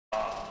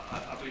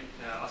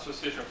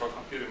Association for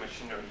Computer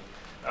Machinery.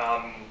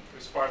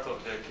 It's part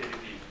of the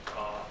KDD.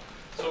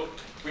 So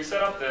we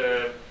set up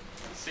the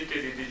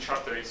CKDD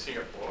chapter in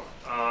Singapore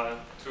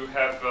to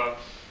have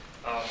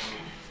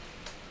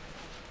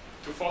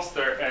to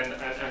foster and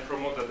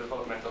promote the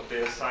development of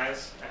data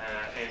science,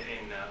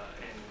 in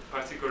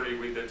particularly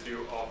with the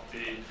view of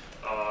the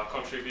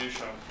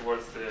contribution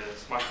towards the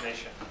smart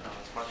nation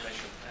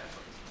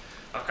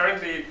effort.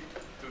 Currently,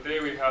 today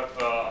we have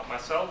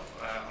myself.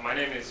 My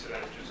name is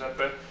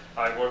Giuseppe.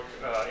 I work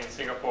in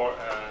Singapore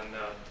in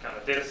kind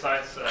of data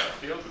science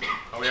field.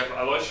 We have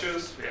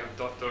Aloysius, we have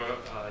Dr.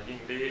 Ying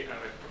Li, and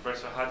we have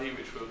Professor Hady,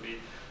 which will be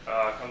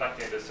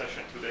conducting the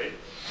session today.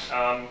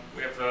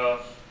 We have a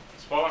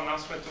small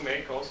announcement to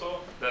make also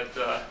that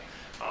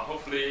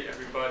hopefully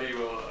everybody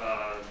will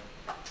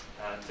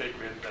take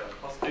with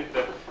positive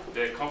that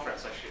the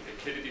conference, actually, the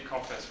KDD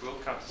conference will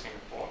come to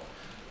Singapore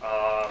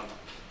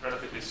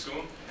relatively soon,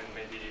 in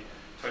maybe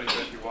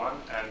 2021,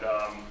 and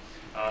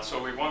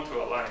so we want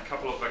to align a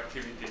couple of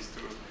activities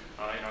to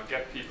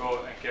get people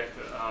and get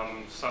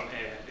some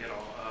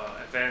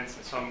events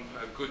and some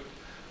good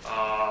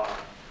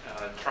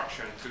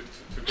traction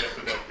to get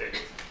to that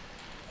date.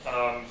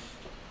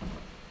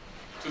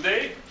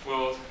 Today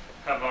we'll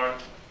have our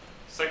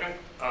second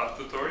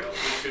tutorial,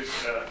 which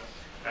is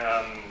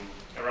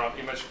around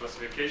image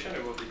classification.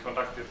 It will be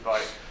conducted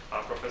by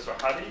Professor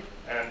Hady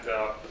and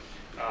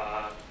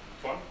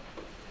Truong.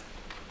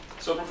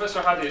 So Professor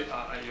Hady,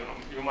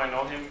 you might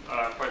know him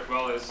quite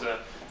well as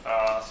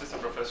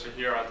assistant professor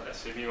here at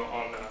SMU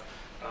on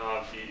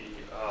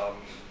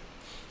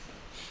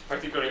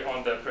particularly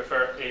on the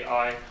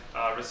Preferred.AI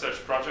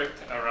research project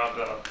around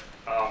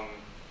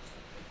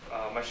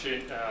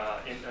machine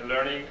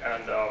learning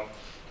and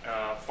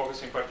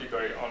focusing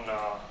particularly on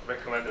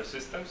recommender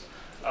systems.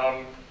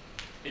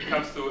 He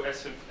comes to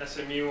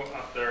SMU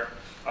after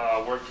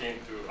working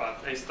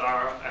at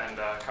A-Star and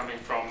coming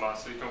from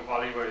Silicon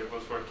Valley, where he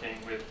was working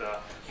with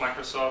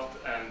Microsoft,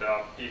 and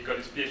he got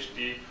his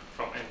PhD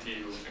from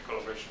NTU in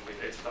collaboration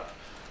with A-Star.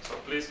 So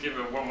please give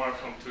a warm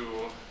welcome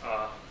to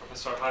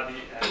Professor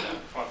Hady and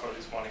Truong for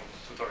this morning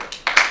tutorial.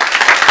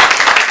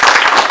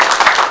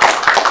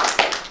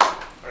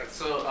 All right,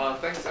 so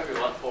thanks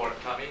everyone for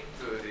coming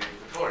to the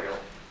tutorial.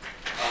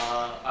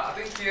 I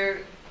think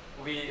here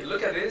we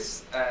look at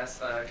this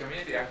as a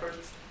community effort.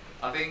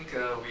 I think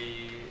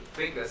we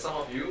think that some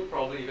of you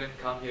probably even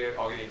come here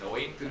already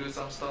knowing to do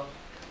some stuff.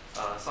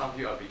 Some of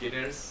you are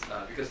beginners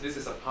because this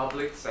is a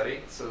public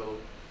setting, so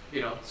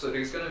so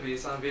there's going to be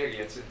some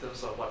variance in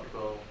terms of what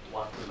people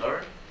want to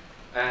learn.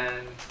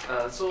 And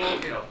so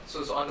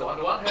on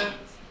the one hand,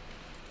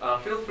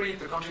 feel free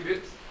to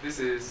contribute. This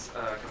is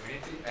a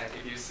community, and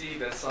if you see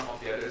that some of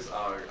the others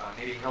are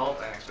needing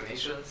help and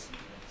explanations,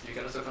 you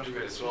can also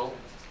contribute as well.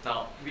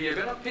 Now, we are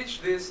going to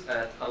pitch this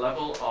at a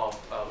level of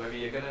where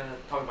we are going to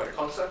talk about the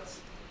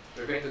concepts.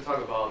 We're going to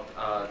talk about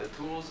the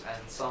tools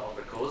and some of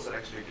the codes that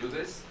actually do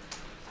this.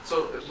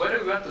 So whether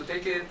we want to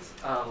take it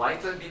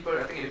lighter, deeper,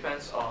 I think it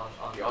depends on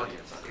the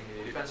audience. I think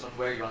it depends on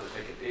where you want to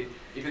take it.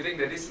 If you think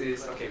that this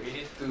is, okay, we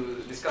need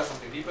to discuss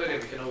something deeper,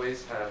 then we can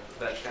always have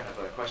that kind of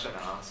a question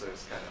and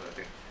answers kind of a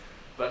thing.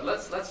 But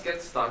let's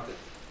get started.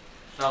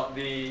 Now,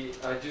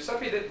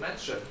 Giuseppe did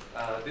mention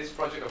this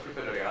project of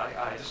Preferred.AI.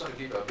 I just want to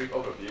give a brief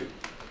overview.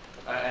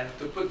 And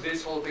to put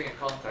this whole thing in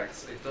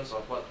context in terms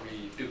of what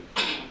we do.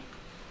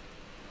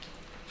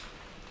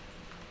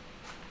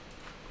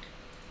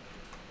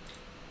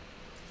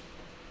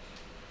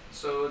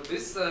 So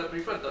this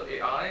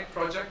Preferred.AI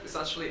project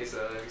essentially is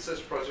a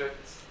research project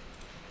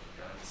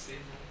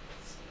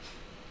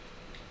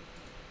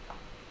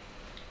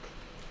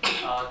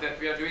that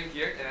we are doing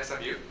here in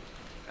SMU.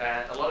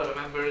 And a lot of the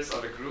members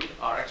of the group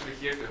are actually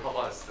here to help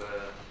us,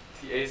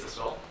 TAs as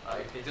well.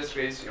 You can just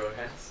raise your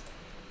hands.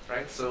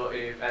 Right, so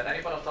if at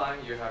any point of time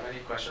you have any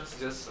questions,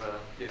 just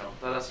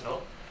let us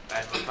know,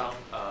 and we'll come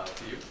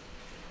to you.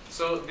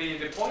 So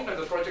the point of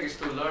the project is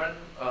to learn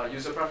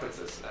user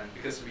preferences, and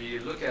because we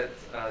look at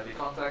the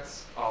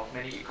context of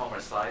many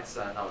e-commerce sites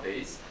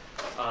nowadays,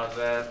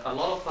 that a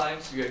lot of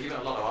times we are given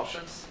a lot of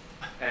options,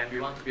 and we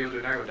want to be able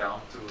to narrow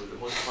down to the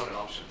most important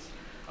options.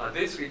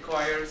 This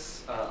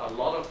requires a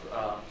lot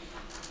of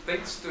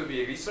things to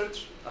be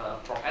researched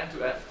from end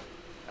to end.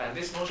 And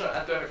this notion of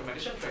end-to-end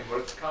recommendation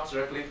framework comes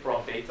directly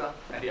from data,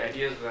 and the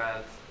idea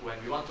that when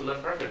we want to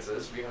learn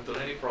preferences, we have to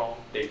learn it from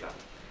data.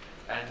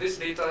 And this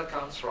data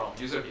comes from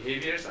user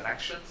behaviors and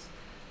actions.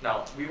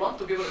 Now, we want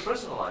to be able to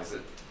personalize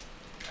it.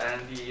 And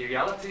the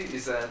reality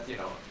is that,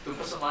 to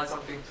personalize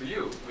something to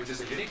you, which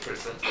is a unique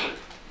person,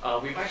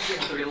 we might actually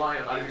have to rely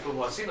on other people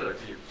who are similar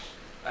to you.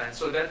 And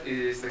so that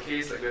is the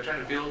case that we're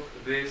trying to build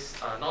this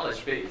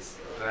knowledge base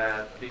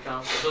that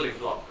becomes a building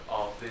block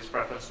of this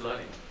preference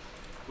learning,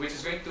 which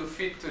is going to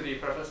fit to the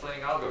preference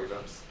learning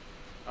algorithms,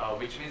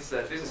 which means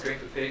that this is going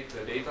to take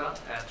the data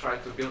and try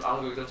to build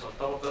algorithms on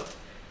top of them.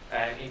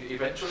 And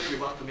eventually, we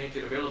want to make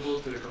it available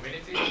to the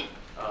community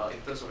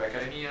in terms of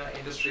academia,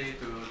 industry,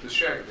 to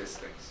share these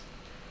things.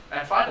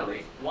 And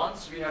finally,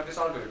 once we have these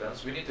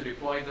algorithms, we need to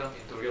deploy them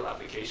into real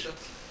applications.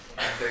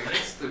 And there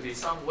needs to be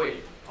some way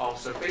of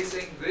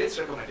surfacing these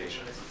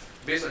recommendations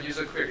based on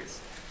user queries.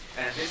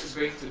 And this is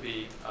going to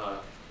be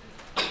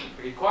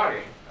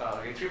requiring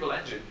a retrieval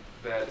engine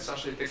that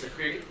essentially takes a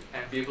query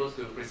and be able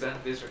to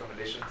present these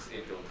recommendations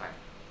in real time.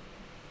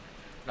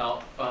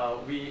 Now,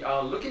 we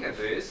are looking at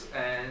this,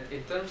 and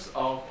in terms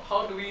of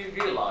how do we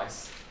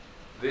realize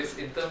this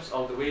in terms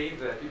of the way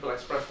that people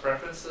express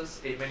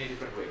preferences in many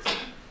different ways.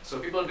 So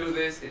people do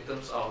this in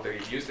terms of the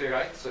reviews they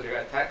write. So they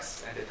write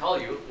text and they tell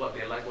you what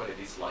they like, what they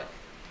dislike.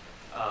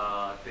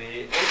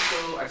 They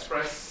also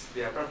express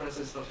their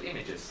preferences of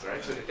images,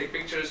 right? So they take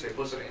pictures, they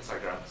post on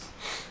Instagrams.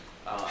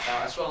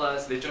 As well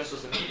as they join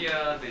social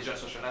media, they join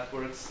social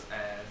networks,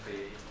 and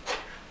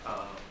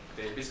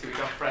they basically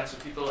become friends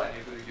with people, and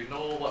you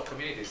know what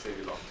communities they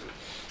belong to.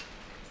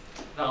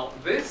 Now,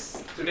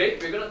 today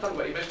we're going to talk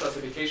about image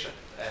classification,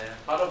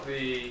 and part of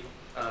the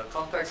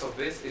context of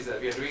this is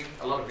that we are doing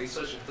a lot of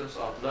research in terms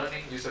of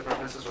learning user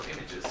preferences of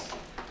images.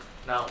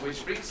 Now,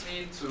 which brings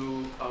me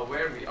to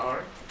where we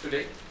are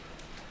today,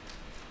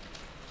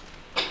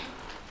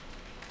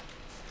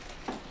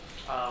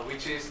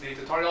 which is the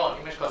tutorial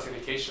on image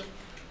classification.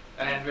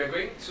 And we're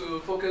going to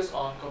focus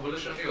on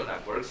convolutional neural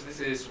networks. This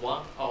is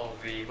one of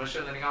the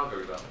machine learning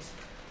algorithms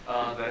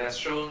that has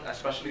shown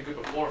especially good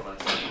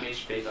performance on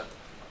image data.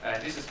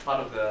 And this is part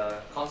of the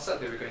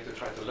concept that we're going to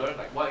try to learn,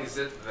 like what is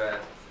it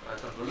that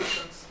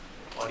convolutions,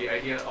 or the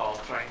idea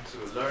of trying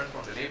to learn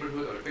from the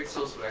neighborhood or the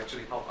pixels will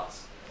actually help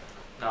us.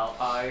 Now,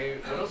 I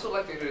would also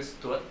like to introduce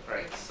Tuan,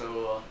 right?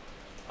 So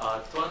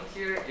Tuan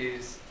here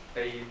is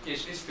a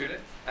PhD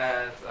student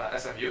at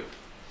SMU.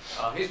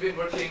 He's been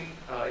working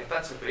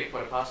intensively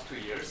for the past 2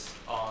 years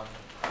on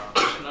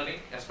machine learning,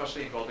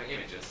 especially involving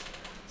images.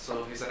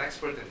 So he's an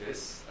expert in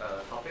this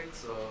topic,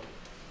 so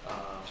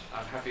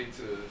I'm happy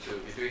to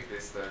be doing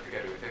this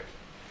together with him.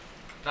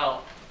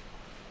 Now,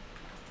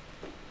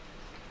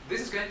 this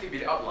is going to be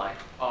the outline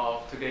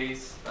of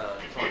today's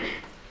tutorial.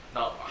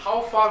 Now,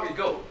 how far we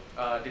go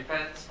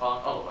depends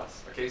on all of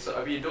us. Okay,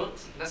 so we don't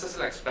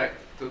necessarily expect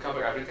to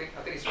cover everything.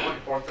 I think it's more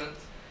important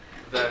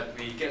that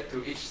we get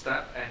to each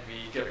step and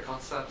we get the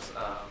concepts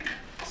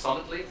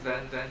solidly,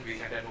 then we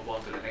can then move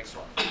on to the next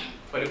one.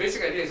 But the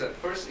basic idea is that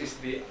first is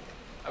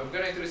I'm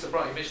going to introduce the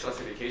problem image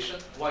classification.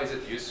 Why is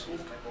it useful?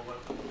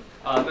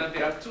 Then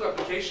there are two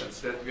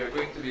applications that we are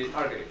going to be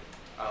targeting.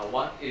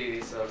 One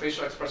is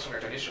facial expression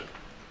recognition.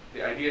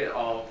 The idea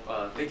of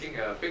taking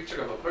a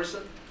picture of a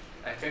person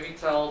and can we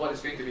tell what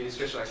is going to be his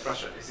facial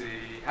expression? Is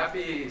he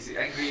happy? Is he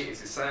angry?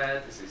 Is he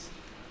sad? Is he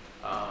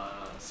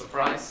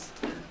surprised?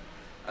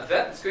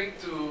 That is going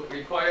to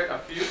require a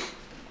few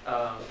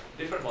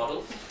different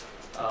models.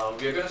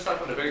 We are going to start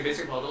from the very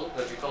basic model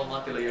that we call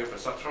multi-layer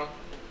perceptron.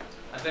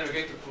 And then we're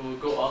going to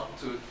go on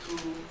to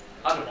two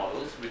other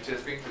models, which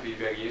is going to be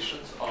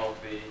variations of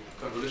the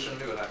convolutional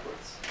neural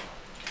networks.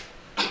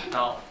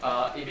 Now,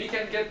 if we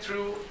can get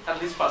through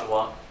at least part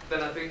one,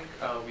 then I think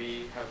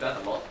we have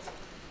done a lot.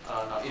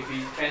 Now, if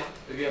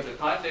we have the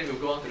time, then we'll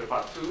go on to the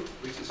part two,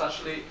 which is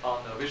actually on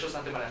visual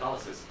sentiment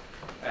analysis.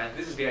 And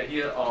this is the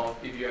idea of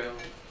if you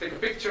take a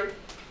picture,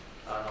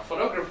 a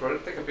photographer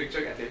take a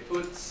picture and they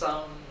put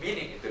some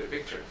meaning into the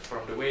picture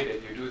from the way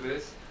that you do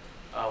this.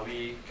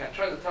 We can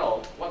try to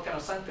tell what kind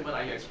of sentiment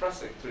are you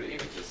expressing through the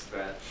images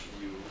that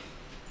you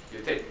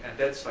take. And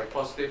that's like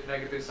positive,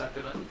 negative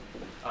sentiment.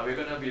 We're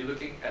going to be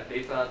looking at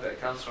data that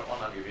comes from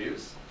online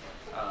reviews.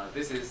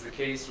 This is the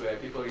case where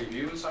people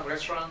review some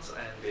restaurants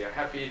and they are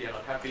happy, they are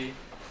not happy.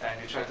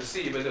 And we try to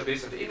see whether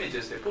based on the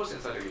images they post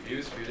inside the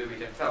reviews, whether we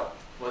can tell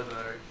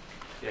whether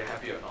they're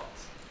happy or not.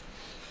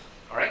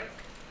 All right?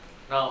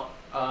 Now,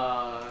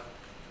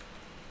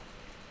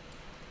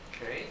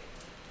 okay.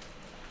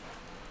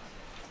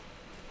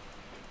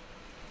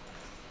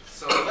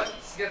 So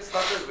let's get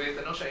started with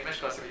the notion of image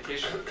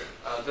classification.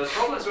 The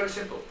problem is very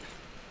simple.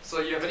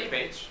 So you have an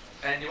image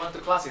and you want to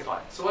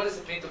classify. So what does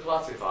it mean to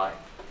classify?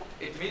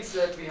 It means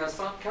that we have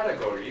some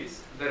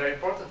categories that are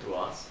important to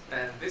us,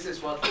 and this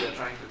is what we are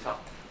trying to tell.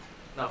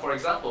 Now, for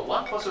example,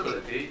 one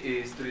possibility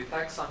is to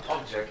detect some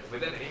object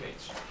within an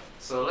image.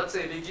 So let's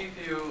say we give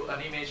you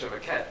an image of a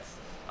cat.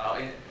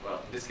 In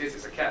this case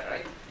it's a cat,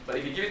 right? But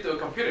if you give it to a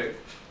computer,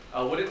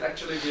 would it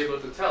actually be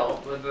able to tell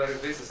whether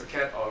this is a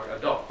cat or a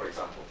dog, for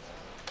example?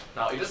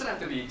 Now, it doesn't have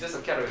to be just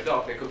a cat or a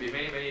dog. There could be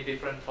many, many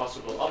different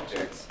possible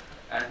objects.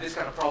 And this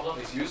kind of problem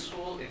is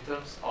useful in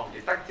terms of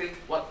detecting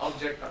what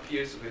object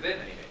appears within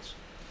an image.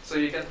 So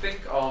you can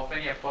think of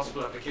many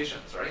possible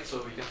applications, right?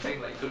 So we can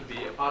think like it could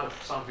be a part of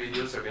some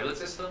video surveillance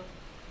system,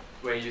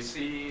 where you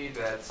see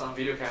that some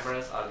video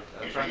cameras are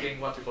tracking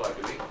what people are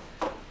doing,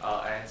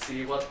 and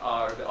see what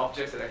are the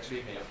objects that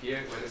actually may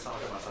appear, whether some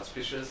of them are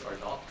suspicious or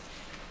not.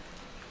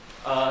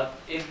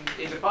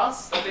 In the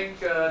past, I think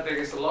there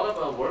is a lot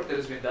of work that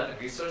has been done in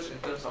research in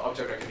terms of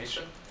object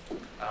recognition.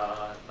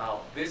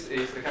 Now, this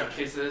is the kind of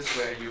cases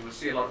where you will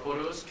see a lot of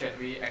photos. Can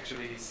we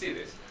actually see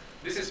this?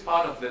 This is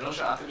part of the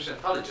notion of artificial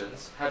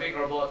intelligence, having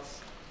robots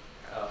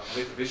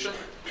with vision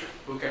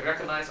who can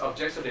recognize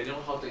objects so they know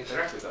how to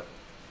interact with them.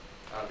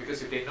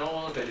 Because if they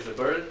know that it's a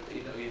bird,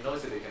 it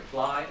knows that they can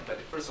fly, but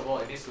first of all,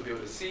 it needs to be able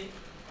to see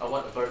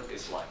what a bird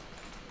is like.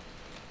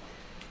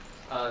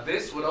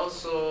 This would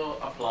also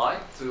apply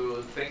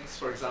to things,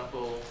 for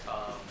example,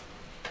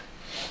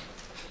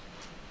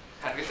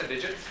 handwritten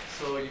digits.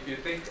 So if you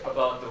think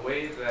about the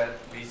way that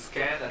we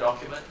scan a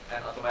document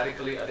and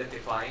automatically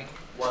identifying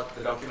what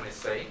the document is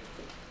saying,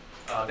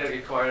 that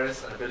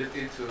requires an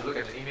ability to look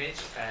at an image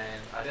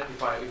and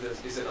identify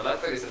if is it a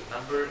letter, is it a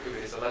number, if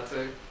it is a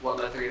letter, what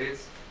letter it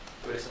is,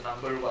 if it is a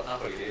number, what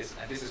number it is,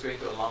 and this is going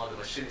to allow the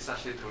machine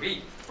essentially to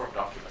read from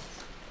documents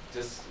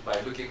just by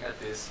looking at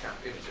these kind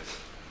of images.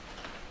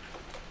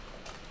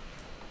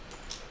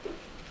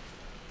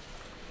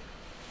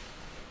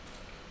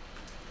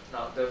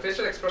 Now, the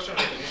facial expression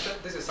recognition,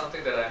 this is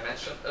something that I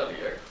mentioned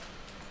earlier.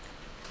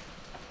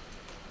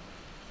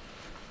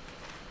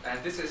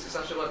 And this is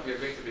essentially what we are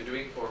going to be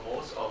doing for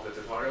most of the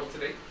tutorial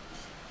today.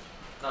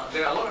 Now,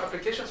 there are a lot of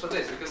applications for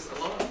this because a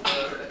lot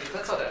of, it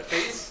turns out that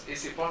face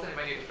is important in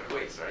many different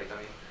ways, right? I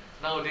mean,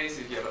 nowadays,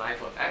 if you have an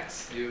iPhone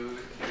X, you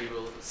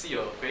will see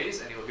your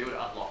face and you will be able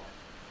to unlock.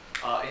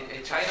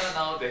 In China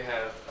now, they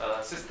have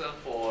a system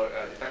for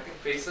detecting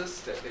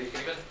faces that you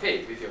can even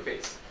pay with your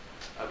face.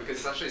 Because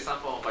it's actually some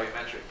form of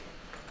biometric.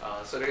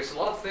 So there's a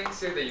lot of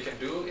things here that you can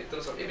do in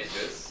terms of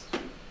images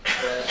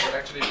that would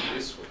actually be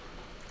useful.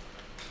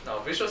 Now,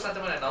 visual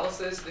sentiment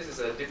analysis, this is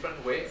a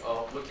different way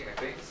of looking at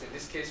things. In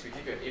this case, we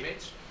give you an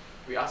image.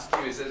 We ask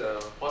you, is it a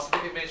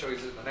positive image or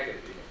is it a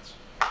negative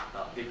image?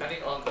 Now,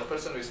 depending on the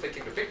person who is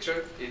taking the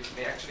picture, it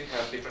may actually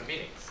have different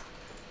meanings.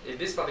 In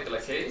this particular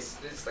case,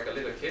 this is like a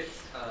little kid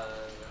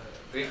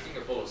drinking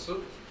a bowl of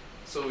soup.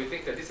 So we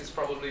think that this is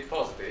probably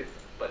positive,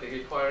 but it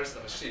requires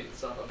the machine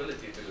some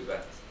ability to do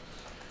that.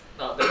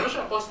 Now, the notion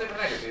of positive and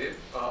negative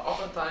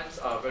oftentimes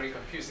are very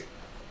confusing,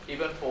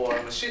 even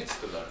for machines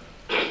to learn.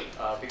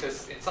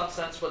 Because in some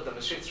sense, what the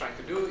machine is trying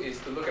to do is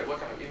to look at what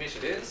kind of image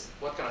it is,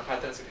 what kind of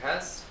patterns it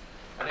has,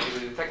 and then it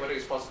will detect whether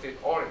it's positive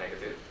or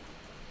negative.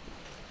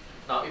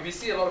 Now, if we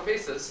see a lot of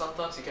faces,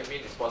 sometimes it can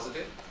mean it's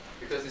positive,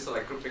 because these are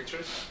like group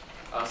pictures.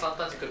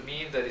 Sometimes it could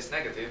mean that it's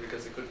negative,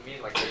 because it could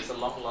mean like there is a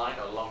long line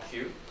or a long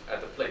queue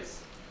at the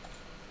place.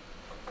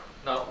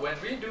 Now, when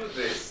we do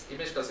this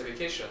image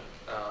classification,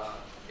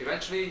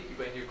 eventually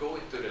when you go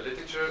into the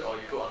literature or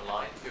you go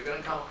online, you're going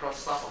to come across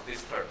some of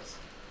these terms.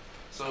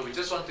 So we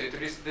just want to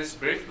introduce this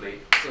briefly,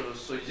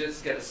 so you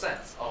just get a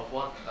sense of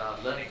what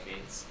learning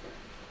means.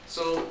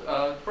 So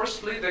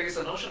firstly, there is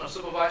a notion of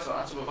supervised or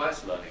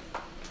unsupervised learning.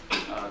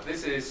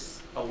 This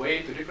is a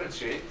way to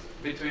differentiate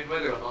between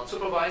whether or not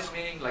supervised,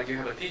 meaning like you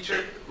have a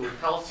teacher who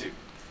tells you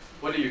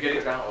whether you get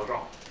it down or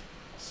wrong.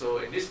 So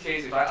in this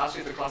case, if I ask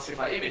you to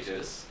classify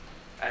images,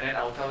 and then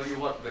I'll tell you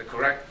what the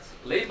correct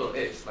label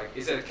is, like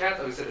is it a cat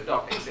or is it a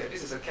dog? And you say,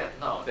 this is a cat,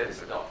 no, that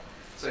is a dog.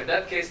 So in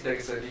that case, there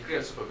is a degree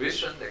of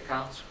supervision that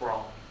comes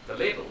from the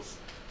labels.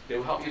 They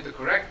will help you to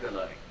correct the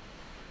learning.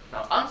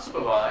 Now,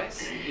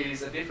 unsupervised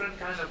is a different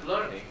kind of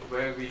learning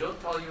where we don't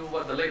tell you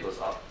what the labels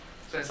are.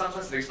 So in some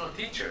sense, there is no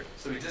teacher.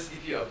 So we just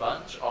give you a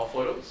bunch of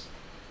photos.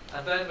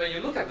 And then when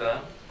you look at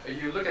them,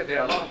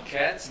 there are a lot of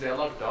cats, there are a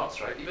lot of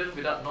dogs, right? Even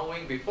without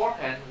knowing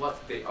beforehand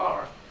what they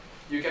are,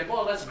 you can more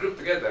or less group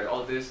together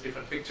all these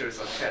different pictures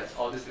of cats,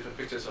 all these different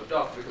pictures of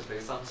dogs, because there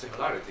is some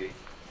similarity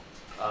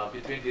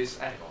between these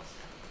animals.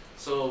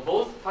 So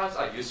both types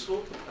are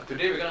useful.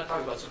 Today we're going to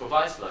talk about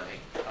supervised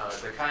learning,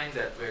 the kind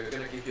that we're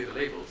going to give you the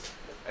labels,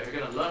 and we're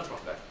going to learn from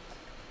that.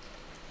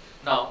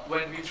 Now,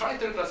 when we try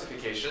to do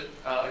classification,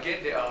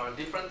 again, there are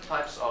different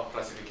types of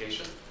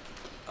classification.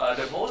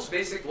 The most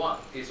basic one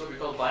is what we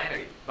call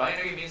binary.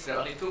 Binary means there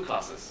are only two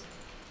classes.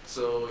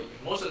 So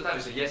most of the time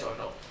it's a yes or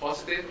no,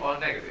 positive or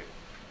negative.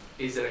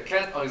 Is it a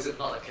cat or is it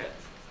not a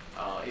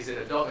cat? Is it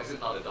a dog or is it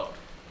not a dog?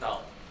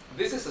 Now,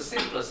 this is the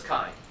simplest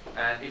kind,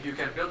 and if you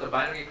can build a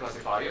binary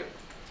classifier,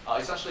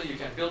 essentially you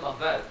can build on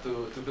that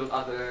to build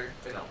other,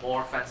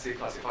 more fancy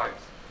classifiers.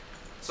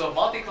 So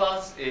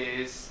multi-class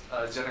is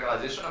a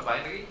generalization of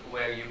binary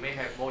where you may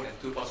have more than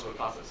two possible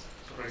classes.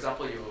 So for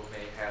example, you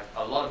may have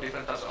a lot of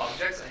different types of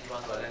objects and you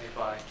want to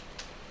identify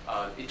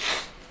each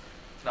one.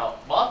 Now,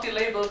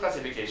 multi-label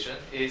classification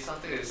is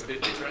something that is a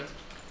bit different.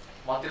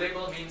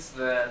 Multi-label means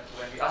that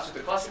when we ask you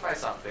to classify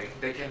something,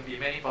 there can be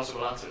many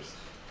possible answers.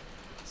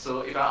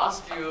 So if I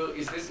ask you,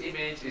 is this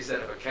image, is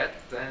that of a cat,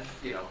 then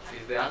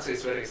the answer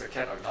is whether it's a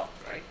cat or not,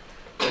 right?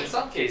 But in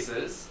some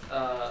cases,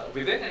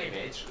 within an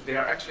image, there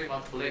are actually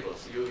multiple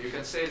labels. You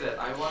can say that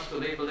I want to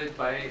label it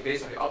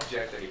based on the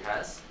object that it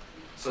has.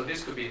 So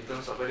this could be in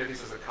terms of whether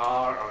this is a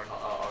car or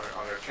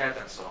a cat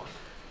and so on.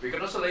 We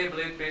can also label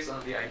it based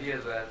on the idea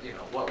that,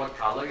 what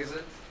color is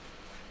it,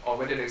 or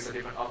whether there is a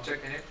different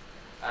object in it.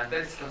 And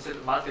then it's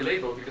considered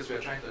multi-label because we are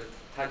trying to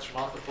attach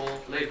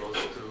multiple labels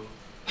to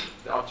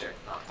the object.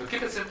 Now, to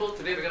keep it simple,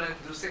 today we're going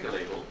to do single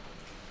label.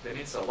 That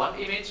means one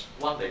image,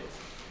 one label.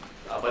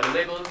 But the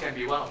label can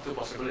be one of two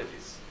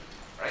possibilities,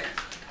 right?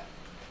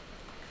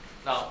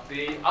 Now,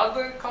 the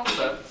other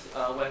concept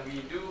when we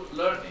do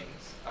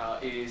learnings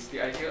is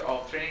the idea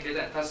of training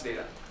data and test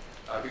data.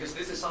 Because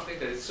this is something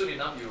that soon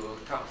enough you will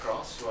come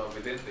across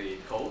within the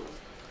code.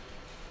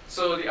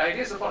 So the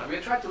idea is the following. We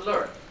are trying to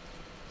learn.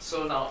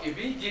 So now, if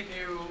we give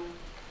you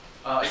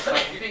it's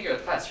like giving you a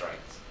test, right?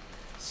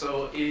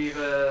 So if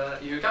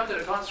you come to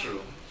the class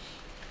room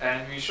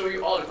and we show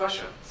you all the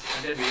questions,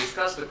 and then we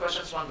discuss the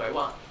questions one by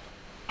one,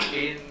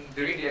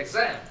 during the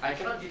exam, I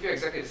cannot give you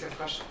exactly the same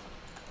question.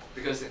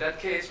 Because in that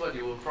case, what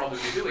you will probably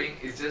be doing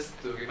is just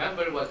to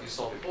remember what you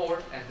saw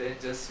before and then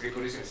just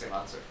reproducing the same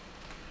answer.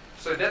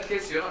 So in that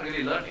case, you're not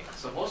really learning.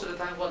 So most of the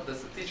time, what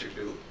does the teacher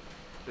do?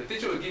 The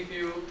teacher will give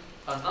you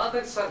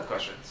another set of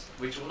questions,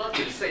 which will not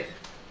be the same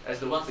as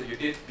the ones that you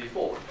did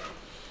before.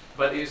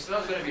 But it's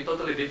not going to be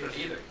totally different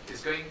either.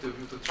 It's going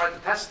to try to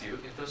test you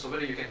in terms of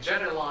whether you can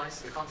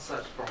generalize the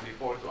concept from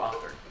before to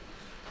after.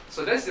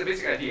 So that's the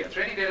basic idea.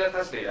 Training data,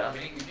 test data,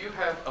 meaning if you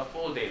have a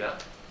full data,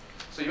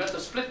 so you want to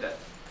split that.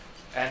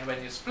 And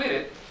when you split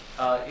it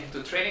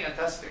into training and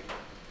testing,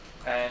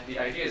 and the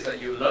idea is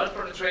that you learn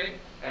from the training,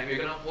 and we're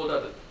going to hold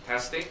up the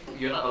testing.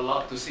 You're not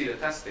allowed to see the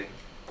testing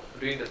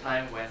during the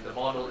time when the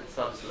model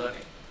itself is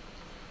learning.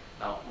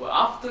 Now,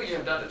 after you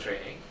have done the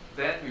training,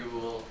 then we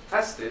will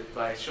test it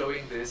by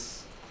showing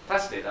this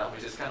test data,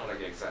 which is kind of like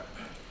the exam.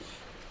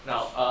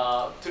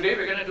 Now, today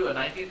we're going to do a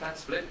 90-10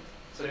 split.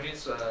 So that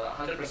means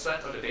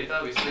 100% of the data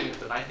we split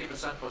into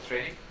 90% for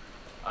training,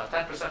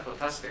 10% for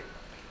testing.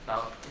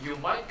 Now, you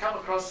might come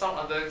across some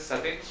other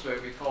settings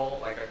where we call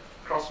like a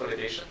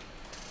cross-validation.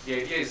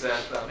 The idea is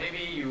that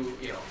maybe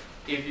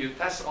if you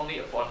test only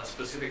upon a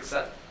specific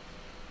set,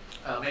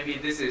 maybe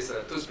this is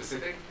too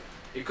specific.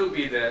 It could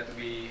be that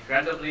we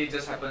randomly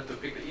just happen to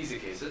pick the easy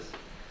cases.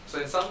 So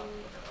in some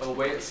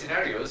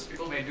scenarios,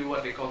 people may do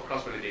what they call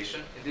cross-validation.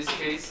 In this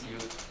case, you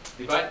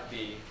divide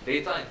the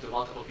data into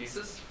multiple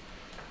pieces.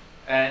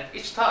 And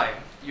each time,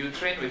 you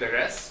train with the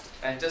rest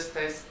and just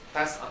test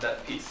on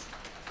that piece.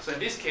 So in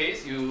this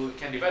case, you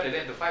can divide it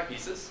into 5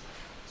 pieces.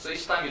 So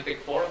each time you take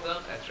 4 of them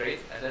and train,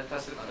 and then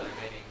test it on the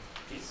remaining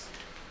piece.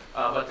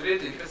 But today,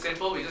 to keep it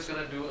simple, we're just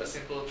going to do a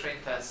simple train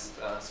test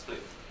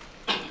split.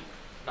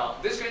 Now,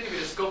 this is going to be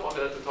the scope of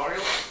the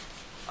tutorial.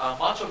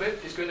 Much of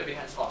it is going to be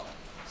hands-on.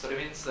 So that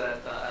means that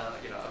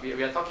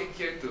we are talking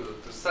here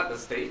to set the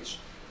stage.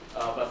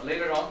 But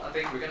later on, I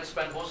think we're going to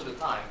spend most of the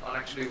time on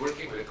actually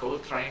working with the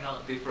code, trying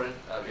out different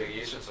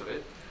variations of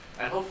it,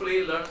 and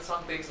hopefully learn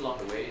some things along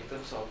the way in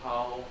terms of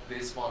how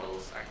these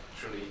models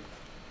actually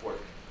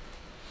work.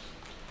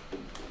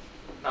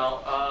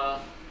 Now,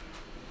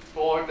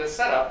 for the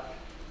setup,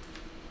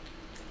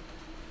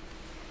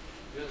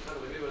 you want to talk a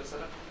little bit about the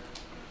setup?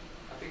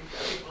 I think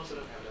most of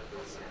them have that.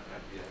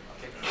 Yeah.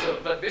 Okay. So,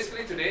 but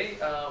basically today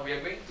we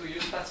are going to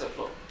use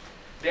TensorFlow.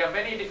 There are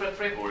many different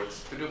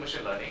frameworks to do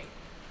machine learning.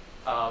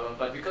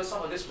 But because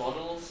some of these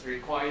models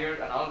require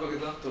an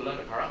algorithm to learn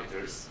the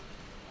parameters,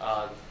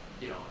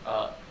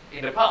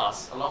 in the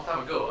past, a long time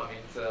ago,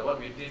 what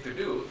we need to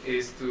do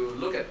is to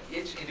look at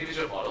each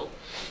individual model,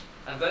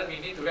 and then we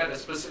need to write a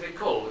specific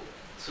code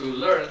to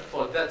learn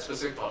for that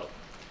specific model.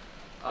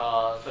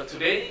 But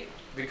today,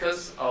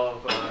 because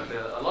of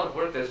a lot of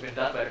work that has been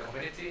done by the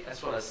community,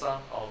 as well as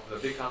some of the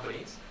big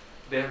companies,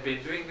 they have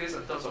been doing this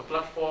in terms of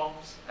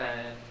platforms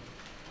and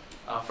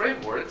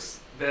frameworks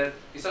that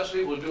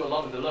essentially will do a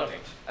lot of the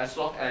learning as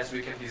long as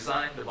we can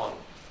design the model.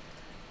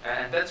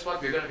 And that's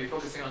what we're going to be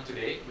focusing on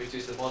today, which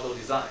is the model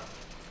design.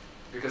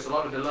 Because a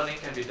lot of the learning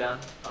can be done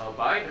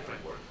by the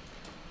framework.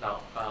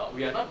 Now,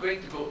 we are not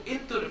going to go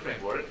into the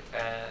framework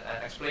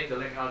and explain the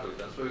learning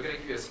algorithms, but we're going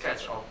to give you a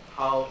sketch of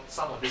how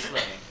some of this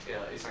learning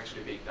is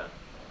actually being done.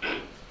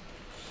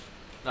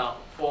 Now,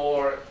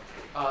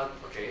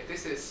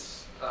 this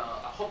is,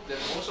 I hope that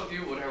most of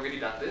you would have already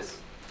done this.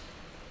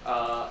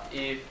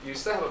 If you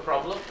still have a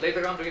problem,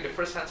 later on during the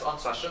first hands-on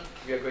session,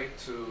 we are going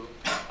to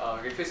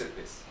revisit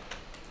this.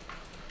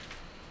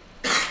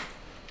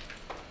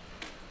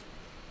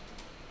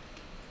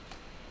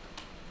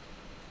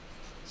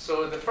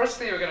 So the first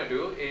thing we're going to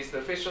do is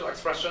the facial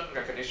expression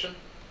recognition.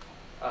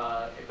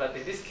 But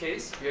in this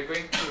case, we are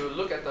going to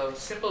look at a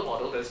simple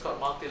model that is called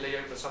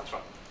multi-layer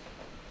perceptron.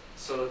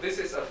 So this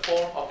is a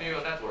form of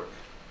neural network.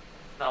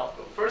 Now,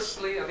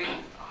 firstly, I think,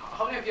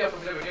 how many of you are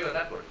familiar with neural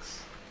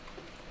networks?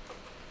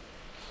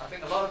 I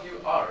think a lot of you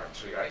are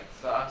actually, right?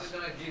 So I'm just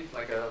going to give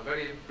like a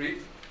very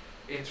brief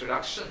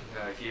introduction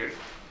here.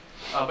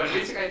 But the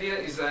basic idea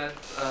is that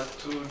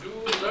to do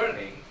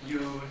learning,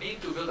 you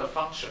need to build a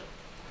function.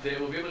 They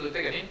will be able to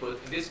take an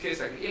input, in this case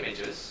like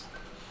images,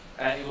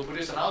 and it will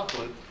produce an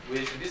output,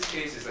 which in this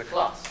case is a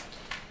class.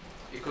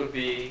 It could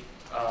be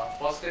a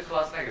positive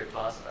class, negative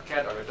class, a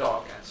cat or a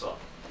dog, and so on.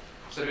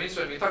 So that means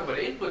when we talk about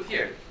the input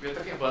here, we're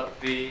talking about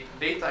the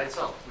data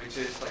itself, which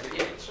is like the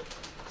image.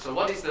 So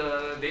what is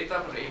the data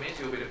from the image?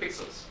 It will be the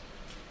pixels.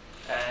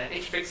 And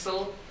each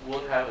pixel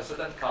will have a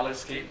certain color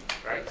scheme,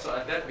 right? So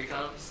and that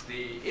becomes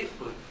the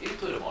input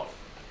into the model.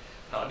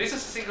 Now this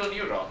is a single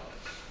neuron.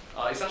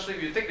 Essentially,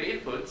 you take the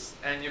inputs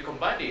and you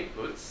combine the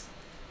inputs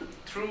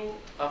through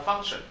a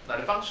function. Now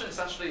the function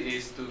essentially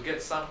is to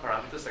get some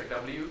parameters like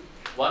W1,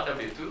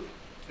 W2.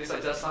 These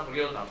are just some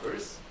real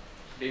numbers.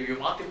 You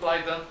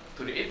multiply them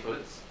to the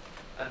inputs,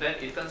 and then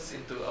it turns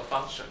into a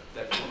function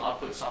that will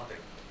output something.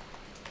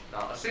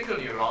 Now a single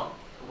neuron,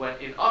 when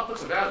it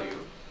outputs a value,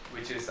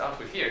 which is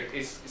output here,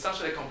 is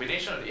essentially a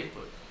combination of the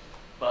input.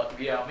 but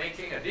we are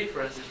making a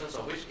difference in terms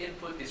of which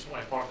input is more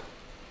important.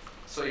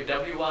 So if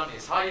W1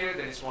 is higher,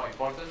 then it's more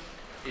important.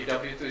 If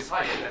W2 is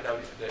higher, then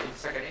the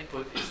second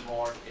input is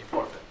more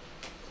important.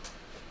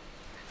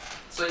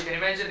 So you can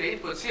imagine the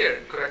inputs here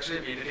could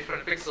actually be the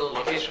different pixel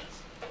locations.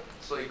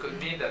 So it could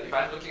mean that if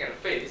I'm looking at a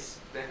face,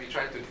 then we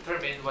try to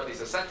determine what is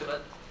the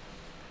sentiment.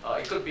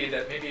 It could be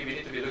that maybe we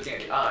need to be looking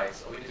at the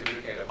eyes, or we need to be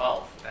looking at the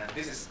mouth. And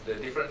this is the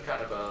different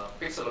kind of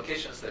pixel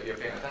locations that we are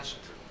paying attention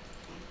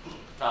to.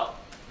 Now,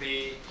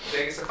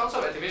 there is a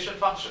concept activation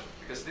function,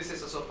 because this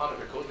is also part of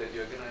the code that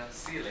you're going to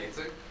see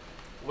later.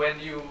 When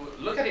you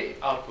look at the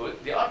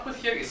output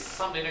here is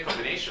some linear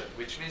combination,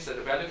 which means that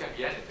the value can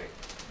be anything.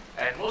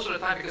 And most of the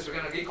time, because we're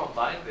going to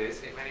recombine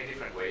this in many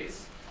different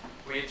ways,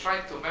 we try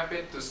to map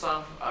it to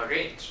some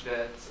range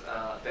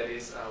that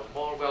is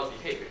more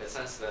well-behaved, in the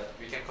sense that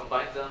we can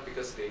combine them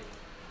because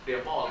they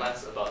are more or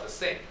less about the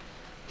same.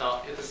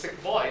 Now, the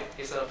sigmoid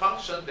is a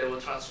function that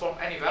will transform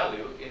any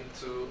value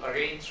into a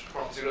range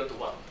from 0 to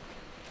 1.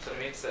 So it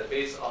means that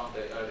based on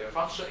the earlier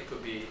function, it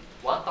could be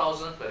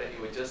 1000, but then it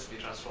would just be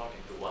transformed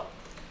into 1.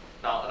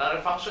 Now,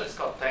 another function is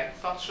called tank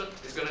function.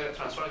 It's going to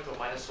transform into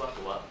 -1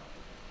 to 1.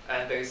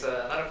 And there is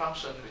another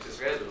function which is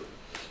relu,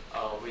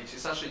 which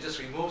essentially just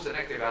removes the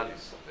negative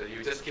values.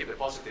 You just keep the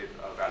positive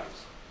values.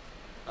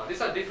 Now,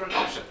 these are different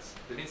options.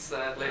 That means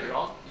that later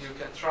on, you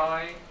can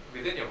try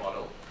within your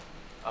model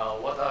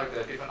what are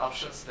the different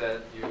options that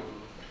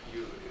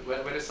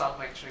whether some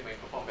actually may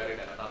perform better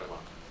than another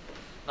one.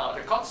 Now,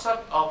 the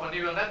concept of a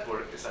neural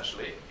network,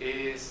 essentially,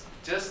 is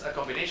just a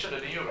combination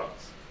of the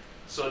neurons.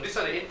 So these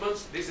are the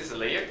inputs, this is a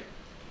layer.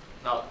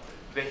 Now,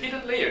 the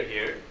hidden layer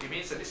here, it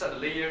means that these are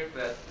the layer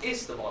that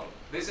is the model.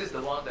 This is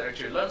the one that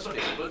actually learns from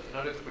the input in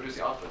order to produce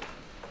the output.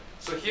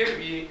 So here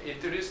we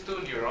introduce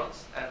 2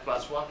 neurons, and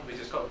plus 1, which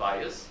is called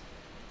bias.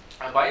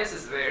 And bias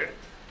is there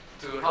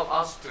to help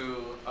us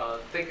to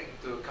take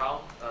into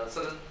account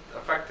certain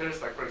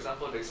factors, like for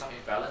example, there is some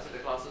imbalance in the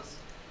classes,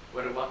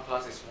 whether one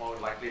class is more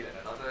likely than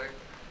another,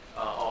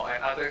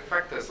 and other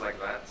factors like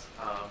that.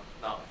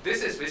 Now,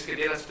 this is basically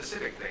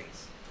data-specific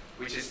things,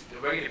 which is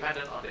very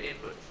dependent on the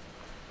input.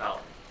 Now,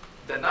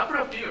 the number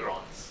of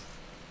neurons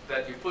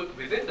that you put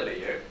within the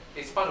layer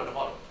is part of the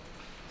model.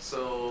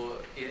 So,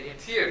 in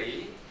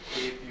theory,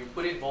 if you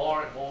put in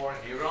more and more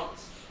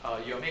neurons,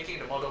 you're making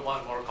the model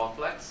more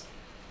complex.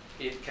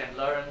 It can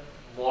learn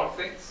more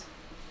things.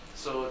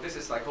 So this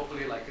is like,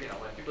 hopefully, like, you know,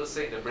 when people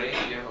say in the brain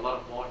you have a lot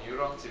of more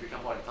neurons, you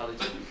become more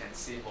intelligent, you can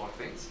see more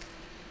things.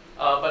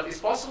 But it's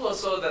possible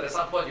also that at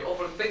some point you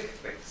overthink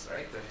things,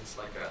 right? That it's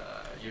like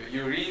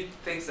you read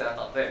things that are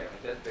not there. And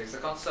then there's a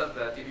concept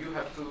that if you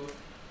have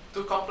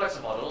too complex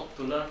a model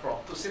to learn from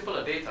too simple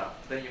a data,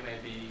 then you may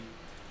be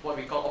what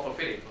we call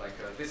overfitting. Like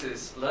this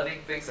is learning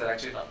things that are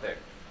actually not there,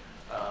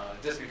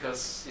 just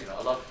because, you know,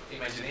 a lot of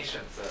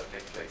imaginations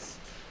take place.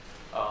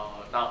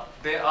 Now,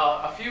 there are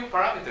a few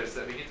parameters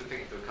that we need to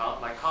take into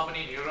account, like how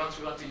many neurons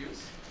we want to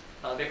use.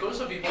 Now, there could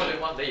also be more than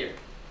one layer.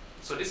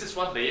 So this is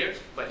one layer,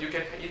 but you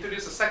can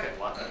introduce a second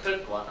one, a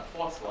third one, a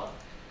fourth one,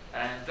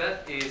 and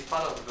that is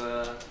part of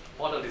the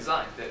model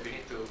design that we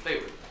need to play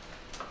with.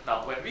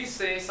 Now, when we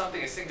say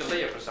something is single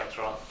layer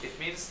perceptron, it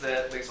means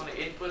that there's only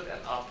input and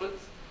output.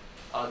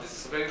 This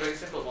is a very, very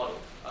simple model.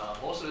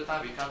 Most of the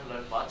time, we can't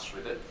learn much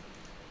with it.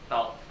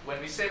 Now, when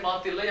we say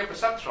multi-layer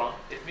perceptron,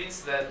 it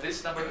means that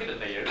this number of hidden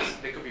layers,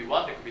 there could be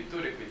 1, there could be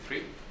 2, there could be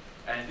 3,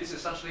 and this is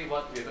essentially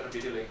what we're going to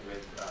be dealing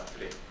with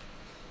today.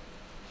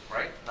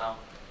 Right? Now,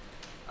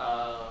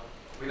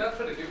 without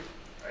further ado,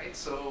 right?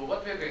 So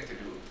what we're going to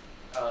do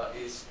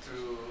is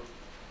to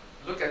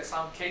look at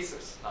some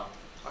cases. Now,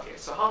 okay,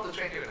 so how to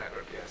train neural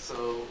network here?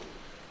 So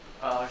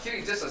here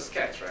is just a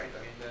sketch, right? I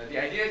mean, the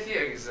idea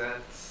here is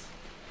that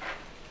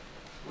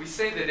we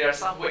say that there are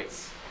some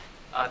weights.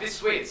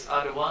 These weights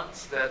are the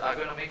ones that are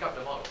going to make up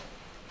the model.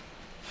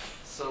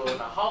 So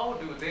now how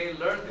do they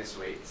learn these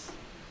weights?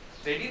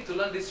 They need to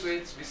learn these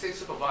weights, we say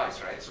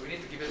supervised, right? So we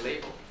need to give it a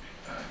label.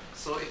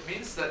 So it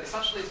means that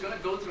essentially it's going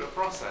to go through a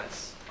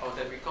process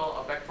that we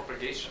call a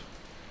backpropagation.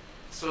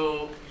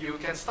 So you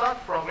can start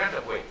from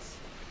random weights.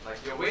 Like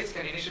your weights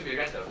can initially be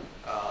random.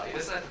 It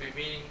doesn't have to be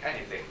meaning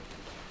anything.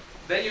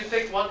 Then you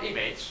take one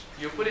image,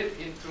 you put it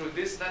into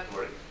this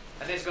network,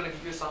 and then it's going to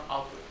give you some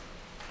output.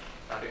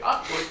 Now the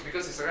output,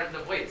 because it's a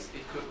random weights,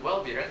 it could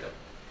well be random.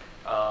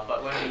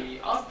 But when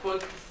the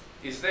output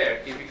is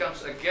there, it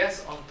becomes a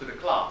guess onto the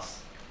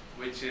class,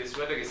 which is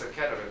whether it's a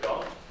cat or a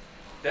dog.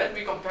 Then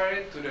we compare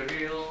it to the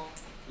real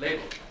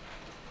label.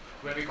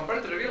 When we compare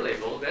it to the real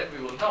label, then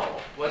we will know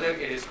whether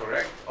it is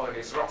correct or it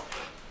is wrong.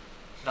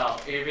 Now,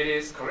 if it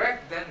is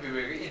correct, then we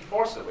will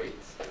reinforce the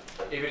weights.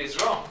 If it is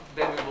wrong,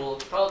 then we will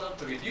tell them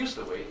to reduce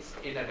the weights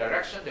in a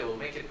direction that will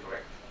make it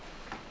correct.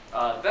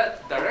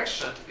 That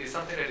direction is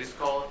something that is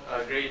called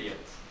a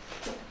gradient.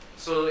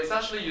 So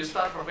essentially you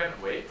start from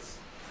random weights,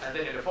 and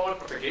then in the forward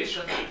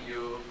propagation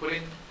you put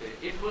in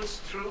the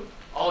inputs through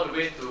all the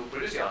way to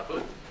produce the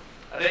output,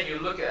 and then you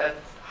look at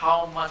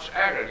how much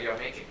error you are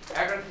making.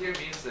 Error here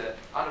means that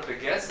out of the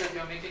guess that you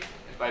are making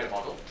by the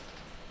model,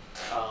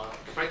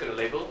 compared to the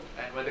label,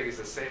 and whether it's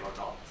the same or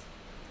not.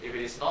 If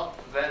it is not,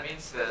 that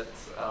means that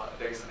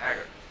there is an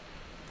error.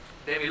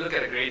 Then we look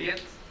at a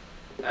gradient,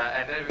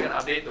 and then we're going to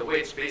update the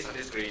weights based on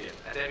this gradient.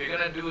 And then we're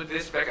going to do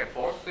this back and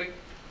forth thing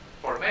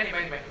for many,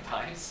 many, many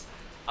times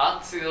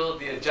until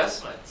the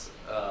adjustments,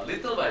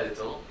 little by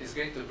little, is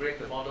going to bring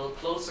the model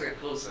closer and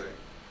closer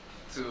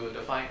to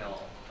the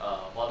final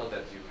model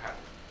that you have.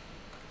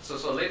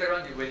 So later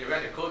on, when you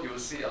run your code, you will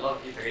see a lot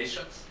of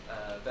iterations.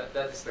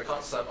 That is the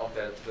concept of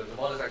the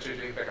model is actually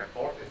doing back and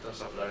forth in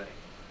terms of learning.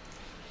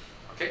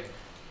 Okay?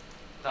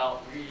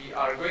 Now, we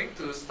are going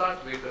to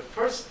start with the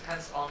first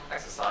hands-on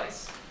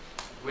exercise,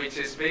 which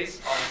is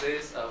based on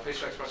this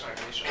facial expression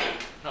recognition.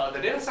 Now, the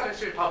data set is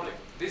actually public.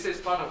 This is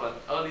part of an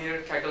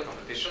earlier Kaggle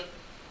competition.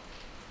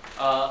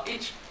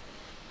 Each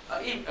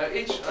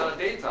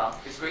data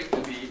is going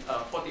to be a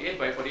 48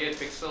 by 48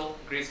 pixel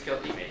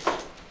grayscale image.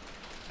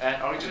 And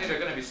originally there are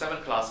going to be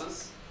 7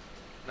 classes.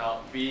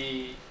 Now,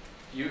 you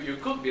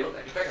could build,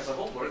 and in fact as a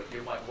homework,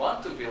 you might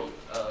want to build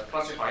a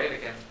classifier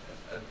that can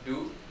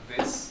do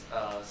this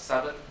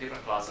 7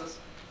 different classes.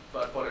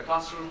 But for the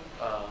classroom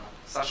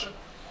session,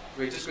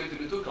 we're just going to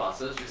do 2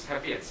 classes, which is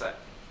happy and sad.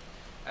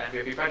 And we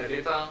have prepared the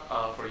data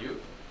for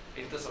you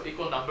in terms of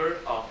equal number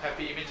of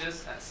happy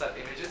images and sad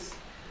images.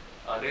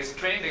 There is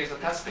training, there is a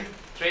testing.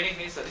 Training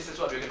means that this is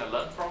what we're going to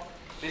learn from.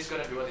 This is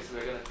going to be what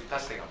we're going to be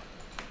testing on.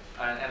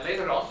 And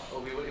later on,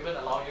 we will even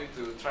allow you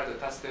to try to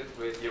test it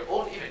with your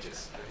own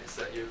images. That means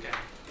that you can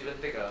even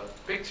take a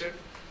picture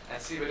and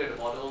see whether the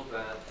model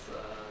that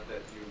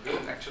you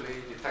built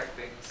actually detect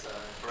things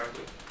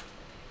correctly.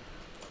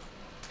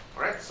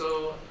 Alright,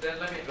 so then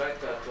let me invite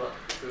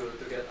Truong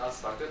to get us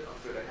started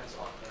onto the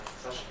hands-on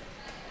session.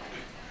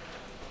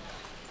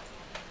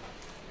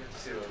 You have to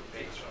see the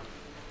page, right?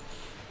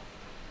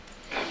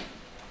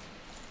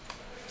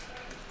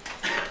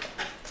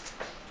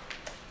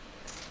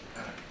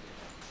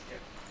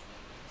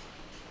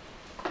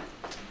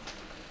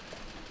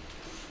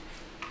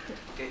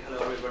 Okay, hello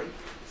everybody.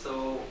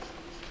 So,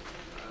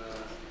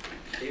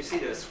 can you see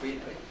the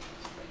screen, right?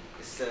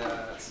 It's,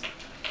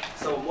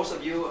 so most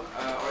of you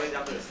already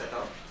done the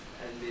setup,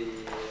 and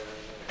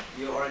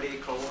you already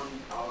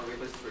cloned our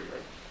repository,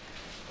 right?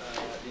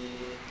 The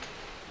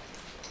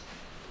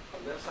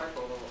website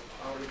for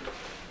our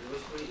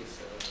repository is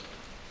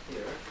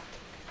here.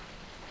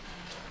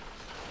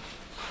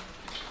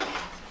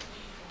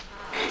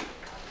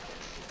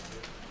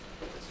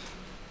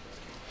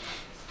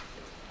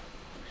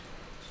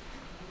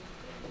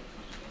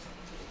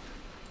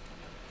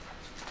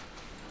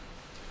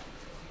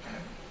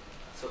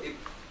 So if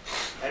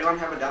anyone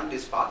haven't done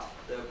this part,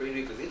 the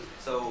prerequisite,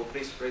 so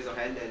please raise your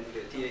hand and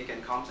the TA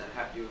can come and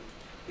help you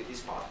with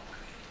this part.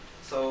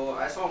 So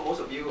I saw most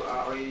of you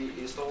already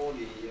installed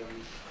the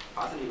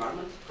Python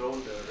environment,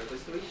 clone the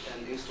repository,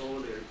 and install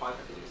the required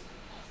packages.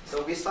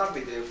 So we start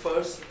with the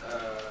first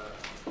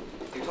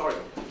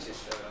tutorial, which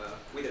is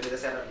with the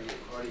dataset that we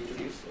already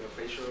introduced,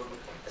 facial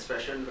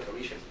expression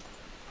recognition.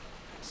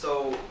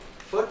 So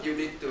first you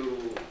need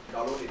to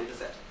download the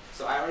dataset.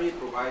 So I already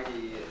provide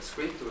the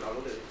script to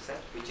download the dataset,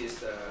 which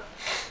is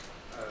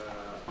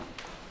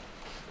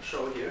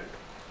shown here.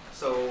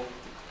 So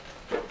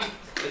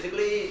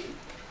basically,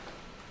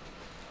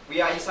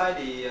 we are inside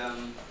the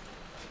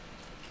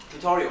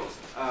tutorials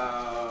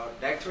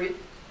directory.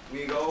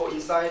 We go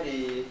inside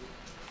the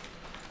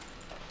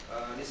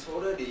this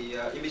folder, the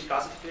image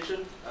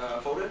classification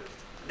folder.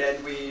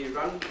 Then we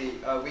run the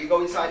we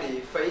go inside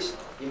the face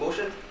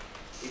emotion,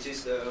 which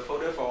is the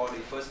folder for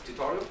the first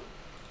tutorial.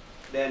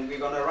 Then we're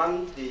gonna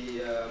run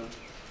the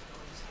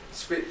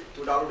script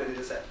to download the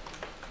dataset,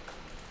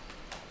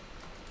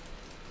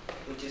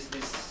 which is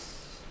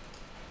this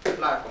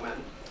apply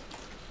command.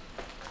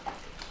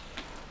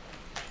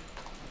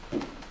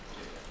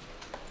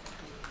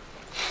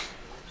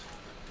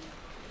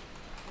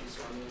 This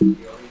one we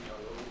already downloaded.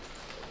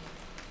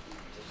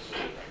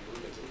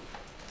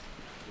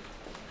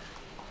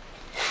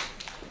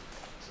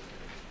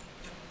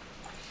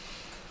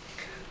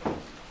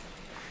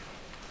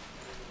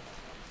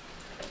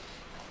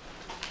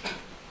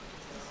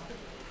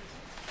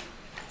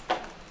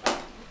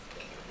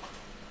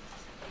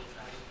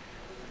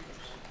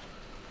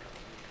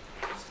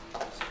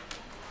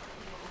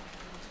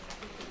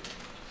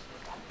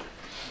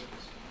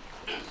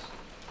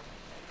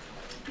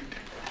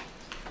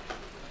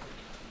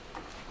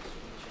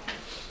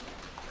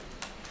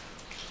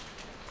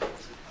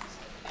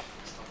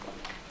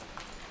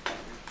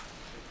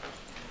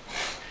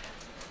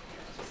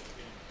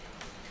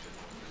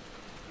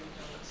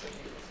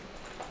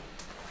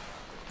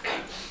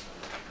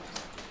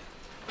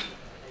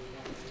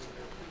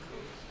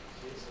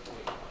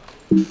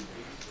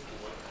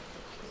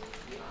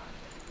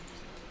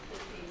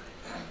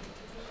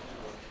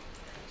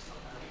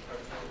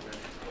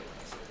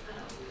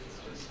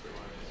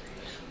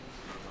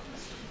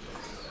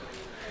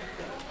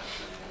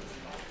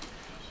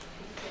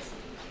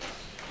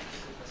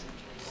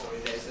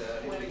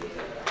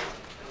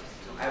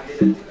 I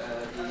updated the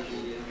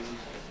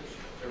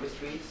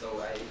registry, so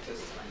I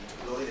just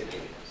loaded it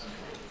again.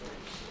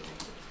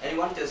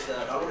 Anyone just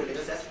download the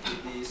dataset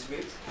with this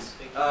script.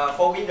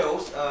 For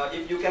Windows,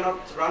 if you cannot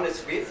run the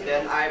script,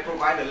 then I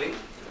provide a link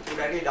to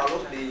directly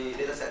download the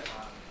dataset,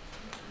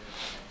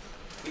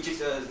 which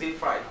is a zip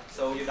file.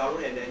 So you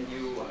download and then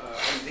you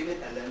unzip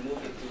it and then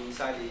move it to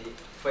inside the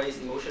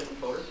face emotion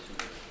folder.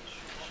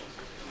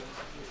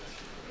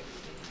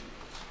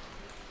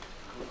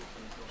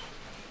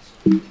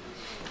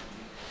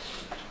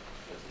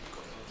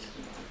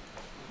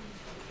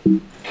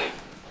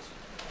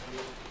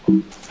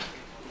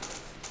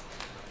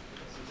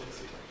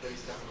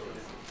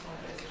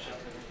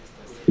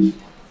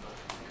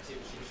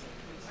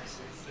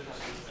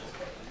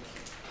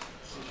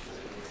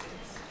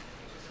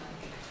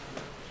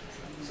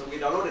 So we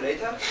download the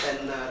data,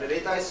 and the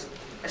data is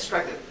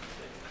extracted.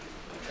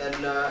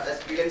 And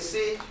as we can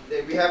see,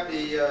 we have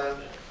the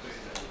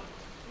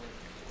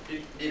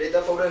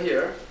data folder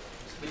here,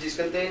 which is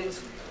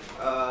contains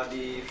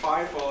the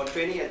file for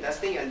training and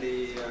testing and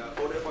the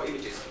folder for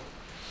images.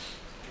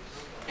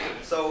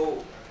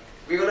 So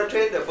we're going to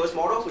train the first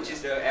model, which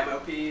is the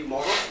MLP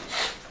model.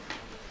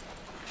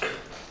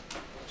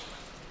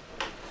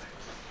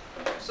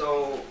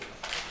 So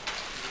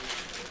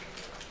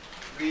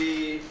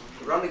we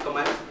run the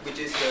command, which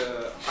is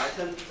the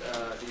Python,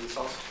 the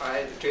source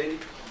file, the train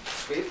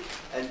script,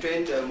 and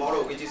train the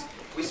model, which is,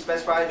 we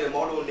specify the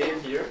model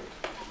name here.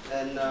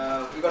 And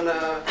we're going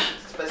to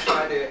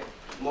specify the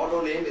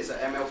model name is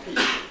MLP,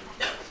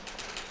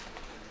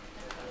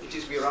 which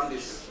is we run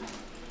this.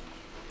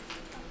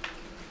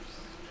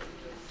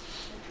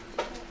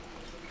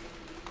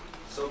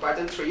 So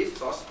Python 3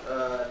 source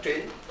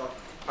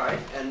train.py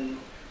and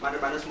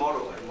minus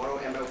model and model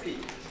MLP,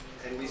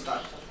 and we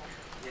start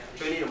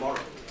training the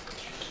model.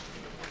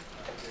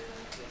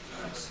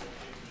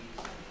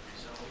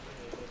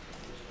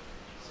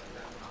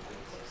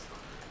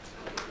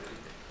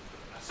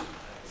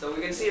 So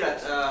we can see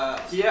that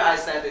here I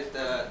set it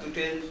to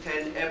train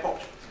 10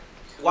 epochs.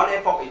 One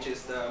epoch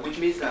which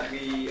means that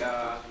we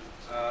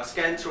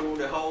scan through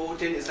the whole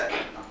training set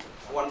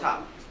one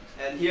time.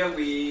 And here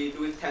we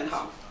do it 10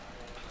 times.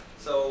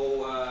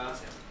 So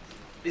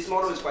this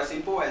model is quite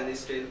simple and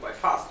it's trained quite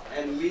fast.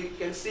 And we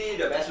can see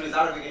the best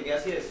result we can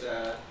get here is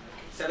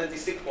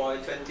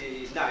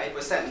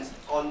 76.29%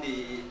 on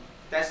the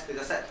test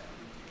data set.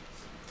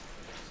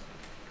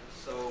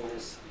 So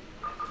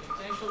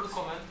Can you show the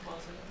comment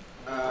once again?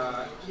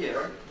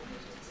 here,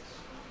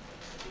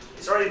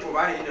 it's already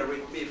provided in the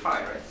readme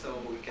file, right? So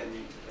we can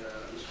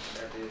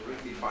add the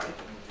readme file.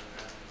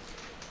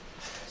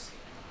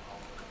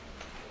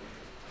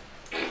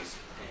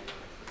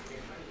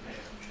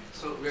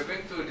 So we're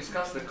going to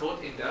discuss the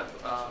code in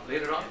depth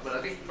later on, but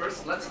I think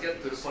first let's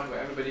get to the point where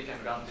everybody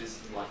can run this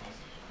one.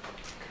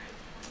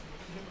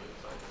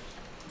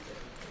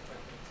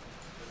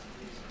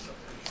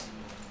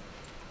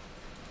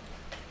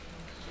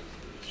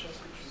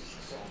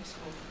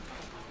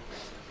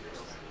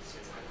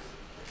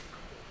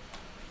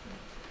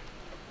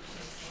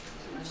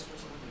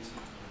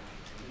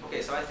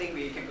 Okay, so I think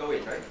we can go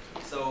in, right?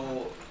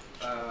 So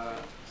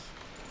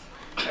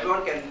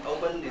everyone can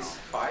open this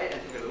file and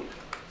take a look.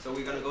 So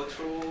we're going to go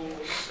through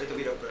a little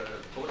bit of the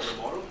code of the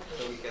model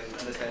so we can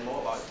understand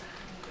more about it.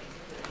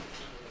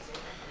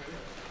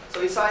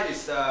 So inside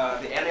is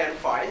the NN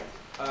file.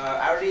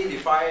 I already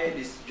defined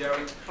this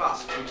generic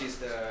class, which is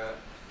the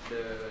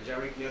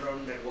generic neural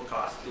network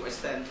class to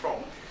extend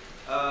from.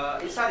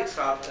 Inside this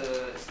class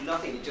is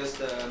nothing, it's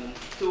just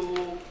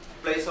two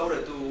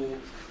placeholder to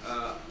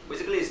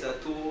basically it's the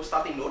two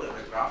starting node of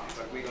the graph,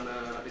 but we're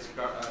gonna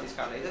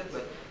discuss later.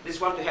 But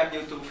this one to help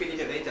you to fit in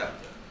the data.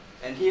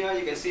 And here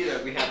you can see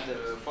that we have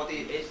the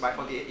 48 by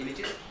 48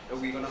 images that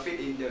we're gonna fit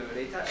in the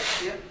data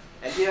here.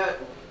 And here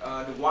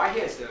the Y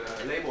here is the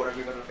label that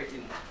we're gonna fit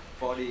in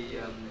for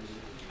the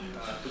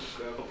to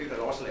compute the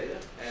loss later.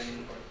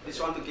 And this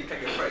one to keep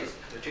track of the phrase,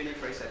 the training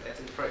phrase and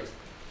testing phrase.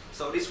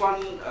 So this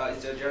one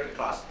is the generic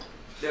class.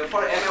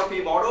 For the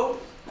MLP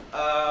model,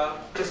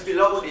 just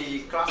below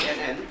the class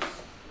NN.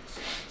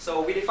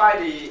 So we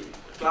define the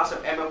class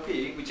of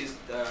MLP, which is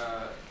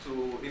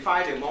to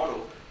define the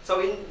model. So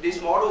in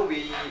this model,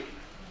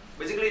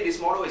 basically this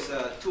model is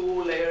a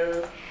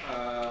two-layer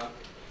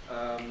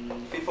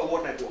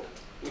feed-forward network,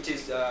 which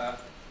is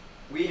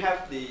we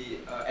have the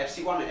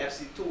FC1 and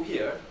FC2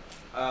 here.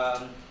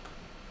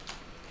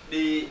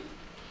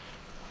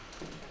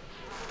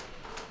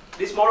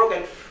 This model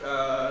can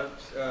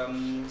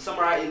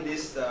summarize in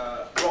this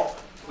block,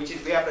 which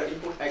is we have the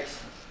input X.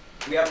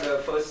 We have the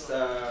first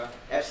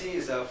FC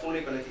is a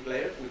fully connected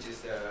layer, which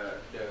is the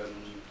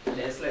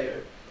dense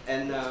layer.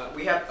 And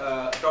we have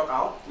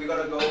dropout. We're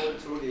going to go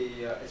through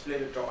the explain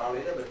the dropout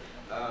later, but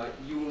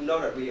you know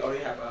that we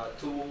already have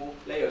two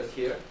layers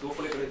here, two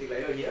fully connected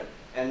layers here,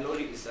 and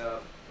logic is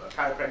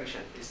kind of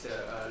prediction, is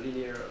the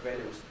linear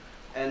values.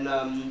 And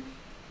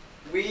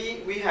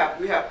we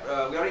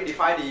already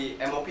defined the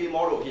MLP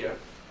model here,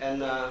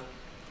 and I'm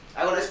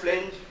going to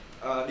explain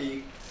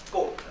the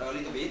code a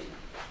little bit.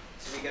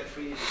 So we get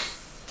free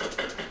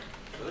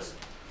first.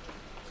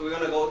 So we're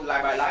going to go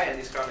line by line and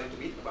describe a little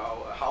bit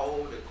about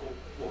how the code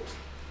works.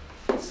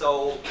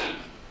 So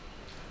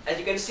as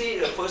you can see,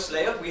 the first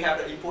layer, we have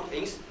the input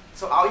inks.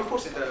 So our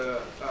inputs is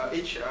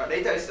each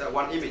data is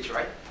one image,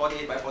 right?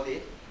 48 by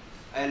 48.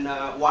 And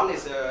one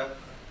is a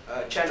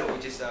channel,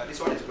 which is, this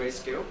one is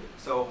grayscale.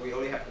 So we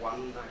only have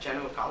one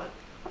channel color.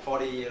 For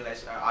the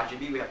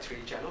RGB, we have 3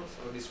 channels.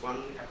 So this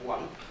one have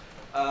 1.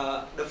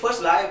 The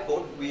first layer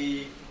code,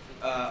 we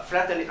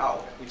flatten it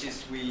out, which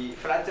is we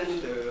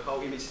flatten the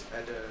whole image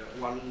at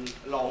one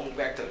long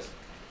vectors.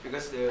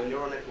 Because the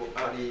neural network,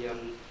 the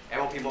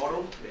MLP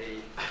model,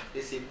 they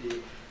receive the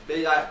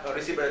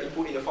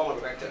input in the form of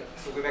a vector.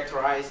 So we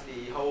vectorize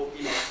the whole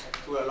image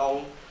to a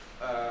long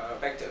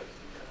vector.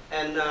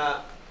 And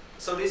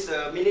so this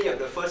meaning of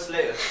the first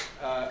layer,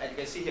 as you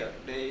can see here,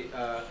 they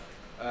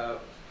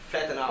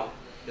flatten out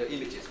the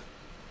images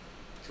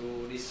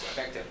to this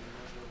vector.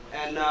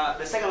 And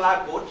the second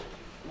layer code,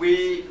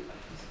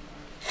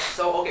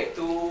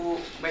 to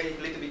make it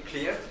a little bit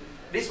clear,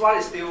 this one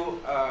is still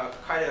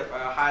kind of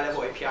a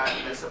high-level API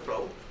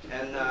TensorFlow,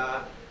 and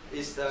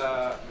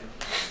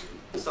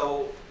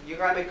so you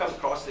guys may come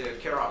across the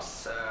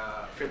Keras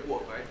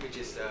framework, right, which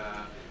is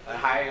a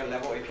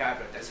higher-level API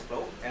for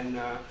TensorFlow, and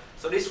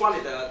so this one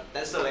is the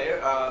tensor layer,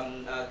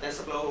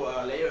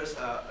 TensorFlow layers,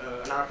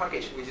 another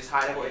package which is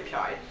high-level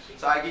API.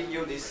 So I give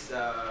you this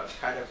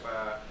kind of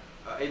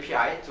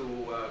API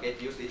to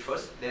get used to it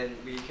first, then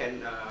we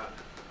can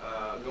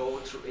go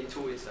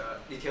into its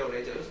detail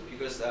later,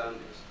 because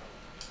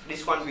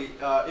this one,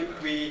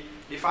 if we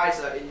define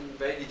in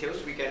very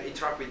details, we can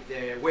interact with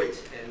the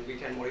weight and we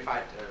can modify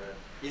it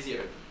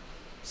easier.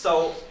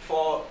 So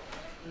for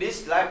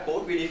this lab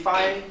code, we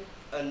define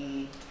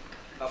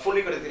a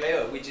fully connected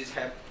layer, which is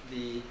have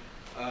the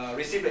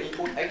receive the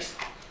input x,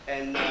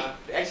 and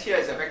the x here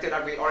is a vector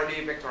that we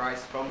already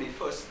vectorized from the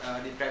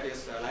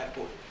previous lab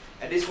code.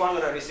 And this one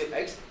will receive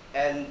x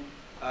and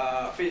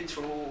feed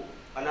through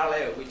another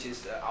layer, which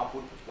is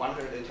output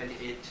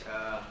 128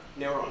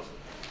 neurons.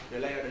 The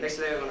next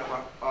layer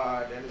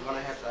then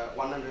gonna have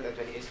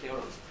 128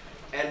 neurons,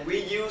 and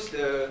we use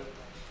the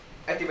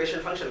activation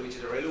function, which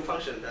is a ReLU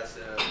function that's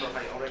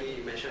I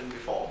already mentioned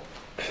before.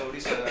 So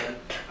this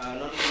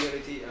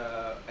non-linearity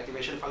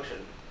activation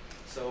function.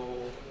 So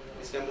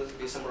this can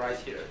be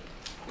summarized here,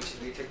 which is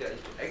we take the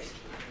input x,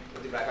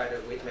 multiply by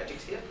the weight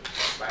matrix here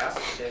by us,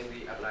 and then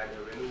we apply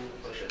the ReLU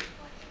function.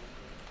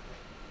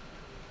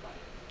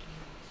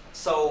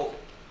 So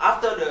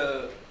after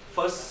the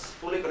first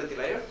fully connected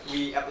layer,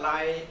 we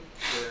apply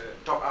the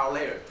dropout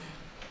layer.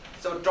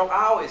 So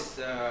dropout is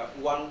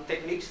one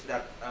technique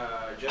that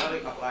generally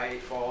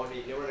applied for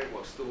the neural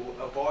networks to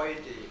avoid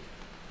the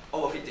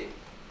overfitting,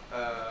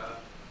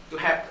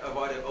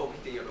 avoid the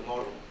overfitting of the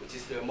model, which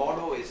is the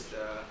model is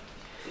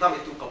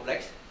not too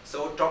complex.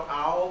 So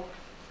dropout.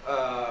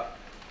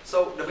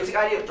 So the basic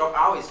idea of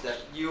dropout is that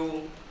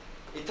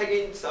it take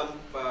in some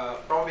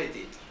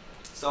probability.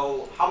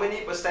 So how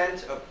many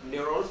percent of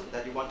neurons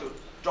that you want to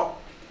drop?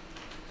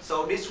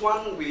 So this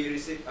one we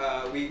receive,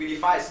 we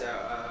define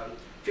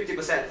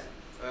 50%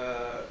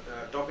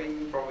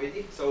 dropping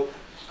probability. So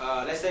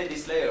let's say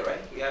this layer,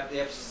 right? They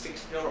have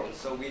 6 neurons,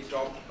 so we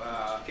drop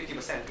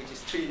 50%, which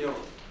is 3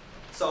 neurons.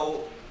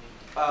 So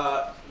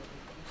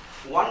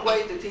one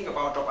way to think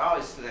about dropout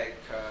is like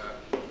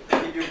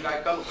if you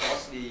guys come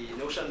across the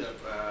notion of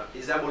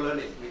ensemble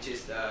learning, which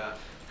is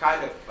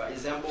kind of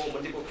ensemble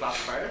multiple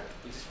classifier,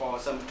 which is for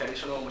some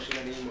traditional machine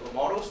learning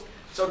models.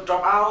 So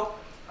dropout,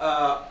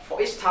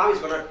 for each time, it's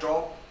going to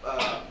drop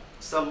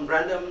some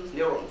random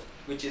neuron,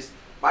 which is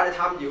by the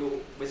time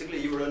you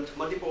learn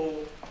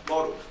multiple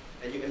models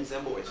and you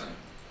ensemble it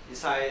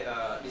inside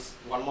this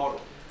one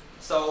model.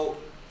 So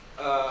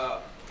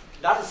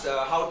that is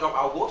how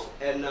dropout works,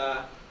 and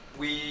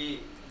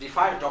we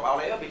define the dropout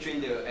layer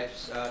between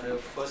the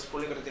first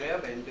fully connected layer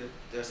and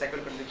the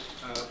second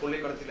fully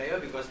connected layer,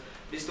 because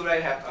these two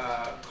layers have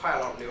quite a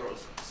lot of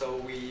neurons. So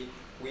we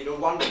don't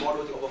want the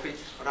model to overfit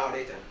on our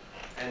data,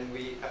 and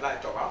we apply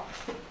dropout.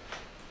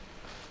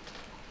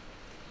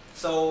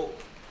 So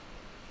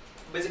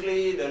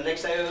basically, the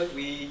next layer,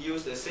 we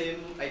use the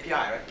same API,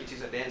 right, which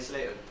is a dense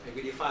layer, and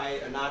we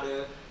define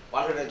another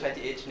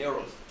 128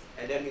 neurons,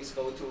 and then we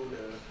go to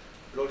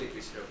the logic,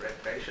 which is the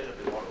prediction of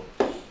the model.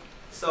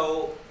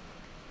 So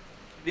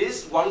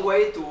this is one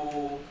way to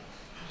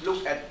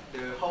look at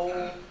the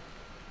whole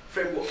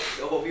framework,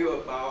 the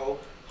overview about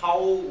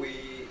how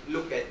we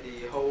look at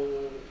the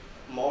whole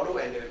model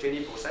and the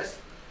training process.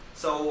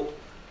 So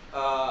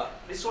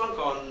this one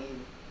called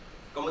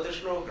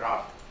convolutional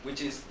graph,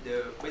 which is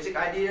the basic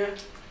idea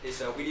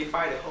is we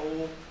define the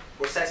whole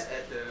process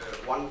at the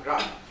one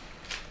graph.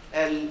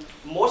 And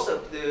most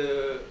of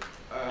the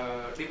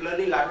deep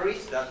learning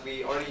libraries that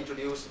we already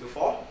introduced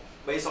before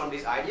based on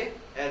this idea,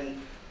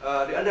 and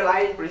the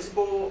underlying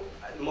principle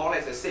more or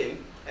less the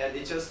same, and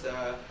it's just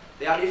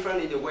they are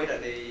different in the way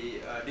that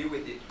they deal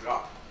with the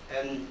graph.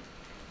 And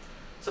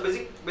so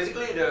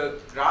basically the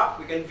graph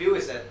we can view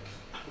is that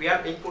we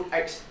have input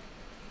x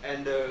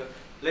and the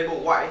label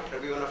y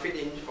that we're going to fit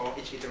in for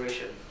each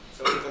iteration.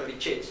 So it's going to be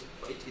changed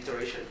for each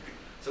iteration.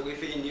 So we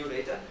fit in new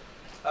data.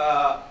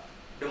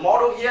 The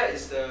model here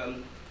is the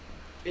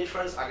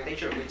inference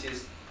architecture, which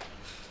is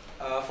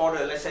for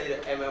the, let's say, the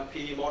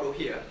MLP model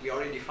here, we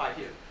already defined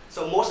here.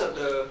 So most of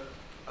the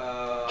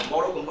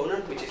model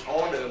component, which is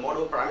all the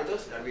model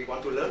parameters that we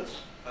want to learn,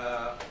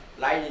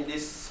 lie in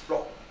this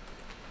block.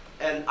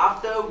 And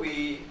after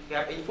we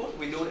have input,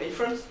 we do the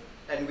inference,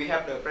 and we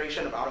have the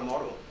prediction about the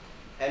model.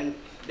 And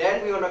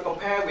then we're going to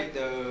compare with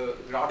the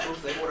ground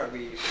truth label that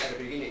we had at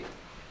the beginning.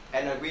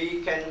 And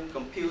we can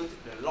compute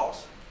the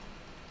loss.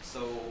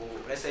 So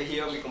let's say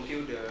here we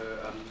compute the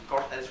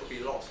cross entropy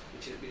loss,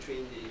 which is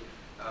between the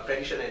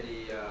prediction and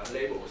the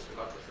labels, the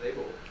ground truth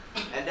label.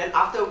 And then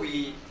after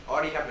we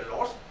already have the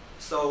loss,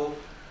 so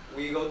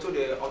we go to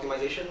the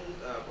optimization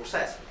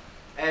process.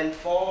 And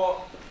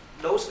for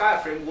those kind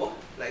of framework,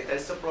 like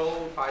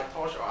TensorFlow,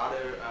 PyTorch, or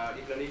other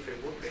deep learning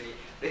framework,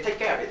 they take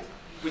care of it,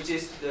 which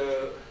is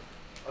the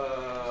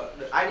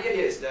idea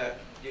here is that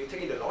you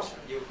take in the loss,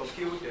 you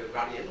compute the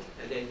gradient,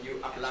 and then you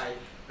apply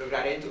the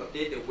gradient to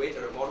update the weight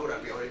of the model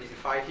that we already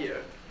defined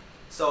here.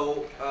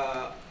 So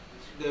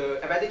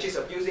the advantages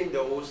of using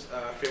those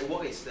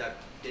framework is that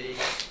they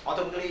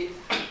automatically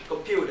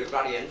compute the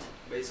gradient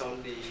based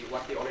on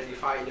what they already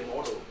defined in the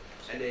model,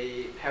 and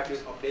they have to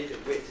update the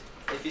weight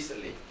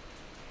efficiently.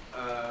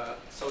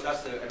 So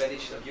that's the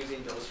advantage of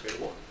using those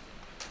framework.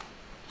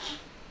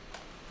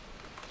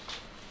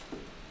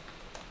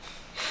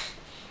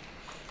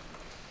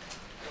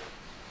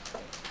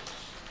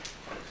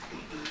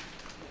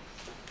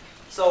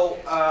 So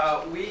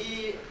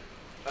we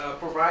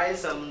provide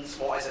some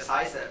small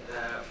exercise that,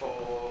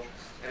 for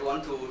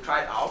everyone to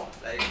try it out.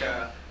 Like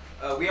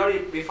we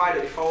already defined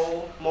the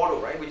default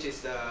model, right, which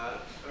is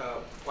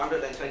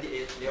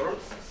 128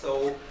 neurons.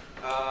 So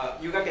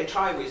you guys can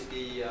try with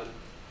the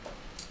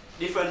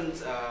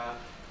different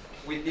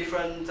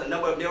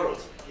number of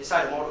neurons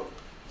inside the model,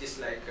 just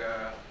like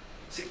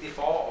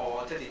 64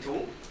 or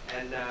 32,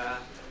 and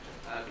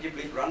you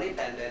please run it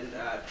and then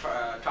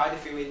try to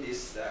fill in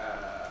this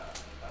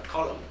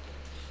column.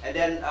 And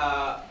then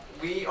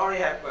we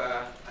already have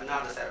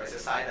another set of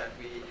exercise that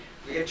we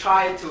can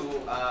try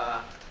to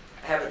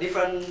have a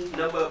different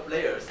number of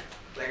layers.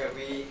 Like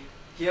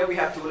here we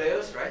have 2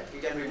 layers, right? We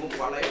can remove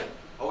 1 layer,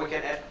 or we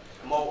can add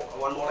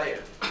one more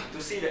layer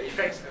to see the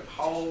effects of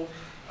how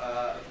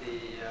the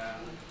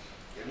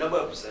number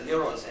of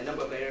neurons and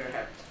number of layers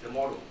have the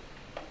model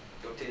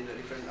to obtain the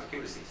different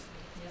accuracies.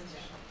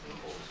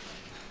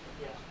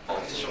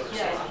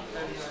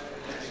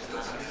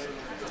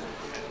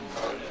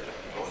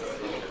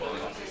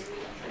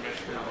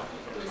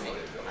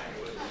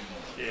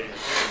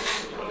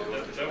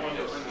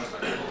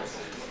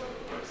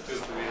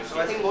 So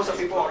I think most of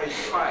people already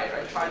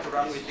try to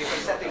run with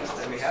different settings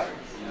that we have.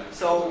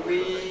 So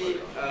we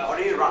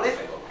already run it,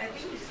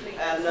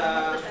 and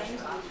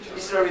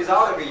this is the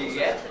result that we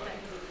get.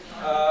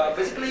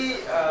 Basically,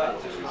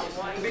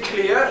 to be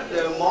clear,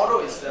 the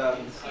model is,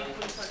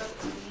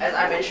 as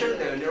I mentioned,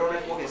 the neural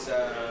network is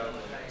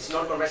it's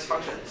not convex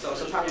function. So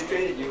sometimes you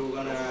train it, you're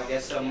gonna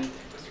get some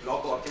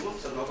local optimum,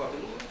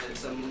 and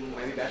some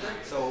maybe better.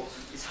 So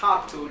it's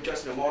hard to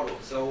judge the model.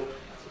 So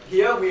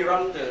here we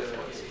run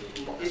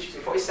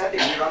for each setting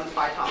we run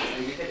 5 times,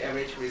 and we take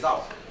average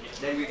result.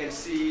 Then we can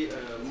see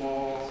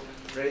more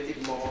accurate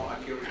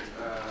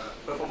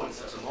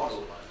performance of the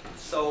model.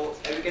 So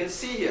as you can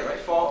see here, right,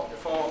 for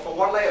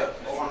one layer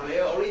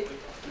only, if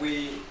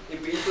we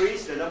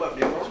increase the number of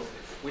neurons,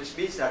 which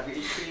means that we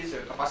increase the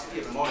capacity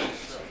of the model,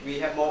 we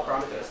have more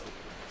parameters.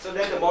 So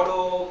then the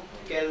model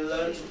can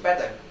learn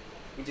better,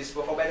 which is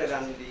perform better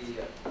than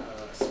the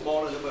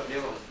smaller number of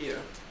neurons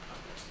here.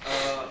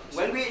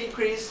 When we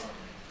increase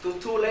to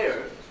 2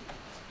 layers,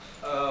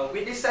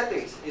 with these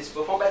settings, it's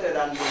perform better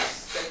than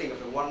this setting of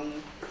the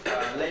 1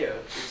 layer,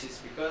 which is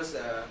because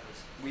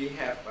we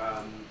have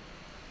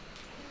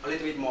a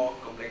little bit more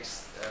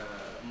complex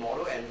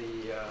model, and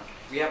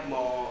we have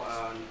more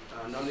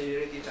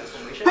non-linearity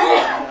transformation.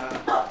 And,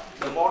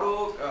 the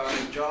model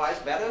generalize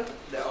better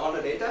all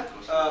the data,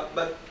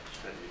 but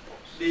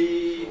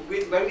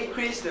when we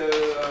increase the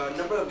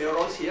number of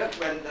neurons here,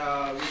 when we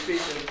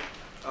increase the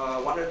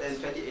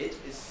 128,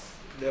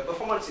 the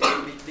performance is a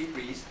little bit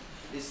decreased.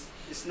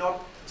 It's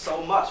not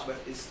so much, but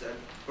it's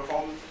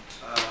perform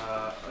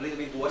a little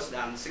bit worse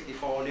than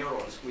 64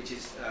 neurons, which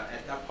is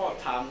at that point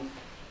of time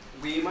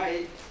we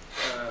might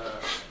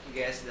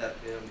guess that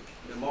the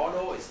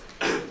model is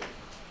a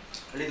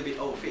little bit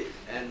overfit,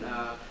 and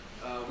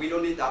we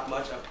don't need that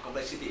much of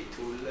complexity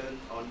to learn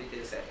on the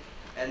data set.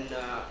 And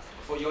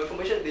for your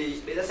information, the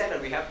data set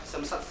that we have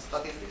some such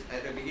statistics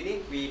at the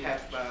beginning, we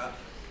have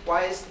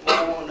twice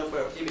more number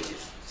of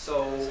images.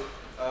 So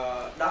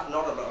that's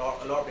not a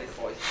lot of data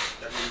points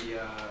that we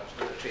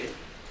train.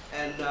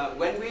 And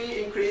when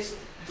we increase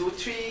to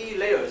 3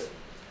 layers,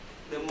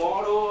 the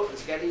model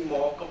is getting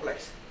more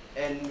complex,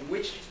 and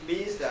which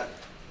means that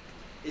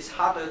it's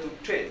harder to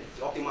train,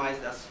 to optimize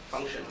that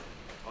function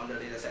on the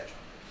data set.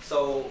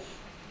 So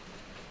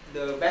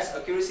the best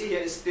accuracy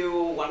here is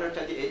still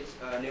 128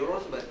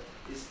 neurons, but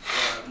it's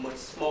much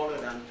smaller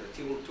than the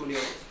 2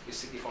 neurons with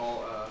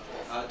 64,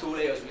 2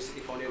 layers with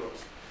 64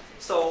 neurons.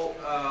 So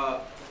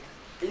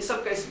in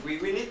some cases, we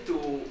need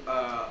to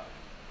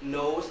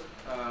know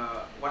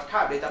what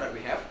kind of data that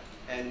we have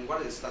and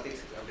what is the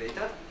statistics of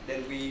data.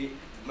 Then we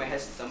may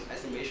have some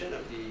estimation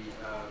of the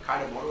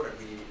kind of model that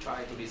we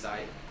try to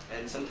design.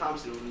 And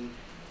sometimes it will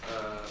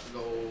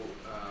go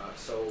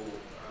so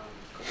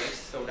complex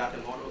so that the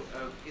model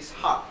is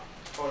hard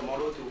for the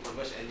model to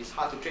converge and it's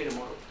hard to train the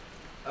model.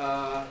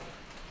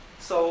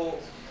 So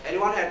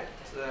anyone had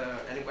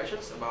any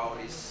questions about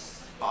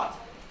this part?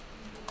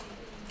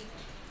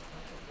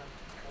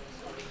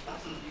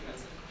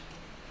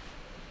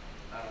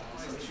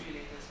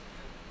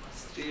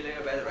 Three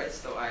layer better, right?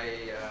 So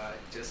I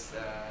just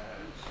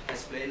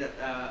explained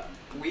that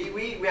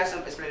we have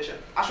some explanation.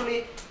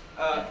 Actually,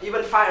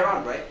 even 5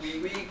 rounds, right?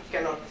 We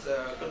cannot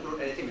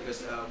conclude anything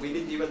because we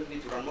need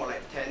to run more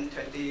like 10,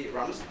 20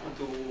 runs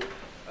to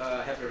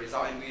have the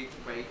result, and we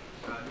may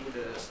do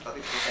the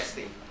statistical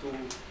testing to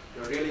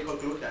really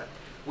conclude that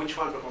which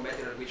one perform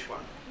better than which one.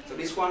 So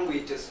this one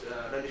we just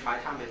run the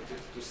 5 times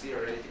to see the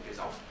relative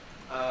results.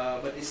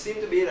 But it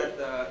seems to be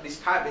that this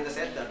kind of data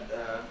set that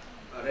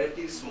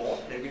relatively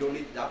small, then we don't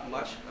need that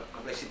much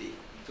complexity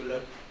to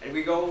learn. And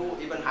we go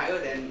even higher,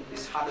 then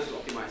it's harder to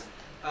optimize.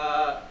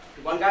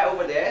 One guy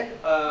over there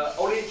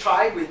only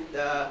tried with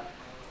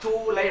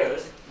 2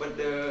 layers, but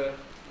the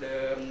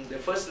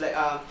first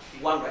layer,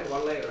 one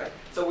layer, right?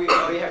 So we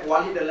only have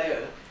 1 hidden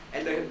layer,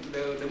 and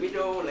the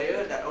middle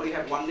layer that only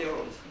have 1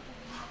 neuron,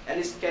 and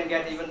it can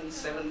get even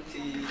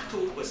 72%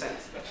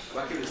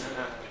 accuracy.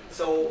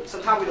 So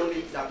sometimes we don't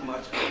need that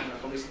much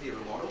complexity of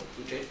the model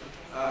to train.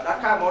 That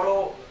kind of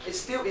model is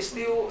still a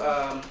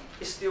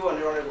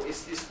neural network.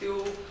 It's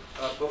still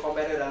perform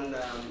better than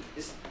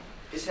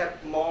it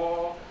have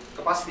more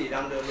capacity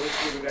than the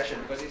low-speed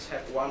regression because it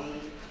have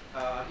 1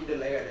 hidden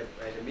layer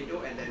at the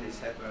middle, and then it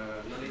have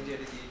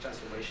nonlinearity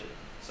transformation.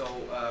 So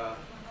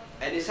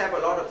and it have a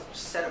lot of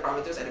set of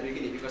parameters at the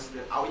beginning because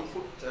our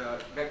input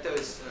vector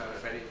is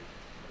very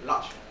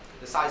large.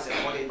 The size is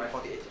 48 by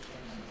 48.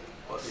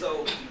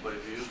 So, but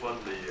if you use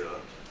 1 layer,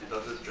 it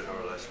doesn't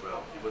generalize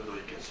well, even though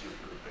you can see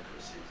good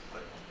accuracy.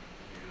 Like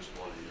if you use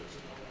more layers.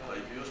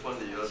 If you use 1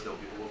 layer, there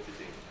will be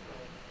overfitting.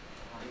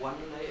 1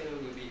 layer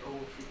will be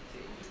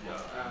overfitting.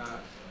 Yeah.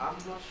 I'm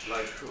not sure.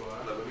 Like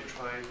when we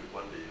try with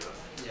 1 layer,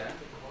 yeah,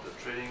 the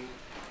training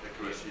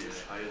accuracy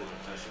is higher than the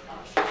test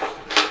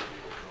accuracy.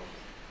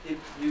 If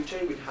you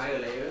train with higher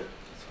layer,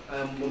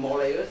 more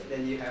layers,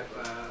 then you have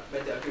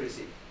better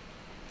accuracy.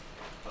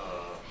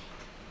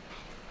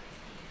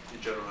 It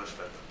generalizes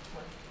better.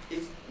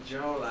 It's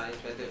generalized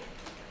better.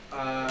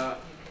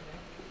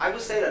 I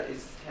would say that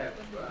it have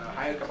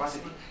higher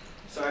capacity.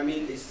 So I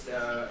mean,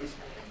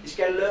 it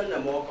can learn a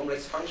more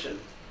complex function.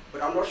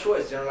 But I'm not sure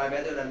it's generalized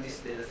better than this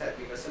data set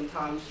because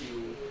sometimes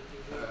you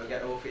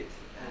get overfit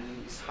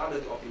and it's harder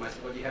to optimize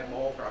because you have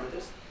more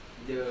parameters.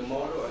 The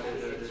model or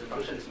the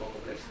function is more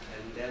complex,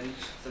 and then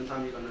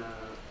sometimes you're gonna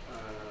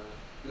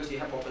because you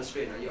have more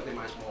constraint, you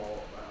optimize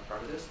more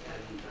parameters,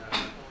 and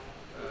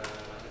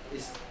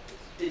it's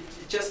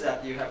just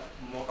that you have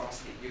more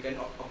capacity. You can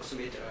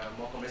approximate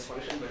more complex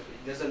function, but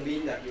it doesn't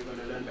mean that you're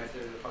gonna learn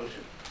better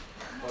function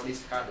for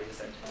this kind of data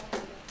set.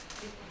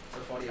 So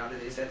for the other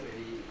data set,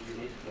 maybe you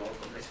need more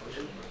complex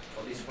function.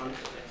 For this one,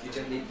 you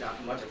just need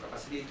that much of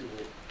capacity to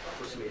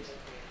approximate.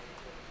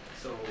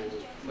 So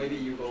maybe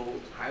you go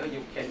higher,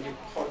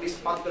 for this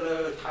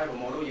particular type of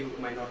model, you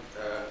might not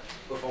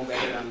perform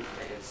better than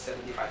like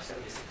 75,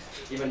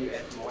 76, even you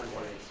add more and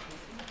more layers.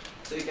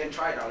 So you can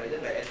try it out later,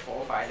 like add 4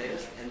 or 5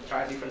 layers and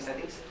try different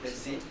settings, let's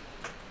see.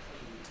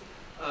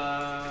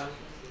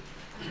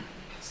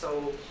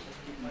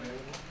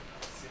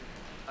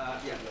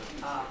 Yeah.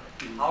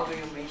 How do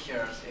you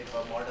measure if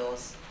a model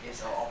is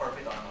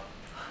overfit or not?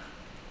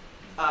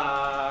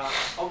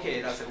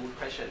 Okay, that's a good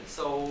question.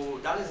 So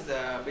that is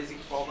the basic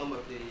problem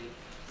of the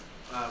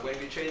when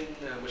we train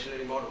machine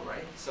learning model,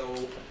 right? So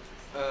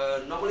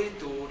normally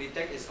to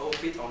detect it's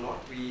overfit or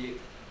not, we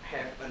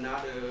have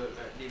another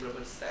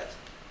development set.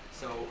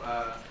 So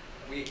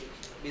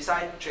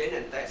besides train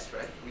and test,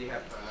 right? We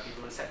have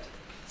development set.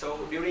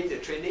 So during the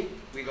training,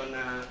 we're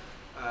gonna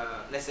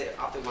let's say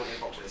after 1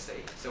 epoch, let's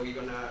say. So we're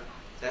gonna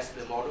test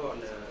the model on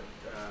the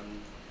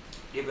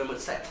development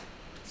set.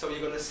 So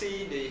you're gonna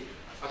see the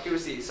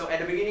accuracy. So at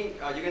the beginning,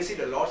 you can see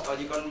the loss, or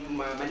you can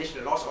manage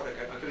the loss or the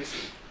accuracy.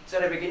 So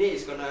at the beginning,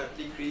 it's gonna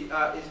decrease.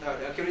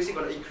 The accuracy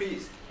gonna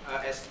increase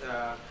as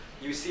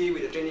you see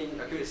with the training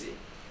accuracy.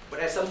 But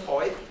at some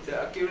point,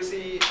 the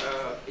accuracy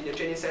in the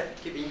training set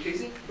keep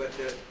increasing, but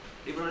the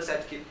development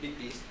set keep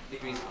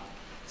decreasing.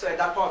 So at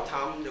that point of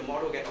time, the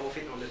model get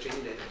overfit on the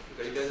training data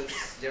because it doesn't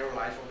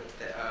generalize for the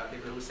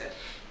development set.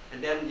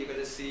 And then you're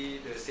gonna see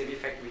the same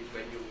effect with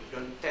when you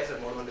don't test the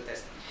model on the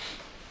test.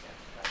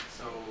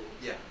 So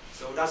yeah.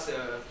 So that's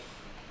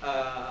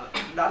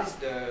that is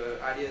the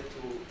idea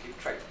to keep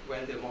track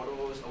when the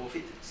model is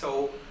overfit.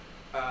 So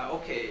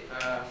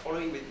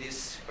following with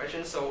this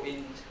question, so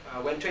in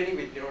when training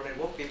with neural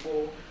network,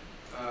 people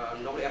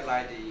normally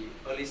apply the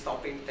early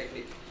stopping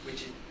technique,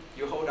 which is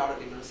you hold out a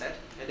development set,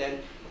 and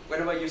then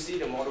whenever you see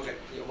the model get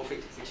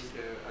overfit, which is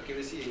the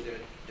accuracy in the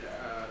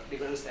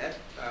development set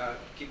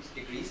keeps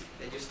decrease,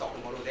 then you stop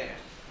the model there.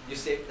 You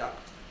save that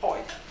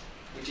point,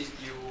 which is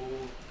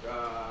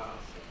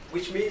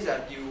which means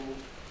that you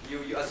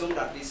assume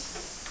that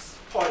this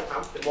point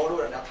time, the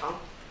model at that time,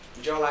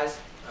 generalize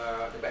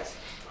the best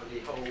on the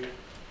whole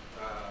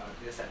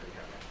data set we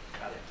have.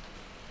 Got it.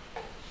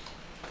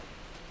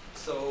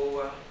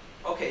 So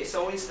okay,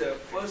 so it's the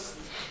first.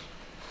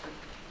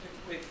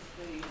 With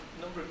the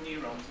number of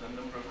neurons and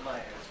the number of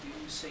layers, do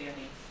you see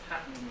any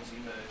patterns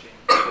emerging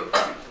in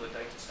particular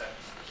data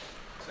sets?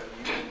 So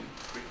you can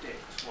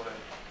predict what an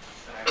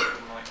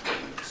outcome might be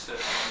with a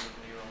certain number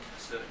of neurons and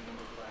a certain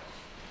number of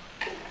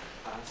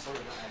layers.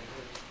 Sorry, I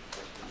heard.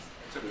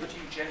 So could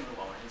you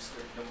generalize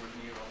the number of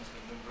neurons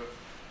and the number of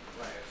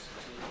layers?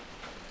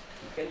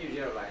 Can you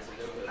generalize a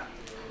little bit? Can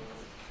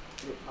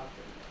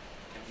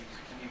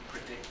you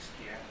predict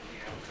the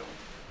outcome?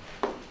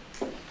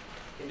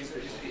 Can you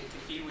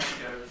If you were to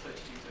go 32,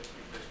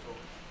 33, 34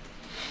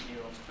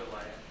 neurons per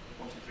layer,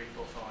 1, 2, 3,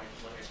 4,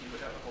 5 layers, you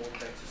would have a whole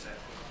data set.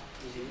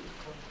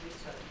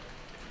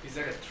 Is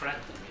there a trend?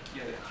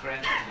 Yeah. The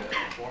trend in the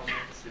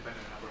performance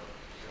depending on the number of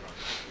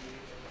neurons.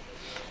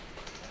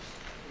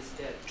 Is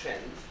there a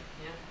trend?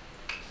 Yeah.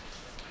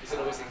 Is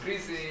it always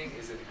increasing?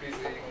 Is it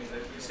decreasing?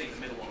 You see the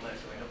middle one there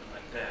going up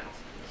and then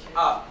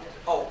down.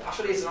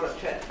 Actually, it's not a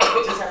trend.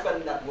 It just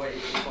happened that way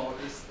for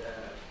this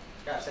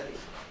kind of setting.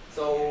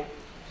 So,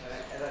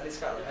 as I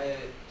described,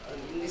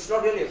 it's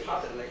not really a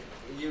pattern. Like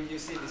you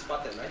see this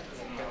pattern, right?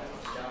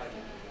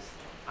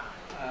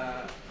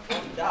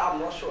 That I'm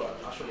not sure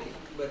actually,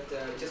 but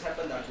it just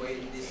happened that way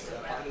in this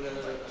particular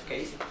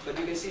case. But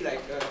you can see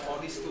like for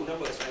these two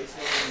numbers, right, it's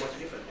not really much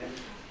different. And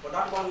for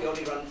that one, we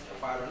only run a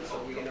 5 runs,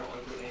 so we cannot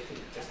conclude anything.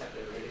 Just have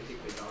the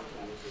relative result.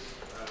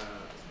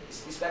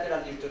 It's better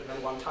than you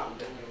run one time,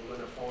 then you're going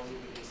to fall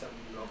within some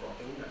log of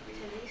thing that we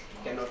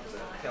cannot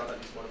tell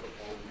that this model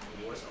performs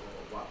worse or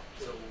what.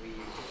 So we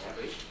take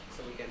average,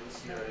 so we can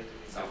see the relative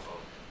result.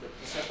 But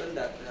it's happened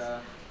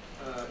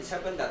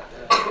that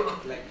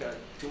like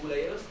 2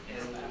 layers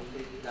and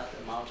that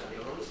amount of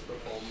neurons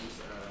performs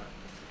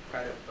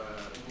kind of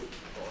good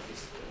for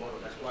this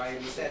model. That's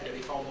why we said the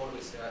default model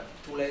is 2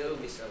 layers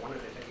with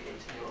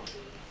 128 neurons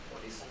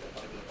for this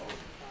particular model.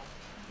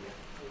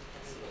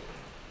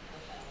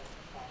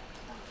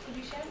 Could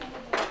you share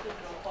more about the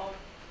dropout?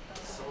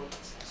 Sorry?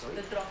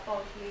 The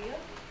dropout layer?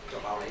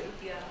 Dropout layer?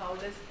 Yeah, how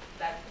does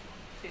that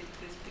fit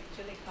this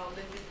picture? Like, how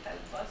does it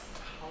help us?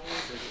 How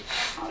does it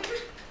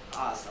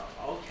so,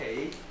 okay.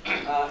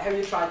 Have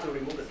you tried to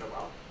remove the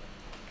dropout?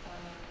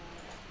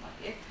 Not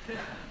yet.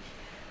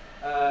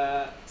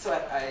 So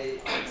I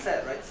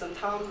said, right,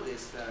 sometimes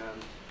it's,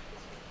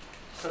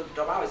 so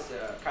dropout is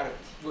kind of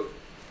good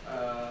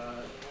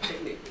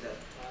technique that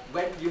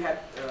when you have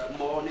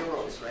more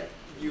neurons, right,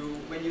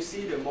 when you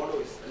see the model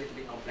is a little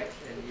bit complex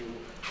and you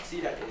see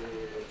that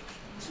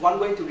it's one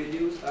way to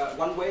reduce,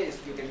 one way is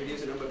you can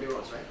reduce the number of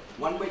neurons, right?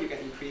 One way you can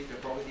increase the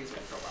probabilities of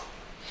dropout.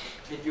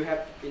 If you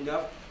have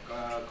enough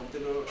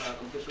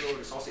computational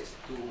resources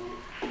to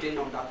train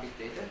on that big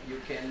data, you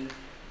can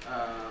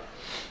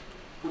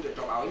put the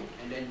dropout in,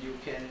 and then you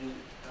can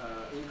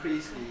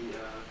increase the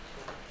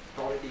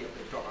probability of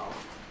the dropout,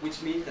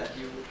 which means that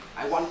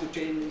I want to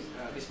train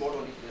this model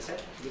on the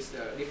set with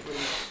different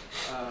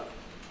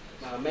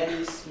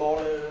many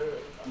smaller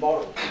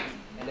models,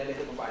 and then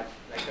later combine,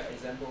 like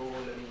example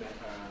learning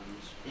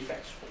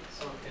effects.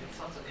 So in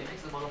some sense, it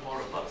makes the model more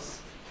robust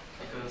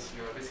because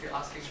you're basically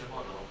asking the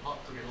model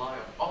not to rely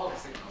on all the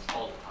signals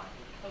all the time.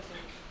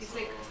 Okay. It's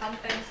like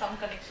sometimes some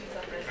connections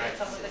are present, Right.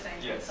 some other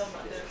times some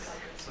others Yes. are.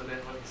 So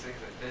then what he's saying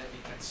is that then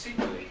it can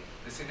simulate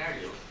the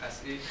scenario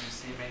as if you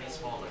see many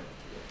smaller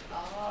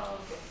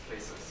Okay.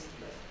 places.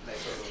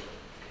 Like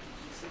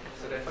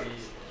So then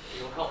it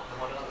will help the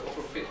model not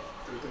overfit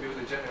to be able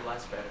to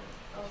generalize better.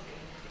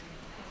 Okay.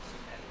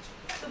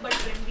 So, but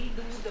when we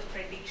do the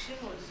prediction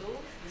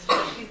also, is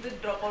the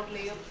dropout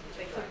layer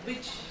like for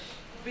which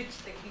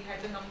like we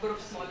had the number of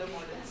smaller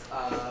models?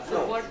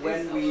 No, what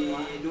when is we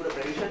do the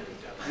prediction,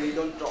 we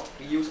don't drop,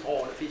 we use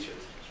all the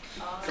features.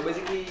 So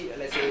basically,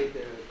 let's say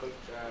the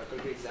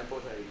concrete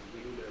examples,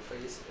 we do the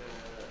phase,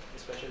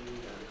 especially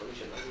the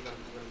collision, we do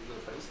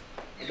the phase.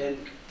 And then,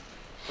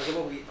 for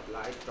example, we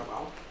apply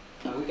dropout.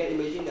 We can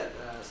imagine that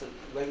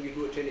when we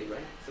do a training,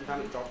 right,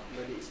 sometimes it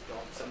maybe it's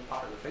drop some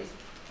part of the phase.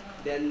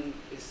 Then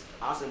it's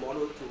ask the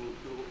model to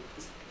do,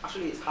 it's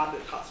harder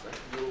task, right?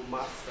 You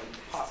mask some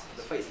parts of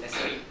the phase, let's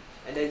say.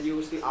 And then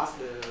you still ask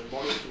the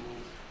model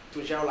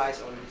to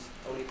generalize on this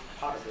only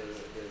part of the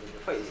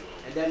phase.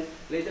 And then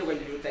later when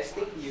you do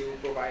testing, you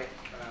provide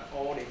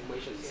all the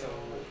information. So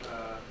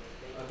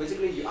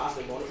basically you ask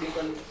the model,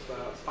 different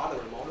part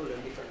of the model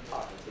and different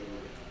part of the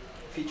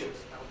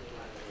features of the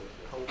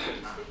whole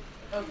phase.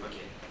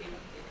 Okay.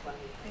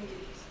 Thank you.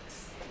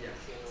 Yeah.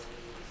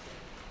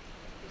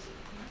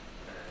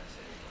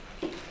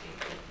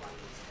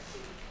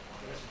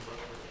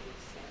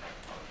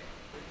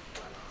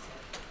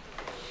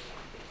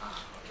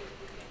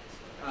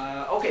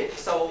 Okay,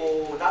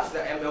 so that's the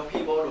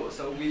MLP model.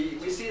 So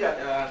we see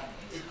that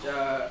it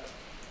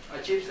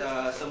achieves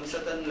some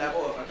certain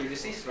level of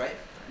accuracies, right?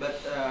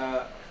 But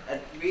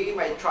we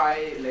might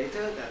try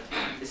later that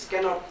it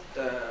cannot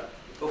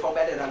perform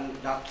better than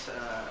that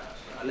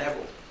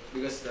level,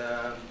 because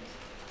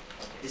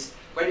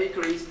when we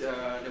increase the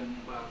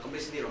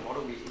complexity of the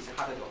model, it's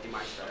harder to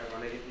optimize, that I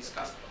already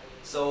discussed.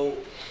 So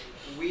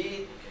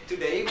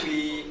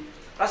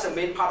that's the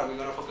main part that we're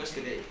going to focus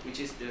today, which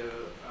is the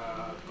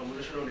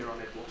convolutional neural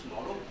networks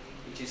model,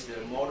 which is the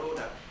model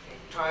that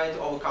try to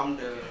overcome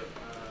the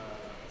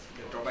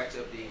drawbacks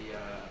of the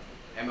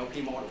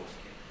MLP models.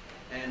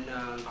 And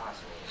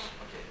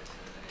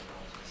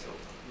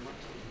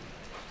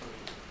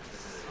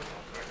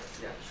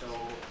so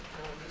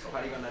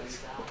what are you going to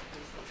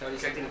tell you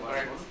something about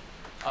it?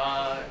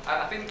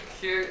 I think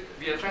here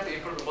we are trying to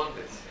improve upon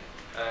this.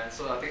 And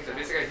so I think the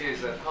basic idea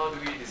is that how do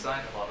we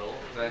design a model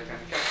that can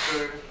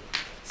capture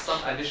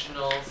some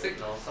additional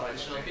signals, some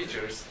additional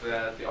features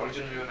that the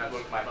original neural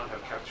network might not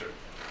have captured.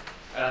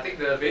 And I think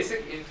the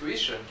basic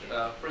intuition,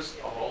 first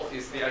of all,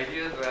 is the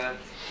idea that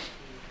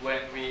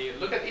when we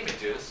look at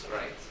images,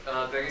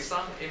 right, there is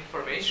some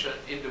information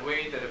in the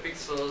way that the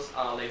pixels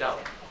are laid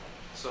out.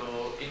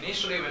 So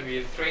initially when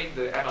we trained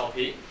the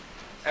MLP,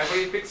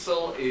 every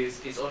pixel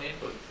is its own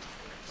input.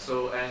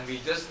 So, and we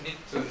just need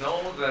to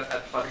know that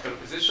at a particular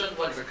position,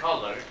 what is the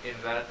color in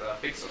that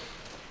pixel.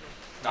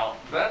 Now,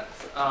 that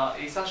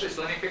essentially is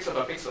learning pixel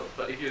by pixel.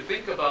 But if you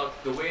think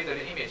about the way that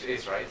an image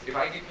is, right? If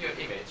I give you an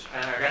image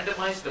and I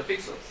randomize the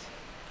pixels,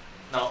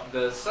 now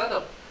the set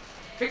of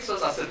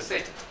pixels are still the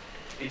same.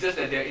 It's just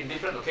that they're in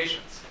different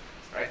locations,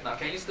 right? Now,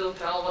 can you still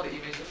tell what the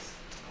image is?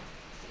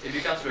 It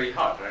becomes very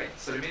hard, right?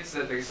 So it means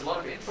that there is a lot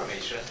of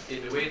information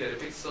in the way that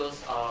the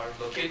pixels are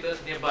located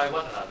nearby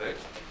one another.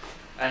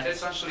 And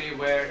that's actually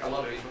where a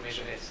lot of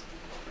information is.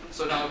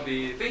 So now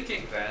the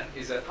thinking then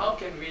is that how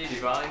can we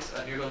devise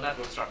a neural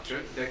network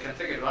structure that can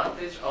take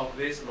advantage of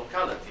this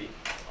locality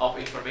of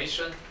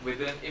information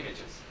within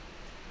images.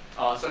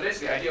 So that's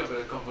the idea of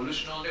a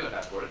convolutional neural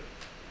network.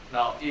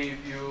 Now,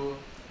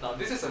 now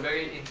this is a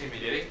very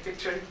intimidating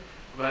picture,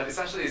 but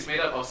essentially it's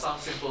made up of some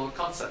simple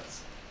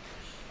concepts.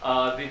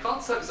 The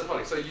concept is the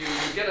following. So you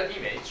get an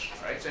image,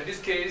 right? So in this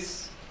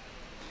case,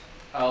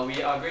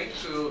 we are going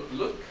to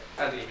look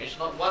at the image,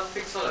 not one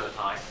pixel at a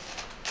time,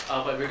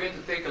 but we're going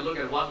to take a look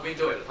at one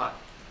window at a time.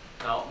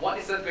 Now, what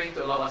is that going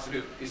to allow us to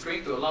do? It's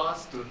going to allow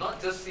us to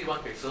not just see one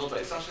pixel,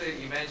 but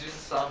essentially imagine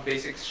some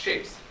basic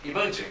shapes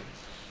emerging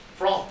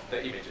from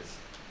the images.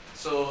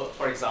 So,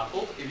 for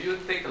example, if you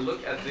take a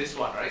look at this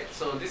one, right?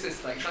 So this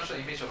is like essentially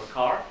an image of a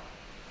car.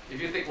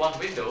 If you take one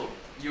window,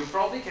 you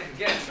probably can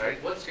guess,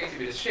 right, what's going to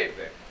be the shape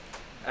there.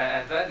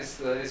 And that is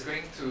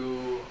going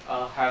to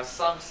have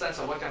some sense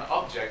of what kind of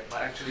object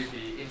might actually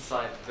be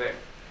inside there.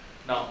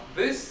 Now,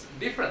 these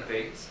different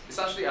things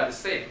essentially are the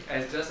same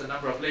as just a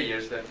number of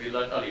layers that we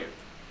learned earlier.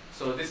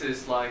 So this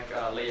is like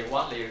layer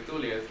 1, layer 2,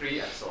 layer 3,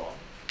 and so on.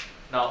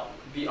 Now,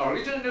 the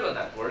original neural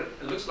network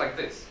looks like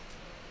this.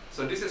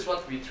 So this is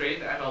what we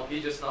trained the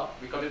MLP just now.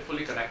 We call it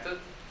fully connected.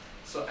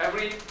 So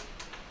every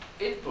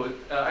input,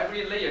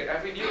 every layer,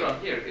 every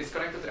neuron here is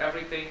connected to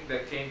everything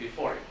that came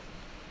before it.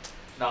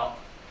 Now,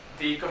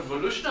 the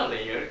convolutional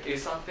layer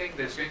is something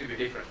that's going to be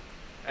different.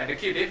 And the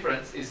key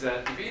difference is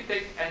that if you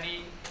take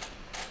any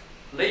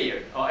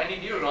layer or any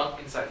neuron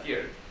inside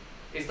here,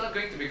 it's not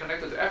going to be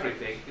connected to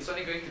everything. It's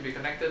only going to be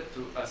connected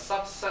to a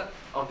subset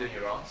of the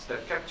neurons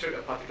that capture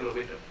a particular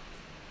window.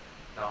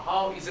 Now,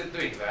 how is it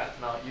doing that?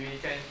 Now, you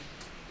can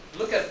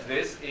look at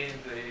this in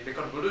the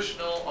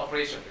convolutional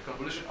operation, the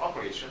convolution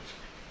operation.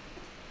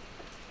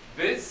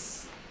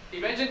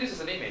 Imagine this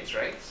is an image,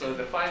 right? So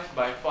the 5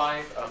 by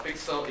 5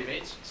 pixel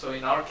image. So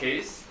in our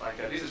case, like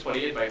this is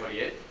 48 by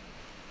 48.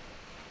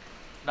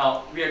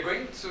 Now, we are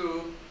going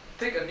to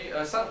take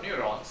a set of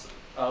neurons,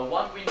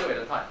 one window at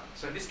a time.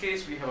 So in this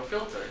case, we have a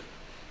filter,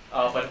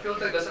 but the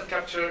filter doesn't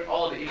capture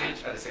all the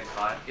image at the same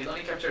time. It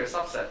only captures a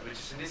subset, which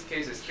is in this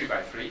case is 3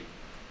 by 3.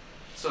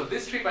 So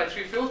this 3 by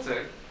 3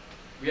 filter,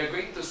 we are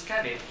going to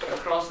scan it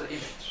across the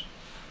image.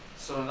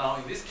 So now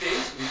in this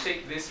case, we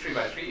take this 3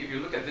 by 3. If you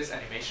look at this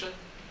animation,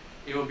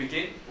 it will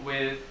begin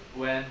with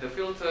when the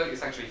filter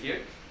is actually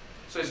here.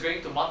 So it's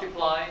going to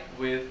multiply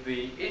with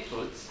the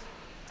inputs,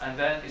 and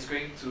then it's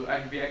going to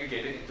be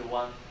aggregated into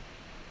one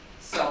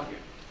cell here.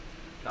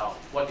 Now,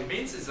 what it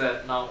means is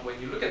that now when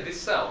you look at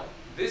this cell,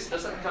 this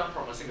doesn't come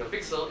from a single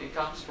pixel, it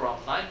comes from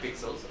 9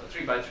 pixels, a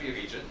 3 by 3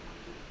 region.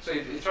 So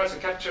it tries to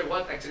capture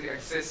what actually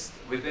exists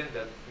within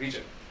that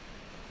region.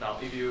 Now,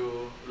 if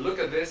you look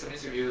at this, it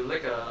means if you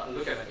look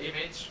at an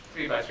image,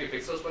 3 by 3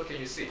 pixels, what can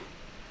you see?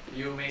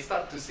 You may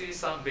start to see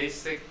some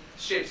basic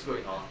shapes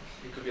going on.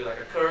 It could be like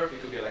a curve, it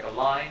could be like a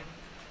line,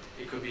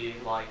 it could be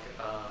like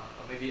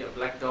maybe a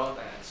black dot,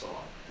 and so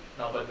on.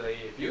 Now, but the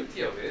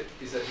beauty of it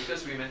is that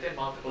because we maintain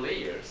multiple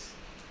layers,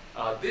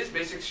 these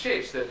basic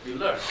shapes that we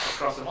learn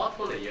across the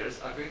multiple layers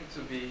are going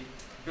to be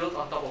built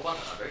on top of one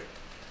another.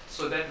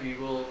 So then we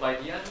will, by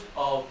the end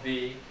of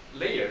the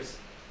layers,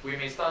 we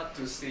may start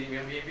to see, we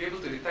may be able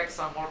to detect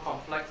some more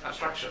complex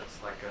abstractions,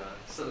 like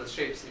certain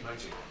shapes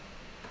emerging.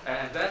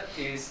 And that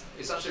is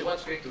essentially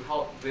what's going to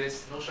help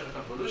this notion of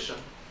convolution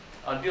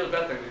deal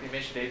better with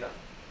image data.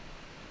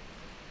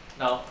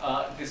 Now,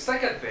 the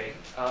second thing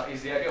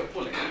is the idea of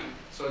pooling.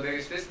 So there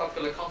is this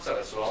particular concept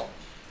as well.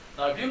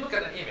 Now, if you look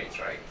at an image,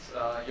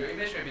 right, your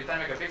image may be 10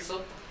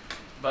 megapixel,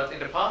 but in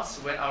the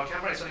past, when our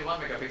camera is only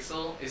 1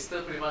 megapixel, it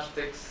still pretty much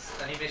takes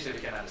an image that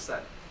we can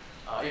understand.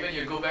 Even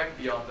you go back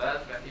beyond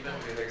that, and even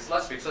with the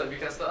last pixel, we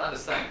can still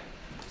understand.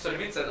 So it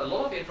means that a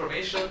lot of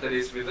information that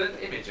is within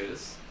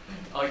images,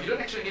 you don't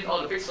actually need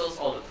all the pixels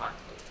all the time.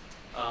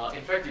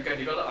 In fact, you can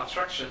develop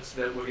abstractions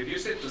that will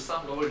reduce it to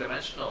some lower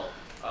dimensional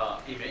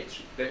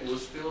image that will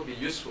still be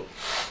useful.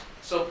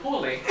 So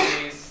pooling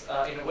is,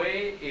 in a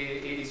way,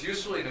 it is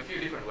useful in a few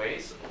different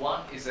ways.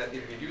 One is that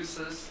it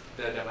reduces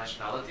the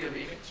dimensionality of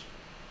the image.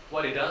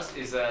 What it does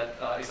is that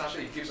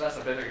essentially it gives us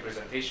a better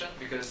representation,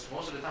 because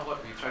most of the time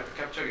what we try to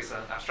capture is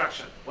an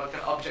abstraction. What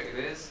kind of object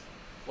it is,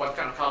 what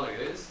kind of color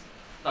it is.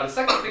 Now the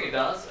second thing it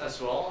does as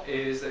well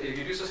is that it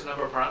reduces the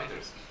number of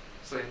parameters.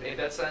 So in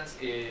that sense,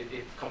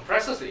 it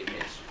compresses the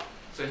image.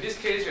 So in this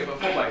case, we have a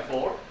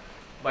 4x4.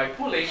 By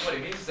pooling, what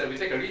it means is that we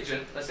take a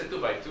region, let's say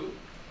 2x2,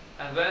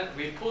 and then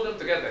we pull them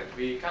together.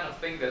 We kind of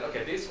think that,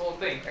 okay, this whole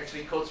thing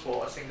actually codes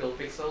for a single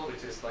pixel,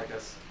 which is like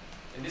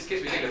in this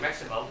case, we take the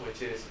maximum,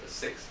 which is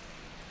 6.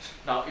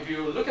 Now, if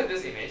you look at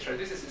this image, right,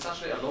 this is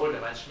essentially a lower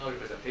dimensional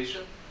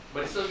representation,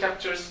 but it still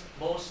captures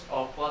most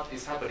of what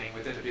is happening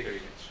within the bigger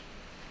image.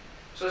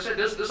 So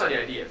those are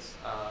the ideas.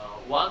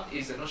 One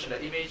is the notion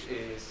that image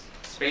is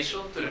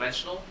spatial,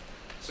 two-dimensional,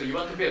 so you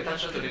want to pay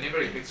attention to the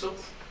neighboring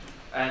pixels.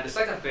 And the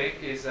second thing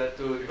is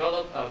to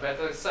develop a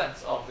better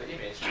sense of the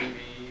image,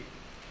 we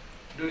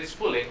do this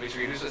pooling, which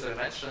reduces the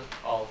dimension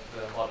of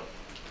the model.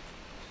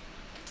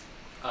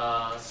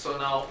 So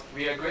now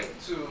we are going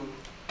to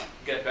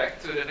get back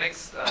to the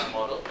next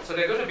model. So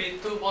there are going to be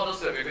two models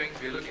that we're going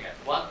to be looking at.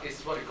 One is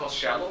what we call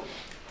shallow.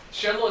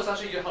 Shallow is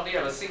actually you only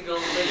have a single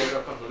layer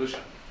of convolution.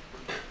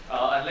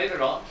 And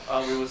later on,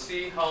 we will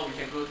see how we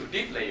can go to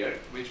deep layer,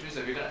 which means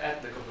that we're going to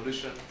add the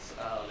convolutions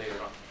later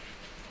on.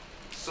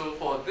 So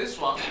for this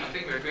one, I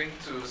think we're going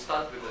to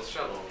start with the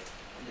shallow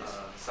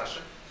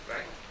session,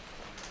 right?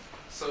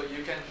 So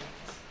you can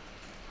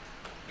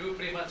do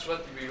pretty much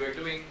what we were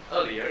doing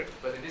earlier,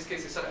 but in this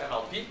case it's an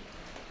MLP.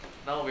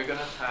 Now we're going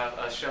to have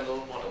a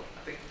shallow model.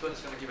 I think Tuan is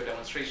going to give a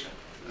demonstration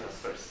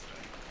first.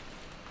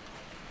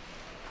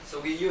 So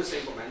we use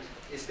same command.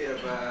 Instead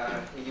of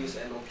we use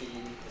MLP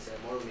as a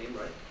model name,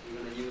 right? We're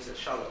going to use a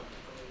shallow.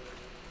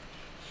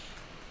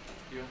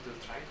 You want to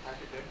try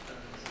type it there?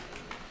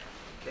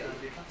 Okay.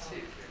 We can't see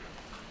it here.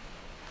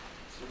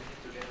 So we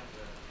need to get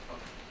the.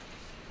 Okay.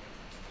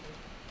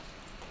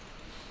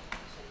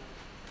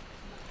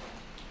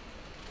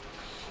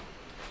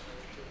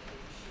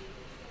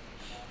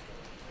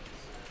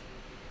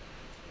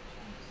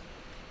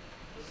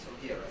 So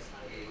here, right?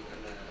 We're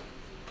going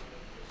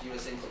to use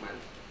the same command.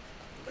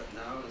 But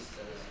now it's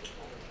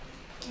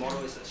the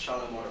model is a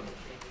shallow model.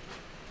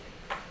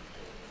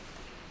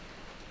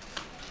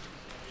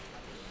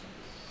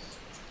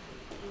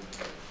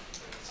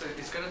 So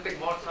it's going to take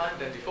more time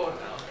than before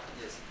now.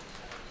 Yes.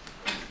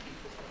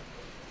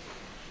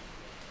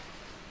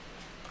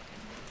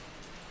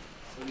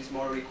 So this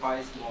model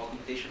requires more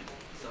computation,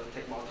 so it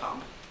takes more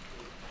time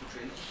to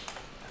train.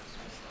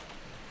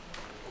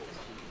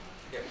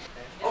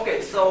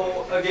 Okay,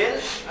 so again,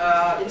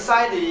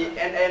 inside the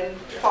NN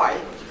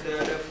file,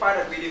 the file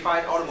that we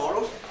define all the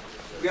models,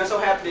 we also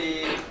have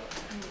the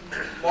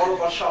model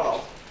called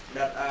shallow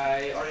that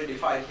I already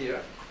defined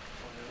here.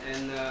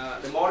 And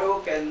the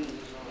model can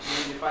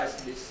be defined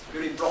as this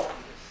building block,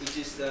 which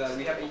is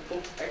we have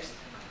input X,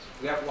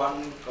 we have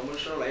one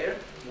convolutional layer,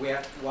 we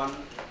have one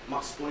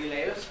max pooling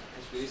layer, as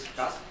we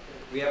discussed,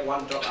 we have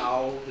one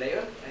dropout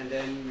layer, and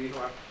then we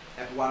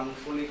have one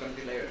fully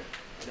connected layer.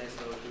 And then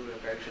go through the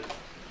direction.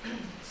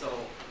 So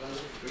let's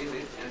freeze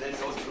it and then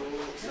go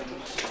through some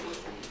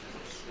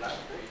slides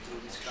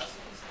to discuss.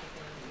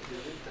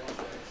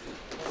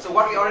 So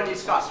what we already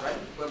discussed, right,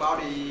 about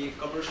the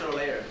convolutional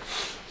layer,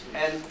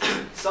 and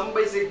some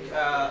basic,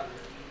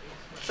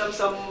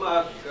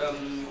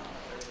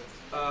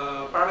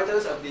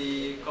 parameters of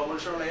the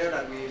convolutional layer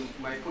that we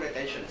might put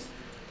attention.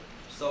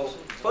 So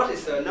first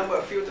is the number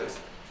of filters.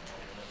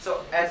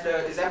 So as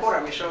the example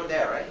that we showed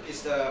there, right,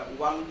 is the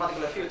one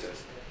particular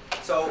filters.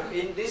 So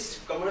in this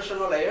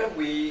convolutional layer,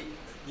 we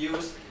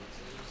use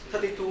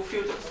 32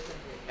 filters,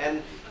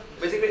 and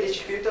basically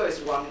each filter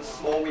is one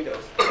small window.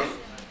 And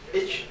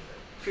each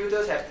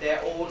filters have their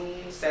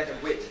own set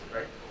of width,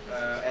 right?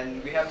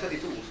 And we have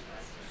 32,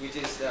 which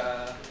is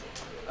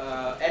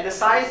and the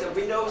size of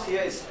windows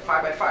here is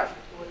 5 by 5.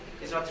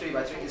 It's not 3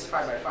 by 3, it's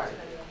 5 by 5.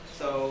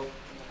 So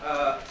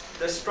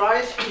the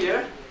stride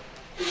here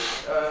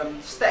is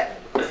stack,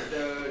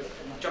 the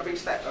jumping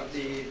stack of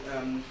the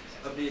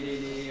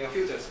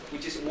filters,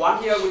 which is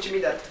one here, which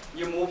means that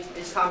you move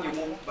each time you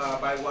move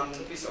by one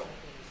pixel.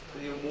 So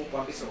you move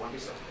one pixel.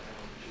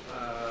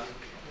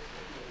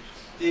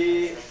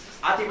 The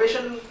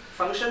activation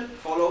function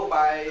followed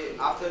by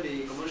after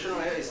the convolutional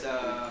layer is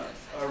a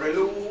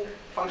ReLU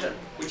function,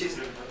 which is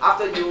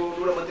after you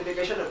do the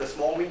multiplication of the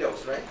small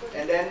windows, right?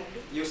 And then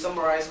you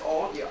summarize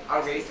all, you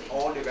aggregate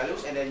all the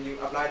values, and then you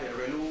apply the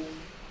ReLU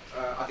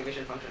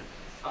activation function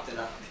after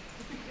that.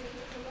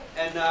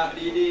 And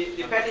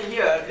the padding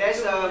here,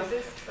 there's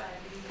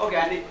okay,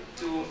 I need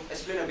to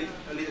explain a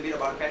little bit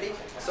about padding.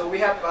 So we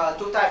have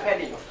two type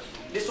padding.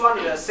 This one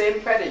is the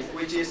same padding,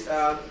 which is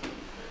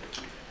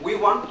we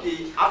want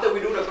the after we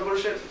do the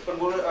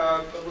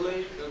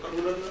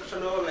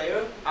convolutional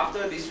layer.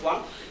 After this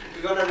one,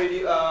 we're gonna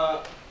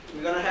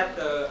have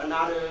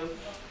another.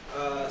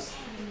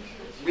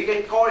 We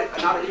can call it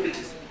another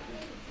images,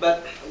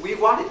 but we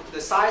want it the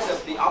size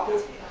of the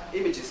output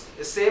images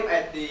the same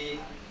as the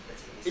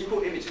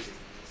input images.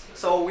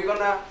 So we're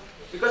gonna,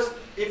 because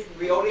if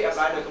we only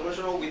apply the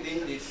convolutional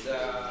within this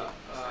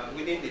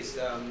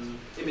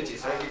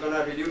images, right, we're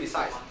gonna reduce the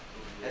size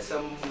at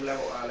some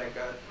level,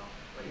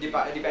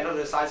 depend on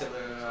the size of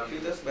the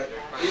filters. But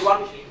we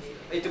want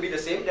it to be the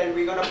same. Then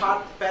we're gonna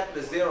pad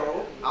the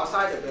 0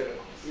 outside of the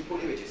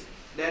input images.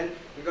 Then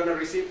we're gonna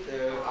receive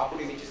the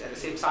output images at the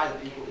same size of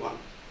the input one.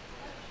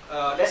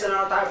 There's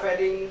another type of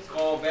padding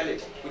called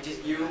valid, which is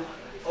you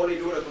only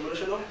do the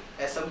convolutional.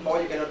 At some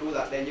point you cannot do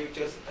that, then you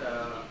just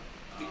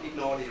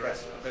ignore the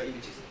rest of the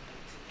images.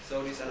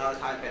 So this is another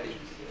type of padding.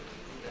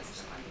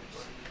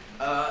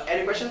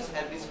 Any questions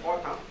at this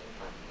point now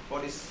for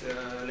this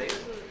layer?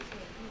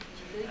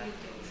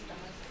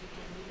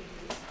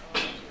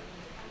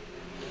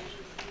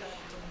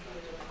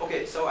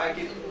 Okay, so I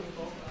can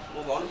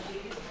move on.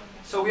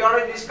 So we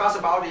already discussed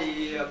about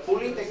the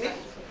pooling technique,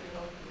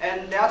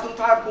 and there are two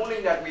types of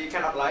pooling that we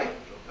can apply.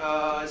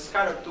 It's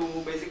kind of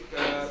two basic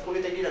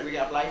pooling techniques that we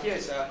can apply here.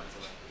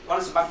 One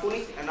is back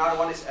pooling, another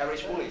one is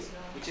average pooling,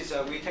 which is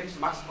we take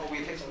max or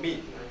we take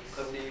mean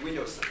of the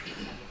windows.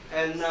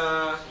 And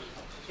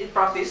in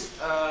practice,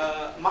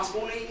 max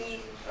pooling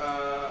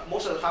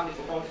most of the time it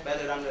performs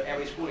better than the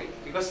average pooling,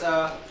 because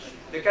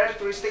the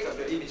characteristic of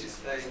the images,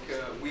 like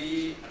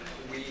we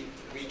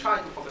try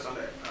to focus on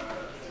the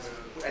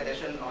put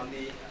attention on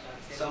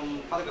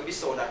some particular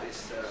pixel that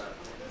is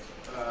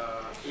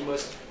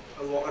immersed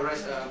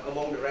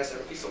among the rest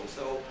of the pixels.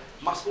 So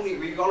max pooling,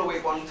 we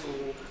always want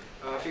to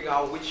figure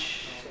out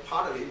which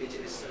part of the image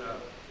is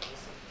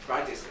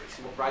brightest, it's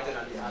more brighter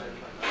than the other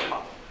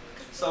part.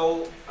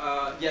 So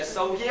yes,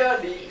 so here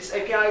this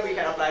API we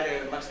can apply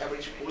the max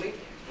average pooling.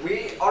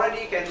 We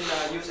already can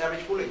use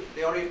average pooling.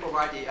 They already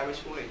provide the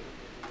average pooling.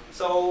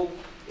 So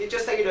you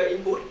just take the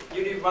input,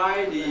 you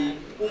divide the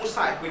pool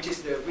size, which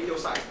is the window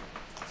size.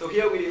 So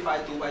here we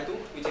divide 2 by 2,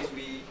 which is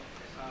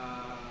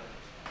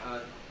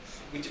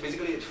which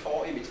basically is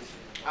 4 images,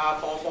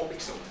 4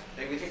 pixels.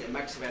 Then we take the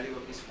max value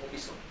of this 4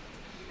 pixels.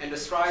 And the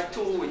stride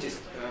 2, which is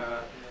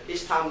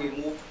each time we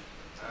move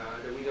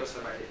the window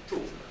size by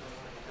 2.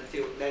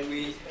 Until then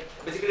we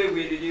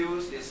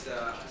reduce this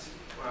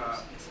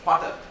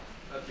quarter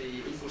of the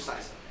input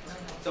size.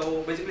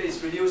 So basically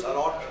it's reduced a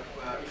lot of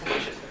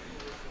information,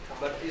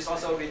 but it's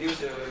also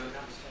reduced the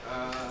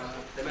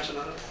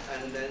dimensional,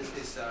 and then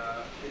it's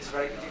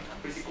very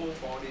critical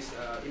for this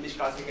image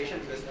classification,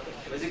 because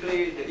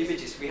basically the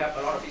images, we have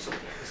a lot of pixels.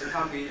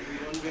 Sometimes we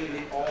don't really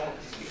need all of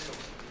these pixels,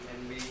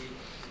 and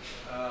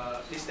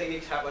these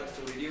techniques help us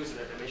to reduce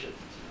the dimension.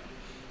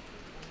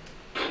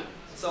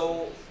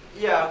 So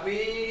yeah,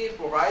 we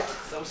provide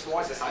some small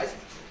exercise.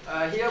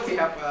 Here we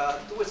have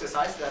 2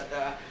 exercises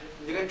that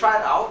you can try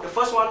it out. The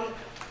first one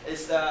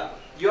is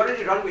you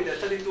already run with the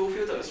 32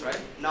 filters, right?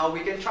 Now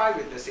we can try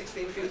with the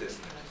 16 filters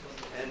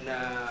and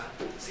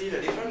see the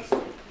difference.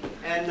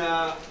 And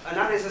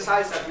another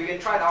exercise that we can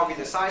try it out with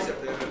the size of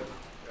the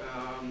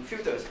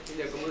filters in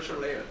the convolutional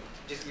layer.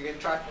 Just you can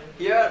try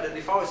here. The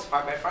default is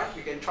 5 by 5.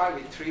 You can try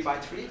with 3 by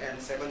 3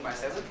 and 7 by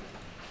 7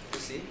 to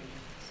see.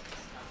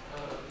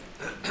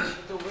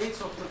 The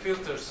weights of the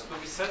filters, do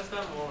we set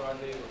them or are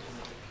they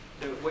automatic?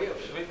 The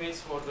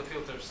weights for the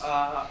filters.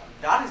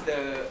 That is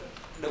the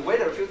way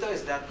of the filter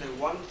is that the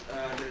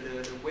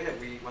way that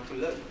we want to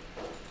learn.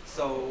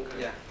 So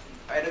yeah,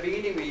 at the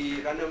beginning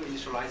we random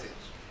initialize it,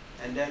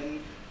 and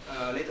then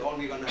later on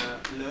we're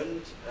gonna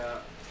learn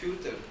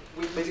filter,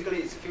 which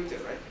basically is filter,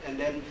 right? And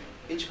then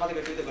each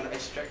particular filter gonna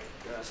extract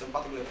some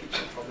particular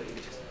feature from the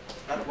images.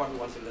 That's what we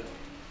want to learn.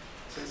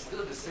 So it's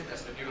still the same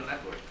as the neural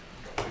network,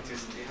 which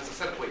is it has a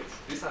set of weights.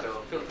 These are the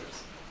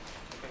filters.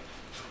 Okay.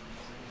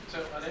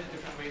 So are there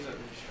different ways of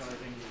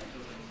initializing the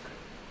filters?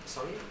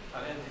 Sorry?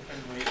 Are there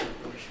different ways of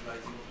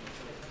initializing the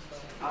filters?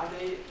 Are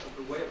they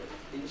the way of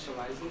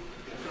initializing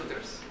The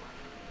filters.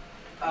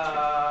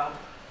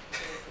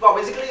 Well,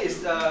 basically,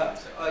 it's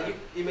you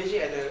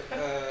imagine at the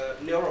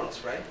neurons,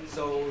 right?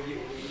 So you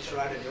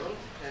initialize the neurons,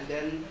 and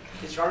then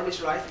it's random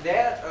initialize.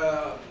 There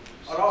are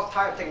a lot of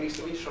type techniques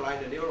to initialize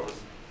the neurons,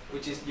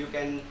 which is you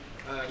can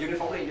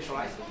uniformly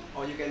initialize,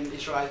 or you can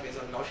initialize based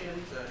on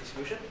Gaussian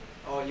distribution,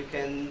 or you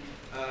can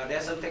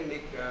there's some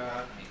technique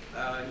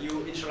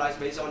you initialize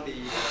based on the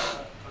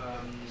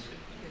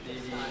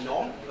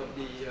norm of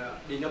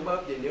the number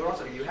of the neurons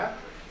that you have.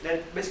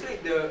 Then basically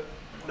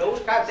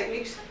those kind of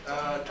techniques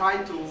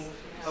trying to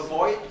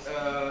avoid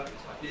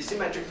the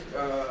symmetric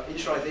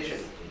initialization,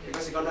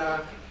 because it's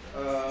gonna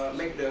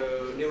make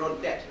the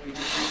neuron dead, which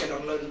is you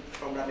cannot learn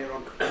from that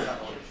neuron at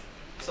all.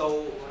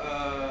 So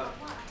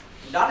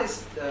that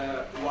is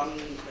one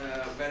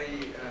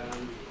very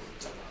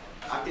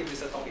active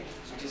research topic,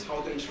 which is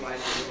how to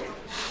initialize the neuron.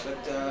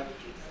 But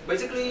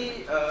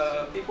basically,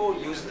 people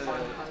use the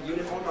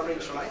uniform to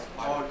initialize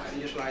or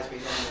initialize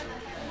based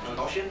on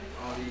the Gaussian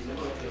or the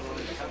number of neurons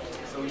that you have.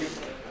 So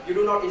you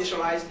do not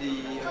initialize the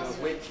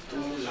weight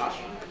too large.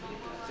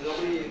 So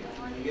normally,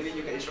 maybe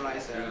you can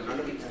initialize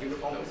random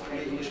uniform,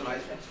 only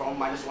initialize from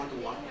 -1 to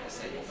 1.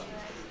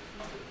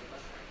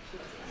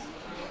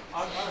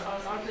 Are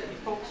the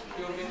epochs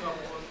building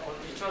on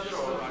each other,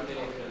 or are they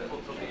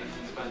totally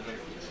independent?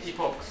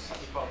 Epochs.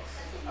 Epochs.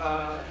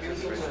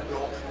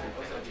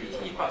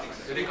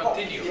 Do they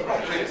continue?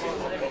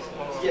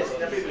 Yes,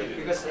 definitely.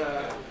 Because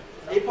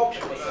epoch,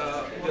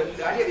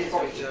 the idea of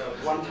epoch is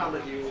one time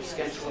that you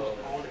scan through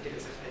all the data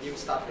sets and you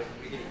start from the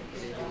beginning.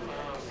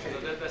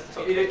 So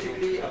you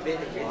typically update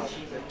the page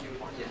that you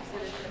yes.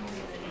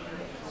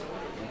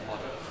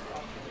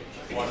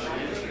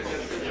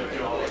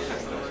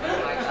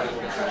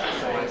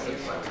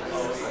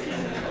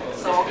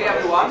 So okay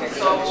everyone,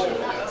 so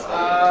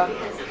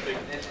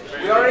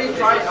we already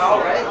tried out,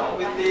 right,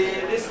 with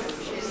this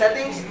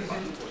settings.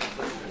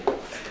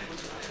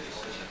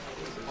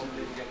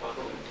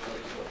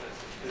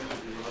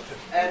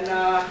 And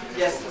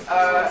yes,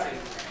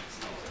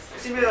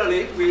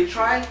 similarly we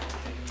tried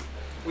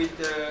with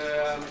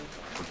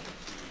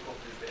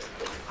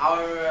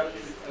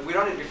we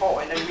run it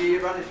before and then we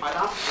run it 5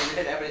 times and we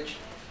hit average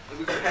and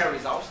we compare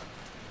results.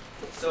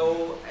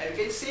 So as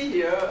you can see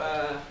here,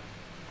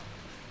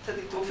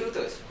 32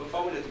 filters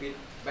perform a little bit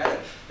better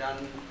than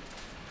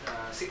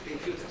 16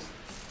 filters.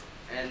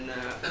 And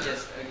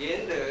yes,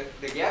 again,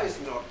 the gap is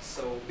not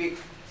so big,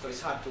 so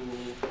it's hard to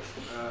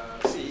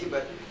see.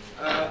 But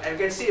as you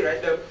can see,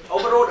 right,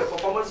 overall the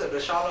performance of the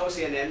shallow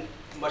CNN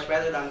much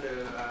better than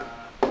the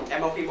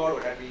MLP model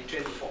that we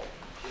trained before,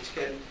 which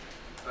can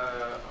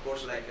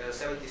approach like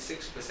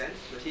 76%.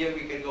 But here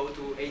we can go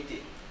to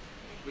 80.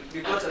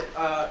 Because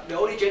the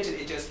only change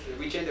is just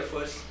we change the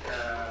first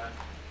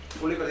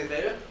fully connected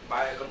layer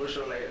by a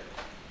convolutional layer.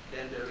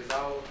 Then the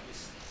result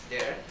is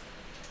there.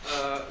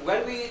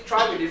 When we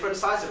try with different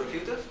sizes of the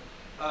filters,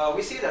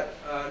 we see that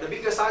the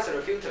bigger size of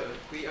the filter,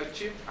 we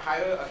achieve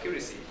higher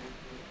accuracy.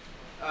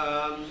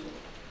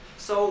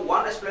 So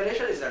one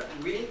explanation is that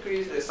we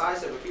increase the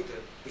size of the filter,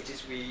 which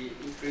is we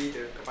increase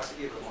the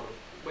capacity of the model.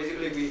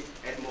 Basically, we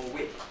add more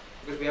weight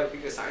because we have a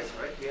bigger size,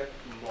 right? We have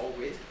more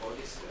weight for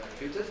these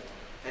filters.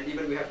 And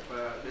even we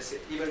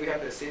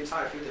have the same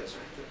size filters,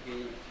 right?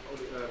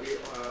 We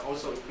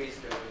also increase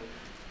the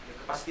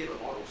capacity of the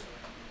models.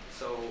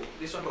 So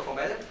this one perform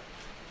better.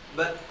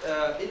 But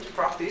in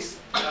practice,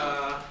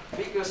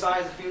 bigger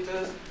size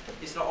filters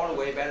is not all the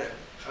way better.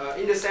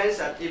 In the sense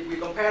that if we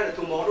compare the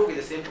two models with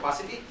the same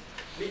capacity,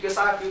 bigger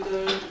size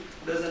filter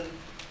doesn't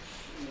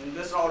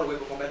all the way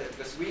perform better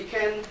because we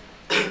can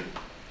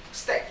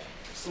stack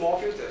small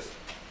filters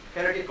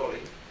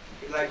hierarchically,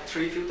 like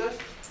 3 filters.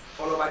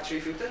 Followed by 3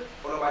 filter,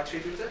 followed by 3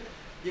 filter.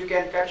 You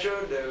can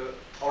capture the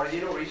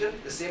original region,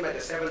 the same as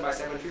the 7 by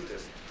 7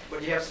 filters,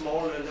 but you have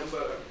smaller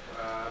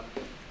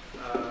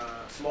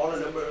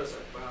numbers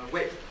of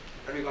weight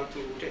that we're going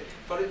to take.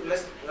 For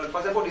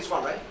example, this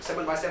one, right?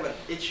 7 by 7,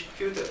 each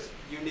filters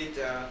you need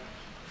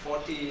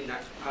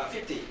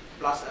 50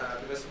 plus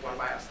because 1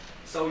 bias.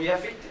 So you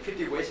have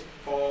 50 weights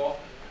for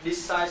this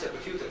size of the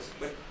filters.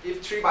 But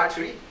if 3 by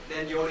 3,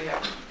 then you only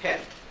have 10,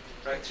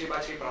 right? 3 by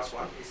 3 plus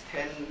 1 is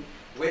 10.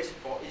 Weight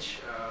for each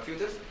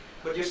filters,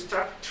 but you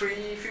struck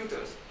 3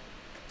 filters,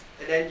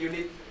 and then you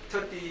need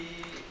 30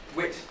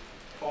 weight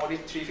for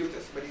these 3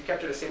 filters, but you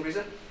capture the same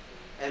reason,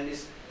 and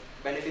this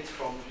benefits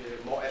from the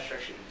more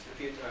abstraction,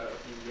 the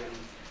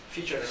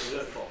feature that you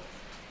learn from.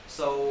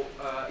 So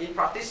in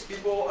practice,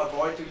 people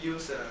avoid to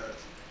use a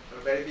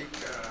very big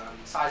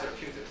size of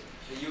filters.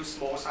 They use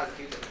small size of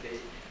filters, they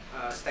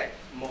stack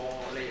more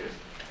layers,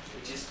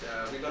 which is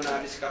we're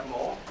gonna discuss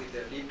more with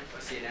the deep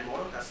CNN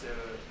model. That's the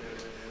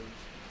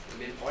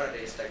main point that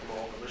they stack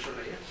more convolutional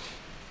layer.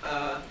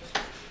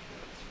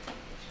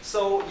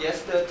 So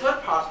yes, the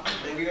third part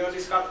that we're going to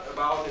discuss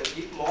about the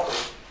deep model.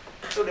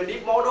 So the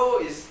deep model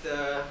is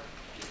the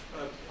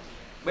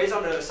based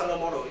on the shallow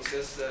model. It's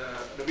just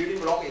the building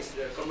block is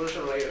the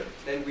convolutional layer.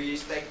 Then we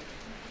stack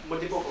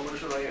multiple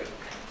convolutional layers.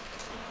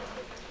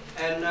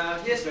 And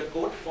here's the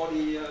code for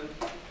the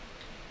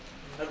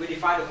we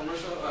define the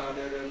convolutional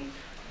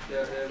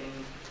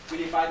we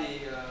define the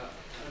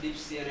deep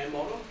CNN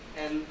model,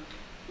 and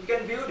we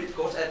can build it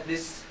code at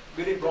this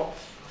building block.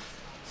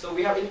 So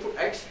we have input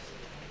X.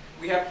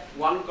 We have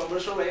one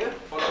convolutional layer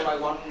followed by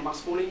one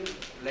max pooling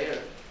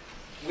layer.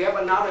 We have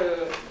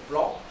another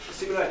block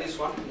similar to this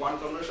one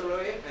convolutional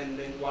layer and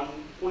then one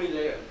pooling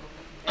layer,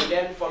 and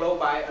then followed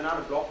by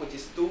another block which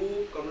is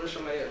 2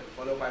 convolutional layer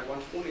followed by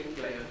one pooling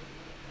layer,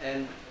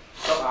 and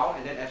top out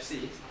and then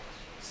FC.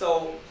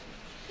 So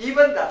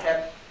even that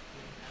have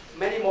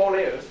many more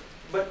layers,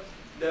 but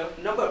the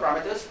number of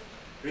parameters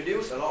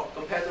reduce a lot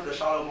compared to the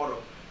shallow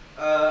model.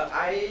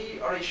 I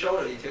already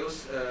showed the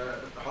details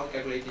how to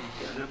calculate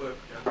the number of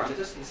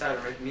parameters inside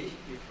the README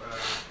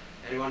if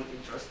anyone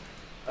interested.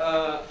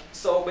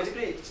 So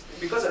basically,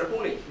 because of the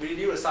pooling, we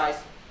reduce the size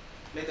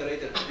later,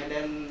 and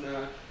then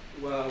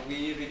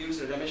we reduce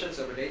the dimensions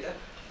of the data.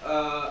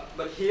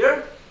 But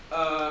here,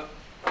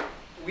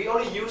 we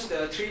only use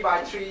the 3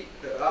 by 3,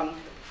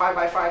 5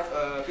 by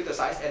 5 filter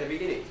size at the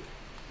beginning.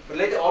 But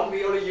later on,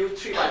 we only use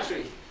 3 by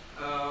 3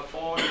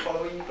 for the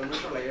following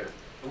convolutional layer.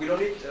 We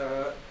don't need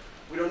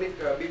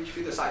big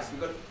filter size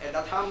because at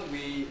that time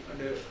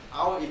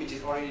our image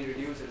is already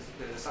reduced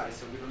the size,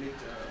 so we don't need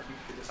big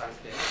filter size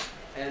there.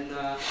 And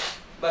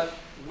but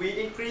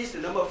we increase the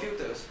number of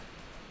filters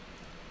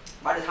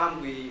by the time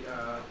we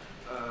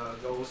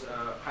goes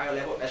higher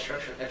level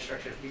abstraction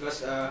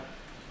because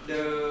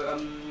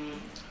the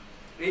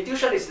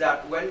intuition is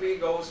that when we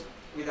go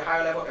with a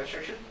higher level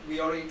abstraction, we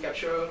already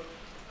capture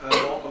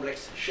more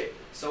complex shape.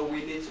 So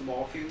we need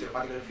more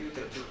particular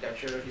filter to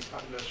capture this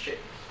particular shape.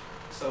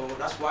 So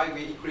that's why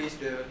we increase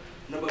the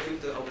number of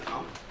filter over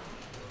time.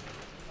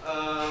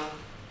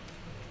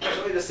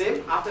 So it's the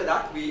same. After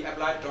that, we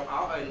apply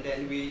dropout and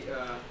then we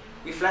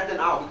flatten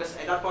out because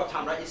at that point of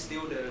time, right, it's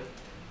still the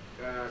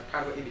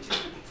kind of image.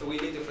 So we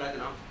need to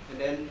flatten out and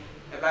then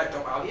apply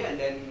dropout here and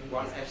then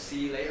one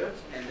FC layer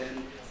and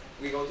then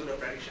we go to the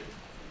prediction.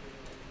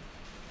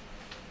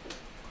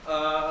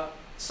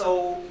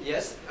 So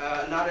yes,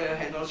 another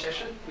handle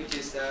session, which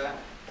is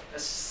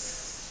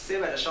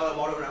same as the shallow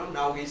model now.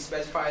 Now we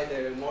specify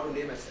the model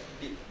name as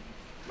deep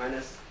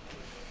minus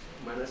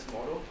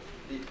model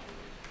deep.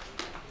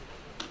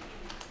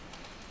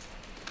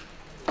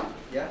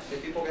 Yeah, so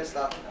people can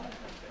start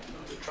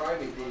to try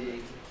with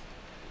the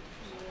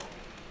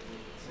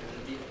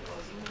deep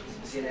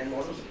CNN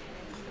model.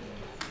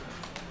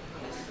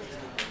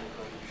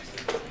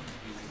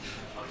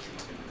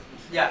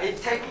 Yeah,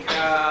 it takes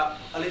a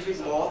little bit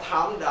more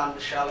time than the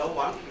shallow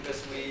one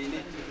because we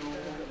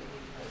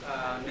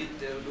need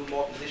to do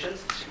more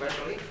positions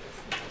sequentially,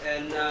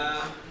 and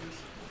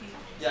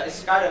yeah,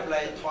 it's kind of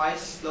like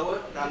twice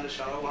slower than the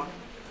shallow one.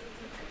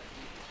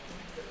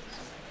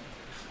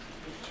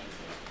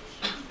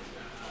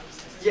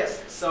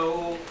 Yes,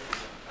 so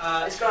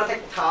it's gonna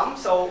take time.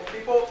 So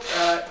people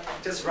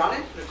just run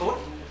it, the code,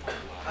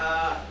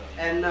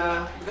 and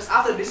because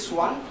after this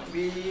one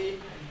we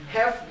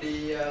have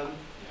the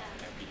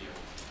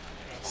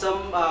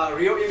some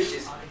real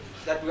images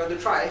that we're going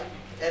to try,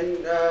 and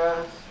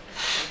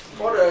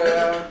for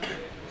the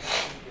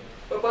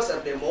purpose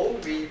of demo,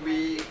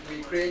 we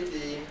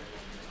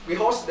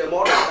host the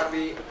model that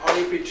we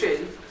already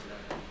pre-trained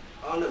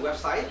on the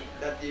website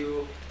that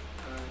you.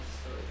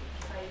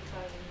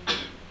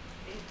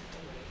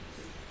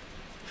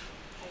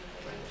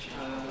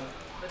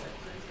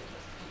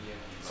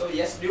 So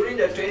yes, during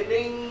the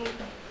training,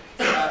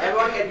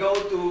 everyone can go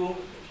to.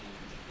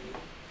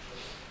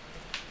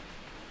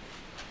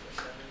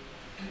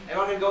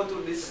 Everyone can go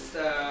to this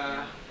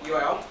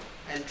URL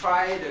and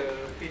try the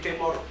pre-trained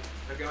model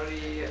that we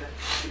already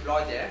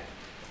deployed there.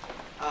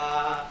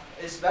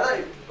 It's better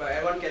if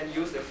everyone can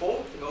use their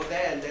phone to go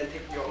there and then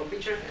take your own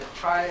picture and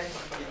try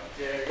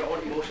with your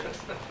own emotions.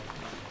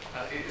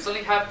 It's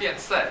only happy and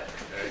sad.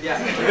 Yeah,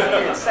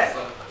 happy and sad.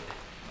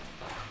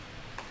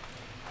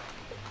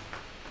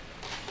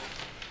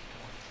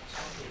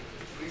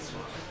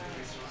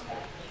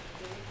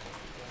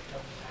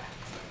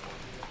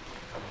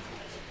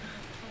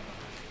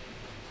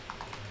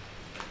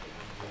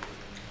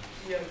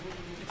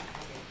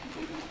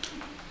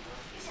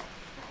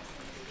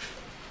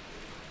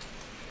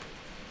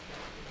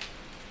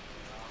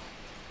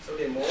 So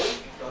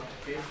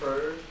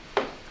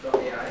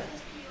demo.preferred.AI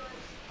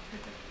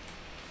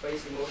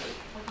face emotion.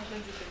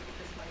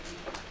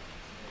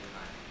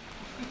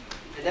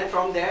 And then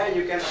from there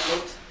you can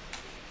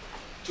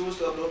choose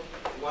to upload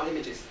one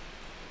images.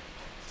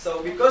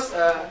 So because,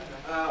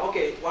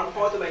 okay, one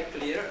point to make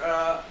clear,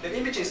 the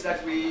images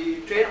that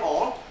we train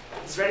on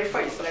is very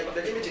face, like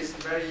the image is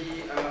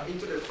very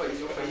into the face,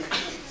 your face.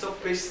 So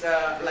please,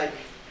 like,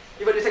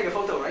 even you take a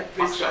photo, right?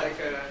 Please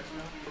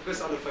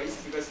focus on the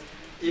face because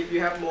if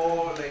you have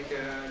more like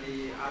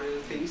the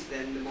other things,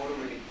 then the model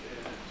will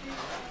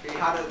be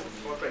harder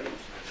for training.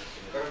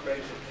 Let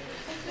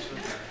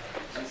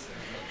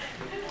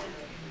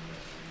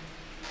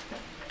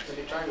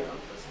me try it out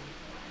first.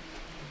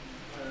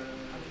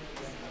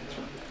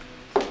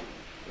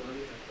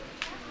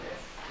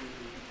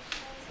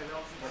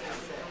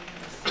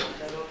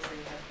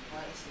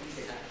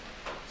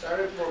 So I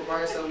will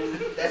provide some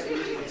test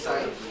images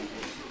inside.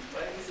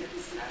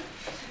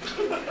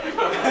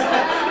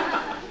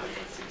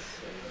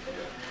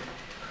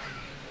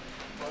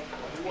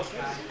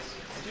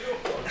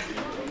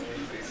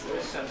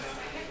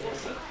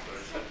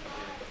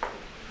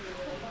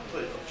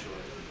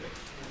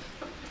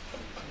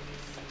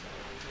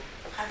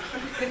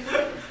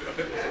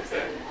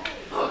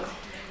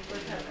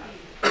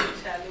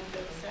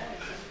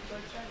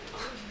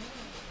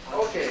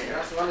 Okay,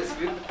 that's one is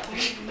good.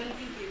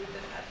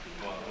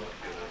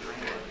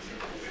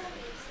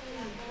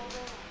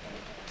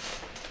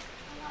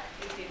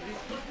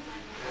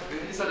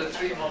 These are the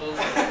three models.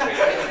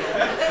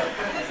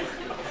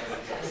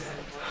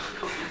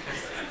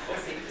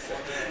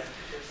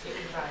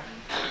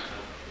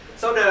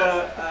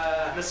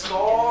 the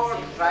score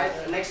right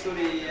next to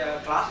the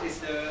class is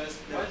the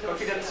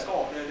confidence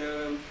score,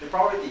 the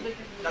probability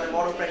that the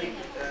model predict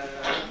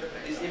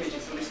these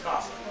images to this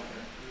class.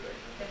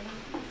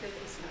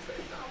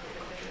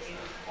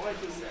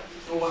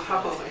 Oh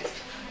wow!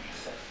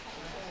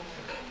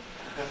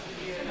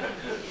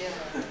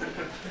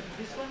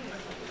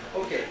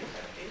 Okay,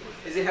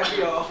 is it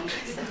happy or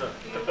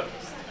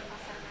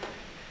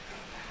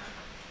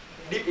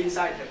deep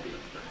inside happy?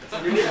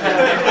 You need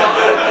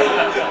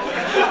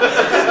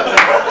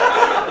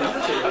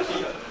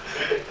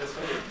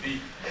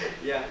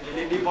yeah, you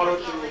need deep model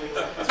to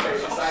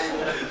space inside you.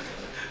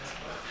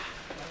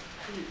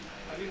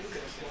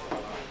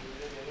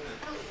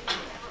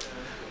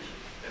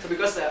 So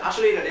because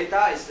actually the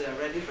data is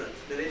very different.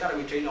 The data that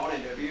we train on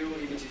and the real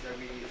images that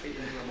we feed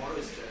into the model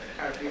is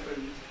kind of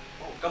different,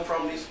 come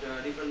from this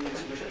different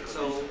distribution.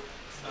 So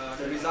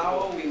the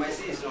result we might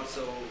see is not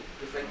so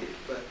reflective,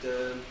 but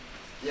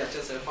yeah,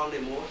 just a fun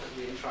demo that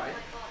we tried.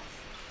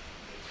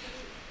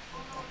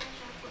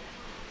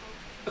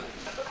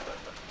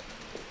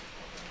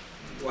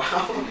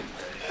 Wow.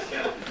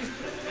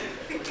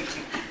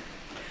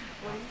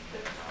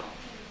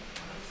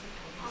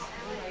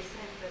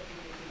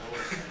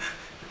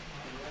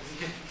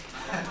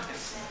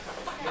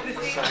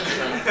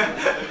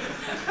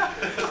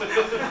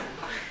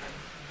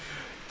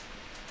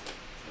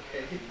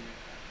 Okay.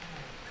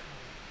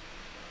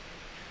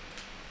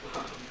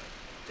 Wow.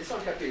 This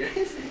one happy, right?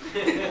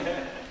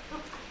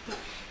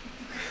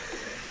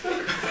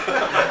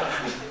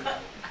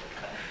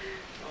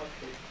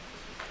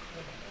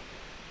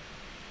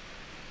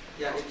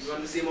 Yeah, if you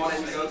want to see more,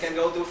 then you can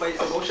go to Face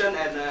Motion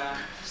and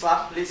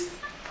slap list.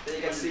 Then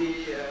you can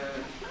see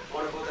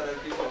all the photos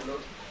that people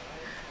upload.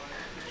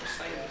 Just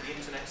saying that the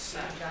internet's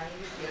sad.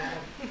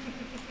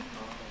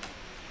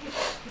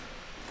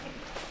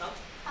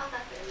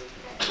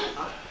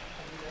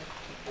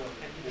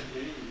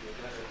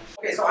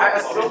 Okay, so I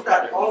assume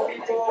that all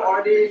people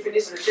already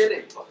finished the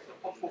training.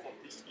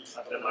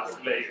 At the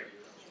last layer.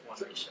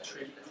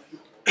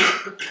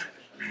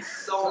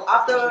 So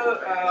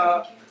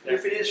after you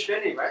finish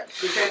training, right,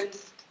 you can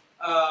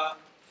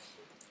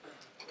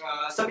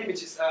some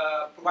images,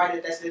 provide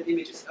the tested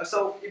images.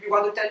 So if you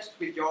want to test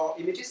with your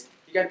images,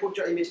 you can put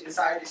your image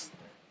inside this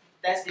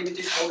test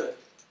images folder,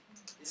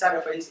 inside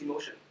the Face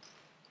Emotion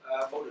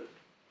folder.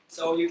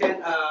 So you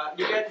can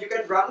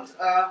run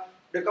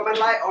the command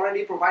line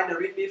already provide the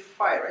readme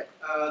file,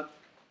 right?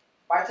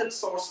 Python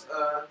source.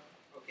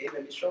 Okay,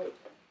 let me show it.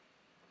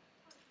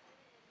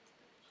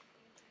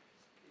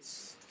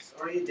 It's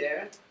already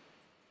there.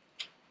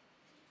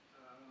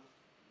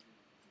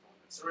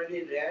 It's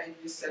already there in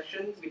this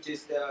section, which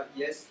is the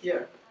yes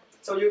here.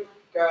 So you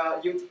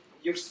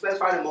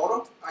specify the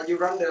model. You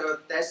run the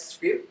test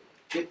script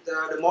with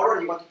the model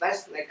you want to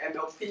test, like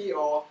MLP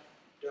or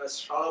the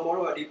shallow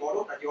model or deep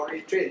model that you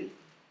already trained,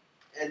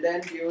 and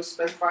then you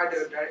specify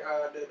the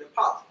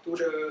path to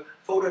the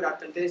folder that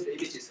contains the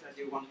images that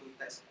you want to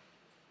test.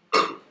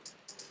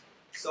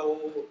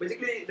 So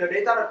basically, the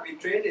data that we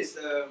train is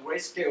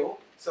grayscale.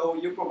 So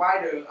you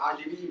provide the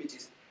RGB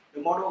images.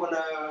 The model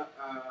gonna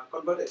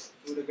convert it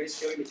to the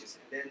grayscale images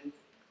and then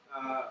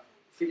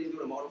feed into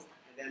the model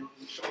and then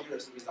show you the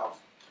results.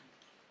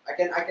 I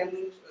can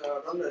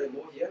run the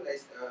demo here.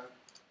 Let's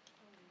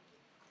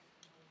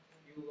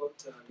you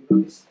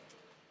run this,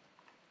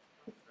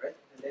 right?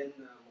 And then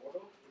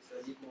model is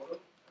a deep model.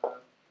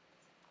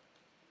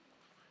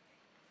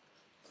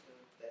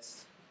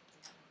 Test.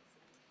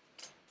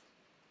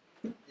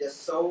 Yes.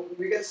 So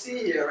we can see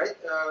here, right?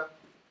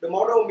 The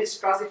model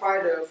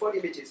misclassified the first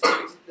images.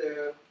 It's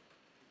the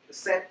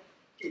set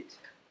kit,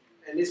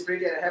 and it's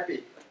pretty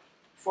happy.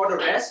 For the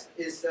rest,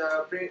 is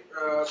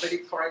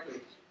predict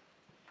correctly.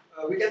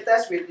 We can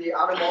test with the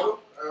other model.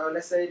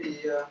 Let's say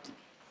the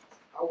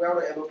how well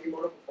the MLP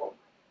model performs.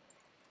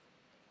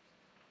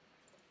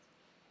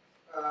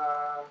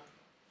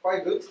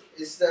 Quite good.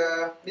 It's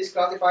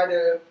misclassified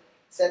the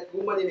set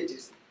woman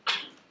images.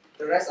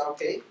 The rest are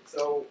okay.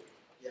 So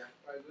yeah,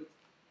 quite good.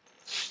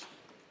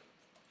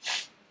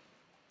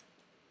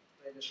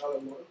 Like the shallow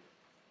model.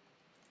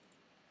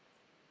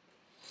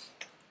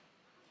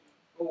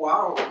 Oh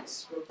wow,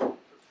 it's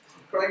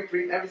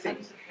correctly everything.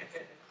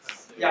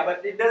 Yeah,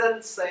 but it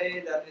doesn't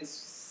say that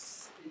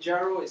it's in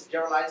general, it's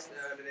generalized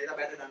the data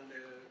better than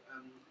the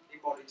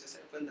default. It just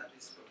happened that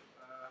it's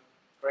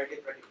correctly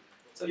predicted.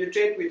 So you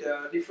train with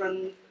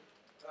different.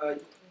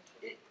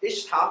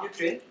 Each time you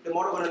train, the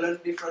model gonna learn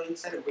different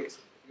set of weights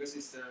because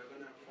it's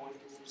gonna fall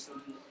into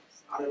some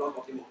analog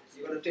optimal.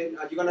 You're gonna train.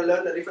 You're gonna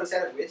learn a different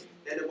set of weights.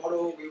 Then the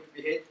model will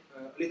behave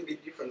a little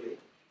bit differently.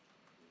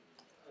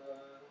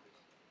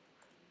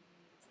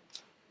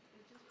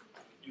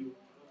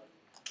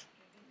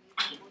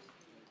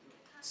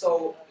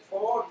 So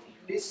for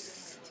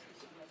this,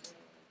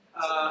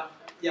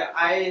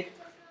 yeah,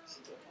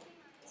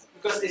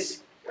 because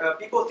it's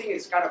people think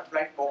it's kind of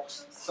black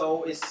box,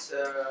 so it's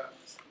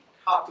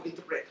hard to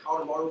interpret how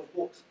the model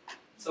works.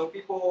 So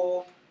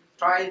people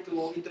try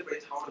to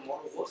interpret how the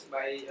model works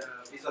by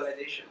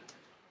visualization.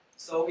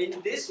 So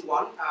in this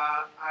one,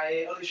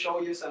 I only show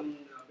you some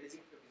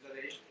basic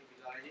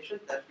visualization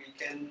that we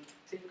can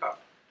think of.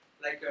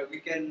 Like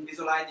we can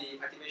visualize the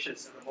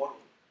activations of the model.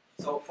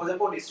 So for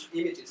example, these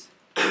images,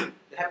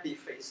 they have the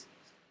face.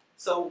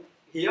 So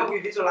here we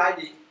visualize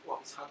the, well,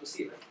 it's hard to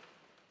see,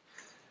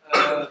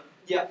 right?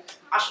 Yeah,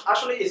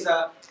 actually it's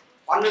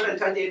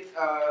 128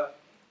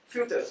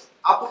 filters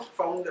output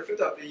from the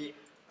filter of the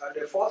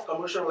fourth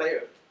convolutional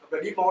layer of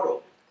the deep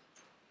model.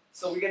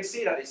 So we can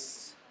see that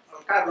it's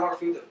kind of a lot of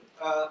filter.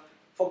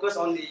 Focus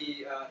on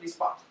the this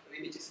part of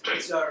images.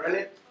 It's a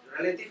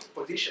relative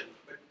position,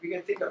 but we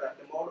can think of that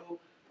the model,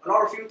 a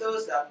lot of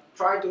filters that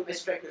try to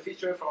extract the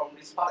feature from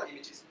this part of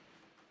images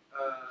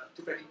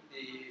to predict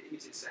the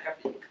images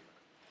happening.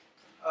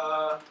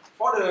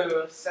 For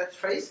the set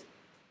trace,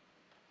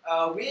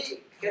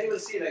 we can even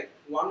see like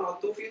 1 or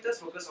 2 filters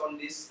focus on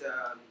this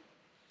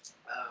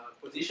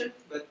position,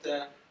 but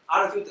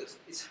other filters,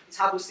 it's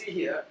hard to see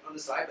here on the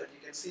slide, but you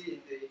can see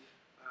in the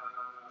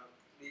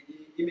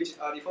image,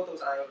 the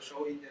photos I will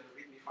show in the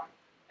README file.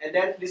 And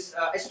then this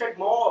extract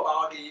more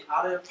about the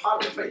other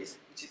part of the face,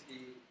 which is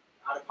the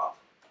other part,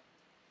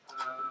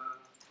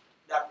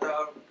 that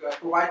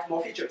provides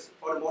more features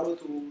for the model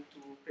to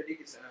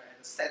predict its as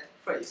a set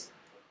face.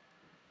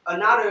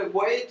 Another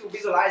way to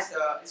visualize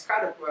is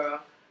kind of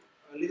a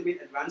little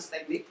bit advanced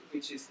technique,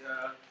 which is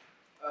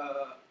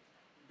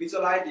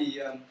visualize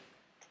the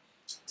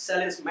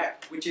salience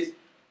map, which is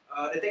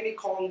the technique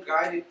called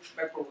guided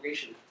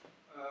backpropagation.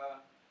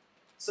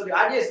 So the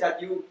idea is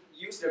that you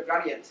use the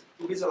gradient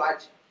to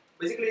visualize.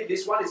 Basically,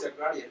 this one is a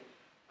gradient.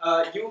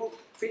 You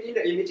fit in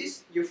the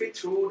images, you fit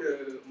through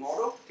the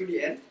model to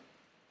the end,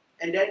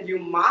 and then you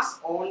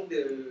mask on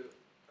the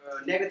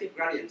negative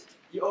gradient.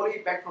 You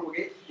only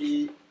backpropagate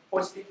the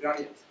positive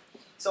gradient.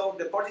 So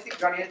the positive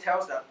gradient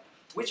tells that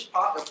which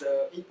part of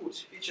the input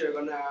feature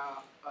gonna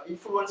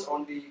influence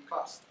on the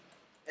class.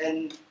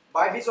 And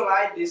by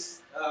visualize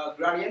this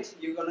gradient,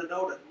 you're gonna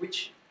know that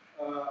which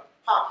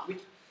part,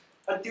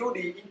 until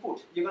the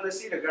input, you're gonna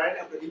see the gradient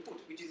of the input,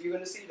 which is you're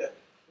gonna see that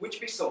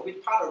which pixel,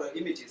 which part of the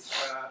images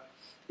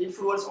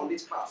influence on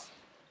this class.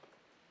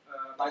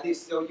 By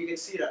this, so you can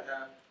see that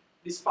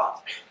this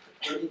part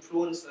will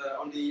influence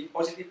on the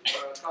positive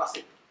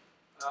classic.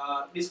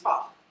 This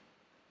part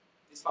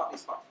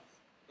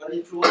will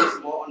influence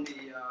more on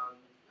the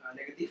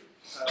negative,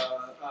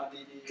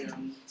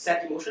 the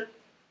sad emotion.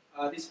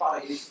 This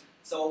part is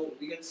so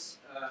we can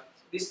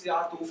these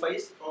are 2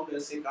 phases from the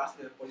same class,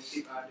 the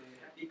positive, the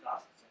happy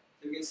class.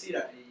 So you can see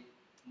that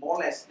more or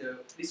less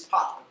this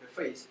part of the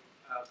phase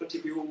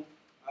contribute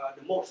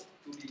the most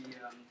to the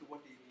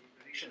toward the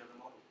prediction of the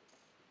model.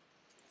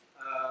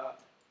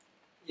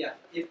 Yeah,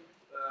 if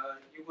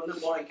you want to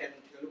know more, you can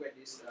look at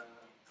this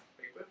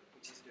paper,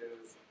 which is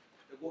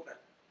the work that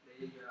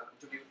they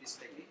introduced this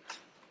technique.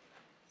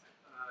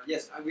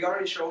 Yes, we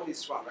already showed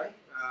this one, right?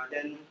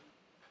 Then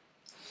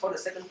for the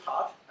second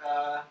part,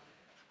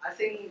 I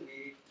think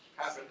we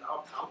have run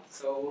out of time,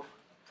 so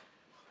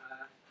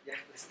yeah,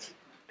 let's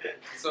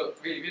So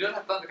we don't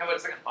have time to cover the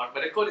second part,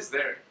 but the code is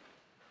there.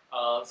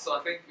 So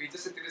I think we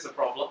just introduce a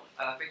problem,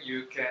 and I think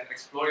you can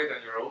explore it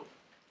on your own.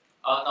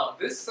 Now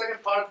this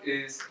second part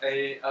is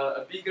a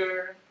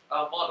bigger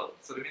model.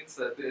 So that means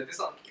that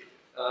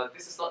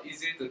this is not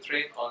easy to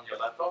train on your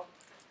laptop.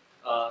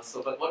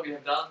 But what we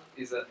have done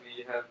is that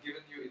we have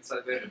given you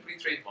inside there a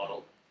pre-trained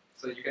model,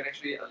 so you can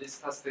actually at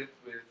least test it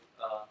with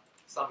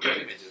some of your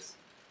images.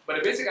 But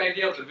the basic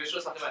idea of the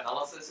visual sentiment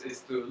analysis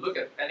is to look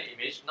at any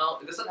image. Now,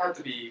 it doesn't have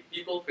to be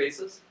people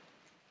faces.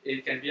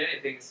 It can be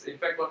anything. In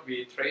fact, what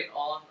we train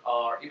on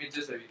are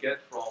images that we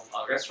get from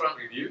restaurant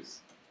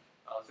reviews.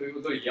 So we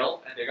will go to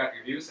Yelp and they got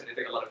reviews and they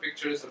take a lot of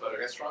pictures about the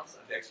restaurants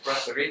and they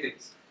express the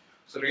ratings.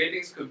 So the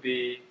ratings could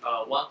be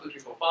 1, 2, 3,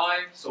 4, 5.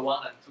 So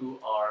 1 and 2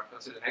 are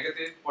considered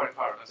negative, 4 and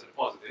 5 are considered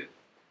positive.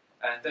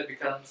 And that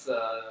becomes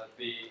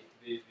the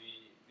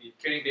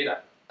training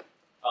data.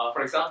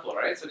 For example,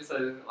 right? So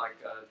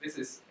this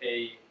is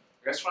a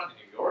restaurant in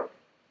New York.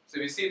 So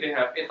you see they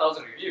have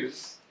 8,000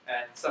 reviews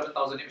and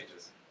 7,000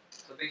 images.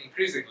 So I think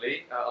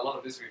increasingly, a lot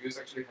of these reviews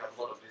actually have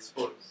a lot of these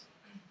photos.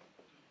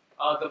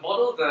 The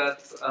model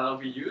that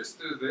we use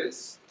to do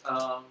this,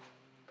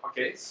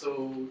 okay,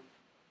 so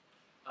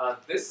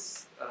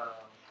this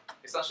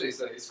essentially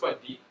is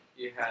quite deep.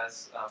 It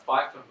has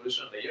 5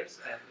 convolutional layers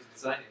and is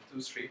designed in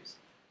 2 streams.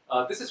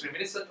 This is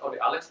reminiscent of the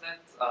AlexNet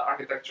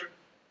architecture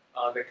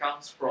that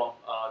comes from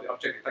the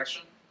object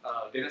detection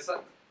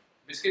dataset.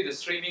 Basically, the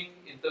streaming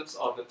in terms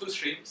of the 2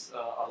 streams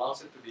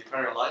allows it to be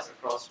parallelized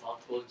across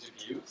multiple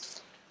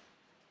GPUs.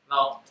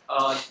 Now,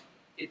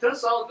 it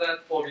turns out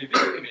that for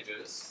review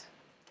images,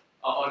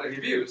 or the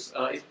reviews,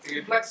 it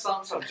reflects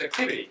some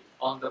subjectivity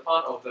on the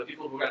part of the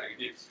people who write the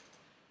reviews.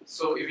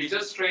 So if we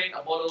just train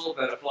a model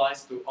that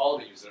applies to all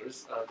the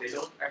users, they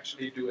don't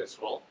actually do as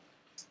well.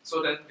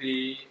 So then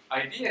the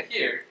idea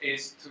here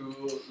is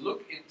to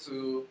look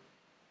into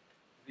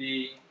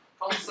the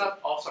concept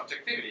of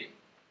subjectivity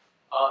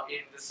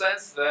in the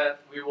sense that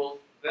we will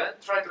then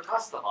try to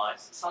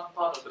customize some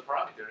part of the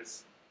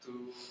parameters to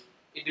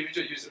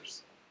individual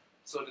users.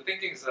 So the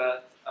thinking is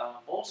that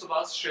most of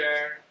us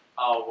share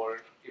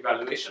our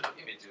evaluation of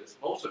images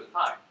most of the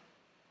time,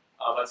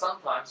 but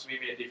sometimes we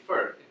may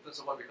differ in terms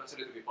of what we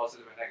consider to be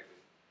positive and negative.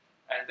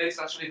 And that is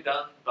actually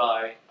done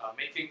by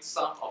making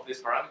some of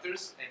these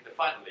parameters in the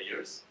final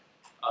layers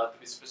to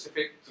be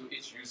specific to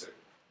each user.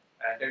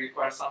 And they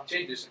require some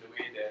changes in the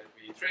way that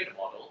we train the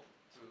model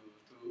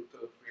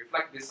to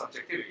reflect this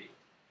subjectivity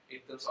in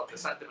terms of the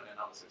sentiment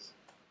analysis.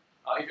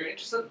 If you're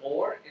interested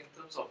more in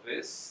terms of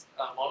this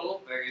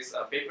model, there is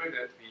a paper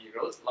that we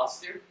wrote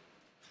last year.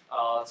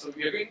 So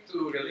we are going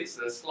to release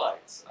the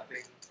slides, I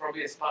think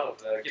probably as part of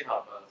the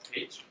GitHub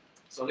page.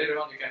 So later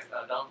on you can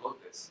download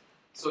this.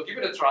 So give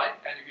it a try,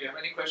 and if you have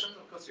any questions,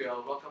 of course you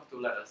are welcome to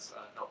let us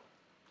know.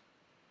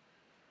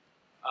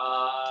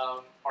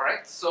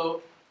 Alright,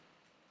 so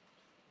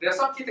there are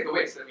some key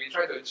takeaways that we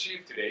try to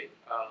achieve today.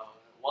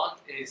 One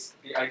is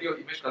the idea of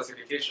image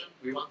classification.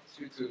 We want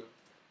you to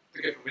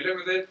get familiar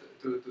with it,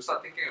 to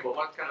start thinking about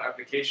what kind of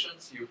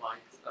applications you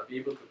might be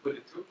able to put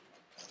it to.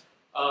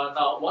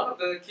 Now, one of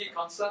the key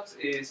concepts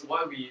is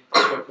why we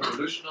talk about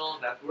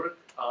convolutional network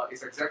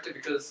is exactly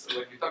because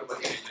when you talk about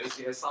images,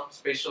 it has some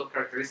spatial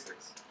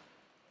characteristics.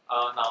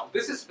 Now,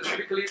 this is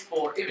specifically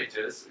for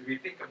images. We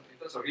think in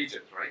terms of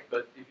regions, right?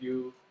 But if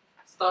you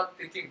start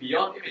thinking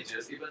beyond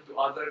images, even to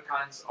other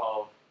kinds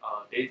of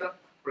data,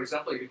 for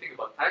example, if you think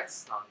about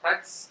text,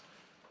 text,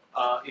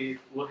 it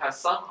will have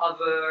some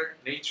other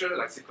nature,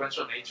 like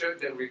sequential nature,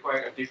 that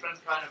require a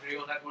different kind of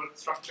neural network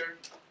structure.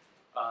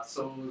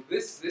 So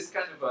this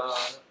kind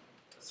of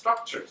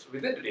structures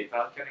within the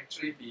data can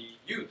actually be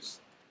used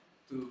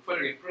to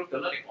further improve the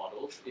learning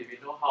models if you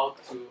know how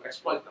to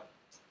exploit them.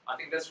 I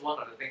think that's one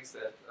of the things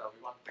that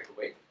we want to take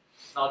away.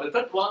 Now the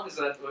third one is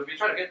that we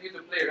try to get you to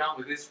play around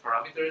with these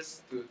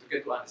parameters to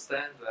get to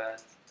understand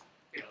that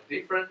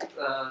different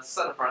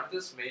set of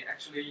parameters may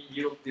actually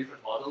yield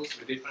different models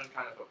with different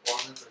kind of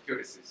performance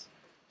accuracies.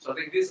 So I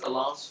think this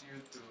allows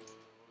you to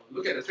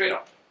look at the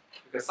trade-off.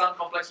 Because some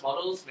complex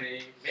models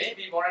may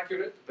be more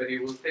accurate, but it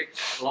will take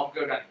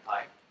longer running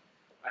time.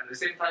 And at the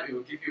same time, it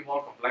will give you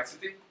more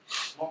complexity.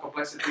 More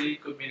complexity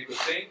could mean a good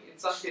thing. In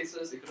some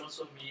cases, it could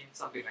also mean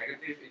something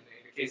negative. In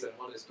the case that the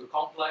model is too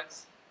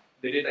complex,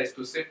 the data is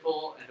too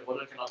simple, and the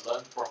model cannot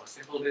learn from a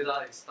simple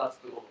data, it starts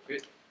to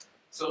overfit.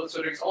 So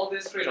there's all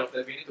this trade-off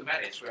that we need to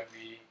manage when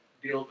we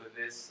deal with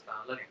these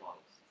learning models.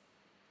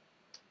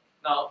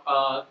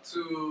 Now,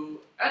 to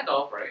end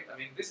off, right, I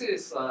mean, this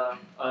is,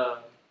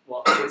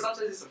 well, in some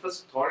sense, it's the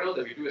first tutorial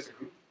that we do as a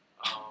group.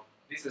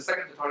 This is the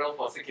second tutorial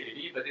for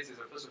CKDD, but this is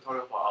the first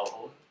tutorial for our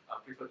own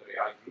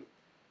Preferred.AI group.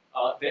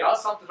 There are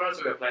some tutorials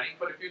that we are planning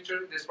for the future.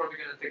 This is probably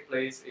going to take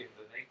place in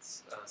the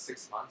next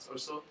 6 months or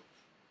so.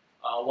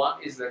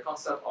 One is the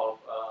concept of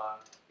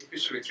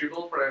efficient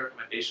retrieval for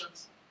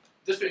recommendations.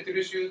 Just to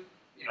introduce you,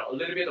 a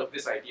little bit of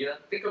this idea.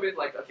 Think of it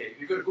like, okay,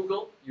 if you go to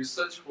Google, you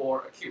search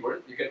for a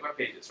keyword, you get web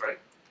pages, right?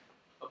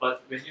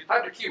 But when you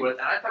type the keyword,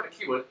 and I type a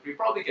keyword, we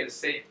probably get the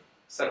same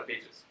set of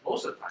pages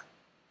most of the time.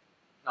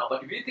 Now,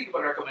 but if you think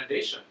about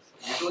recommendations,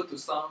 you go to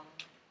some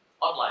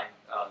online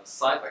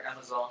site like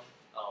Amazon,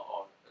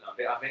 or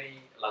there are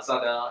many,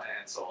 Lazada,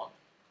 and so on.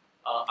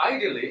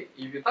 Ideally,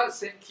 if you type the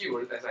same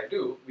keyword as I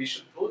do, we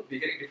should both be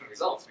getting different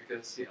results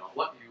because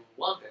what you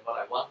want and what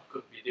I want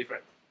could be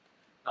different.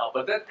 Now,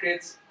 but that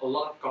creates a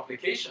lot of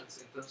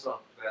complications in terms of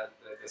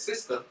the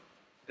system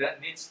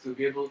that needs to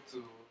be able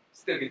to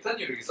still return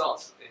you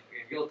results in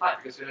real time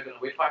because you're not going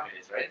to wait 5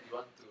 minutes, right? You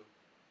want to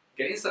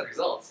get instant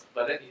results,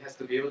 but then it has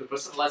to be able to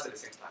personalize at the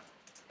same time.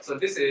 So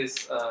this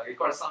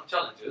requires some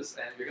challenges,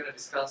 and we're going to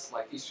discuss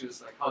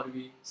issues like how do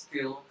we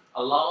still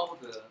allow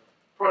the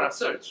product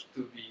search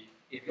to be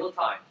in real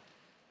time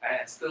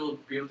and still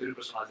be able to do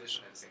personalization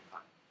at the same time.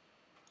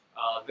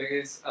 There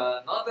is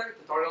another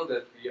tutorial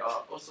that we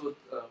are also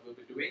will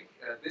be doing.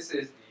 This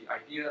is the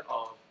idea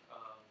of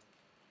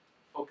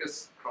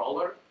focus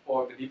crawler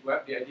for the deep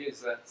web. The idea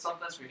is that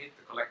sometimes we need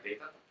to collect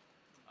data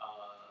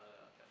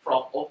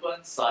from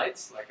open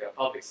sites, like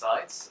public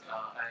sites,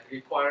 and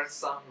require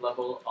some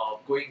level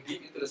of going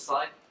deep into the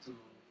site to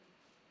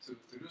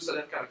do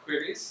certain kind of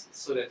queries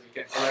so that we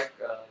can collect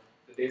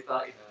the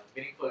data in a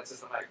meaningful and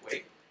systematic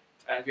way.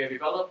 And we have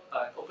developed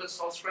an open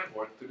source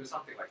framework to do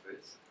something like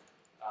this.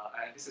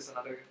 And this is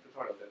another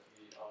tutorial that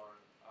we are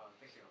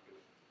thinking of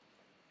doing.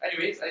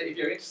 Anyways, if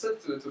you're interested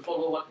to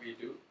follow what we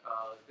do,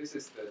 this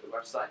is the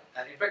website.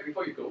 And in fact,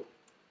 before you go,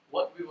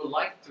 what we would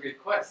like to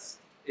request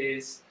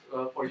is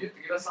for you to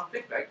give us some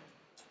feedback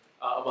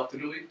about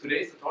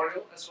today's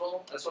tutorial as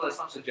well as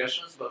some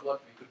suggestions about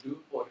what we could do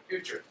for the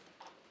future.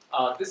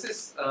 This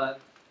is,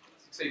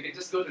 so you can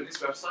just go to this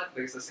website.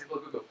 There is a simple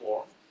Google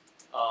form.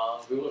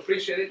 We will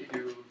appreciate it if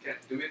you can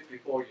do it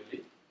before you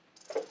leave.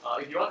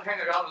 If you want to hang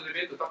around a little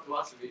bit to talk to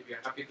us, we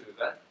are happy to do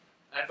that.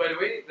 And by the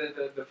way,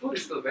 the food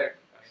is still there.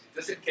 I mean,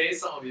 just in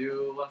case some of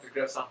you want to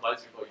grab some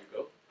bites before you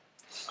go,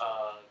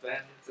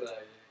 then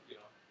yeah.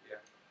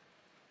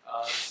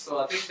 So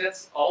I think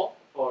that's all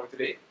for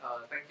today.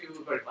 Thank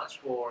you very much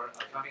for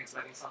coming and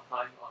spending some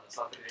time on a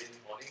Saturday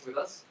morning with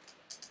us.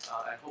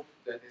 And hope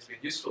that it's been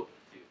useful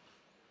to you.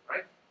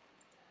 Right?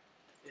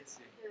 It's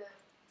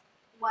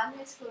 1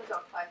 is good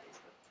or 5 is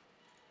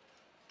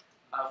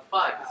good?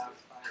 5 is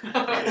good.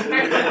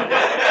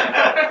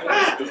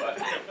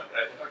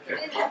 You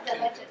didn't have the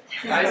legend.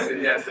 I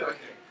see, yes,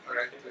 okay.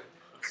 Alright, good.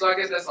 So I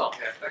guess that's all.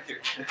 Yeah, thank you.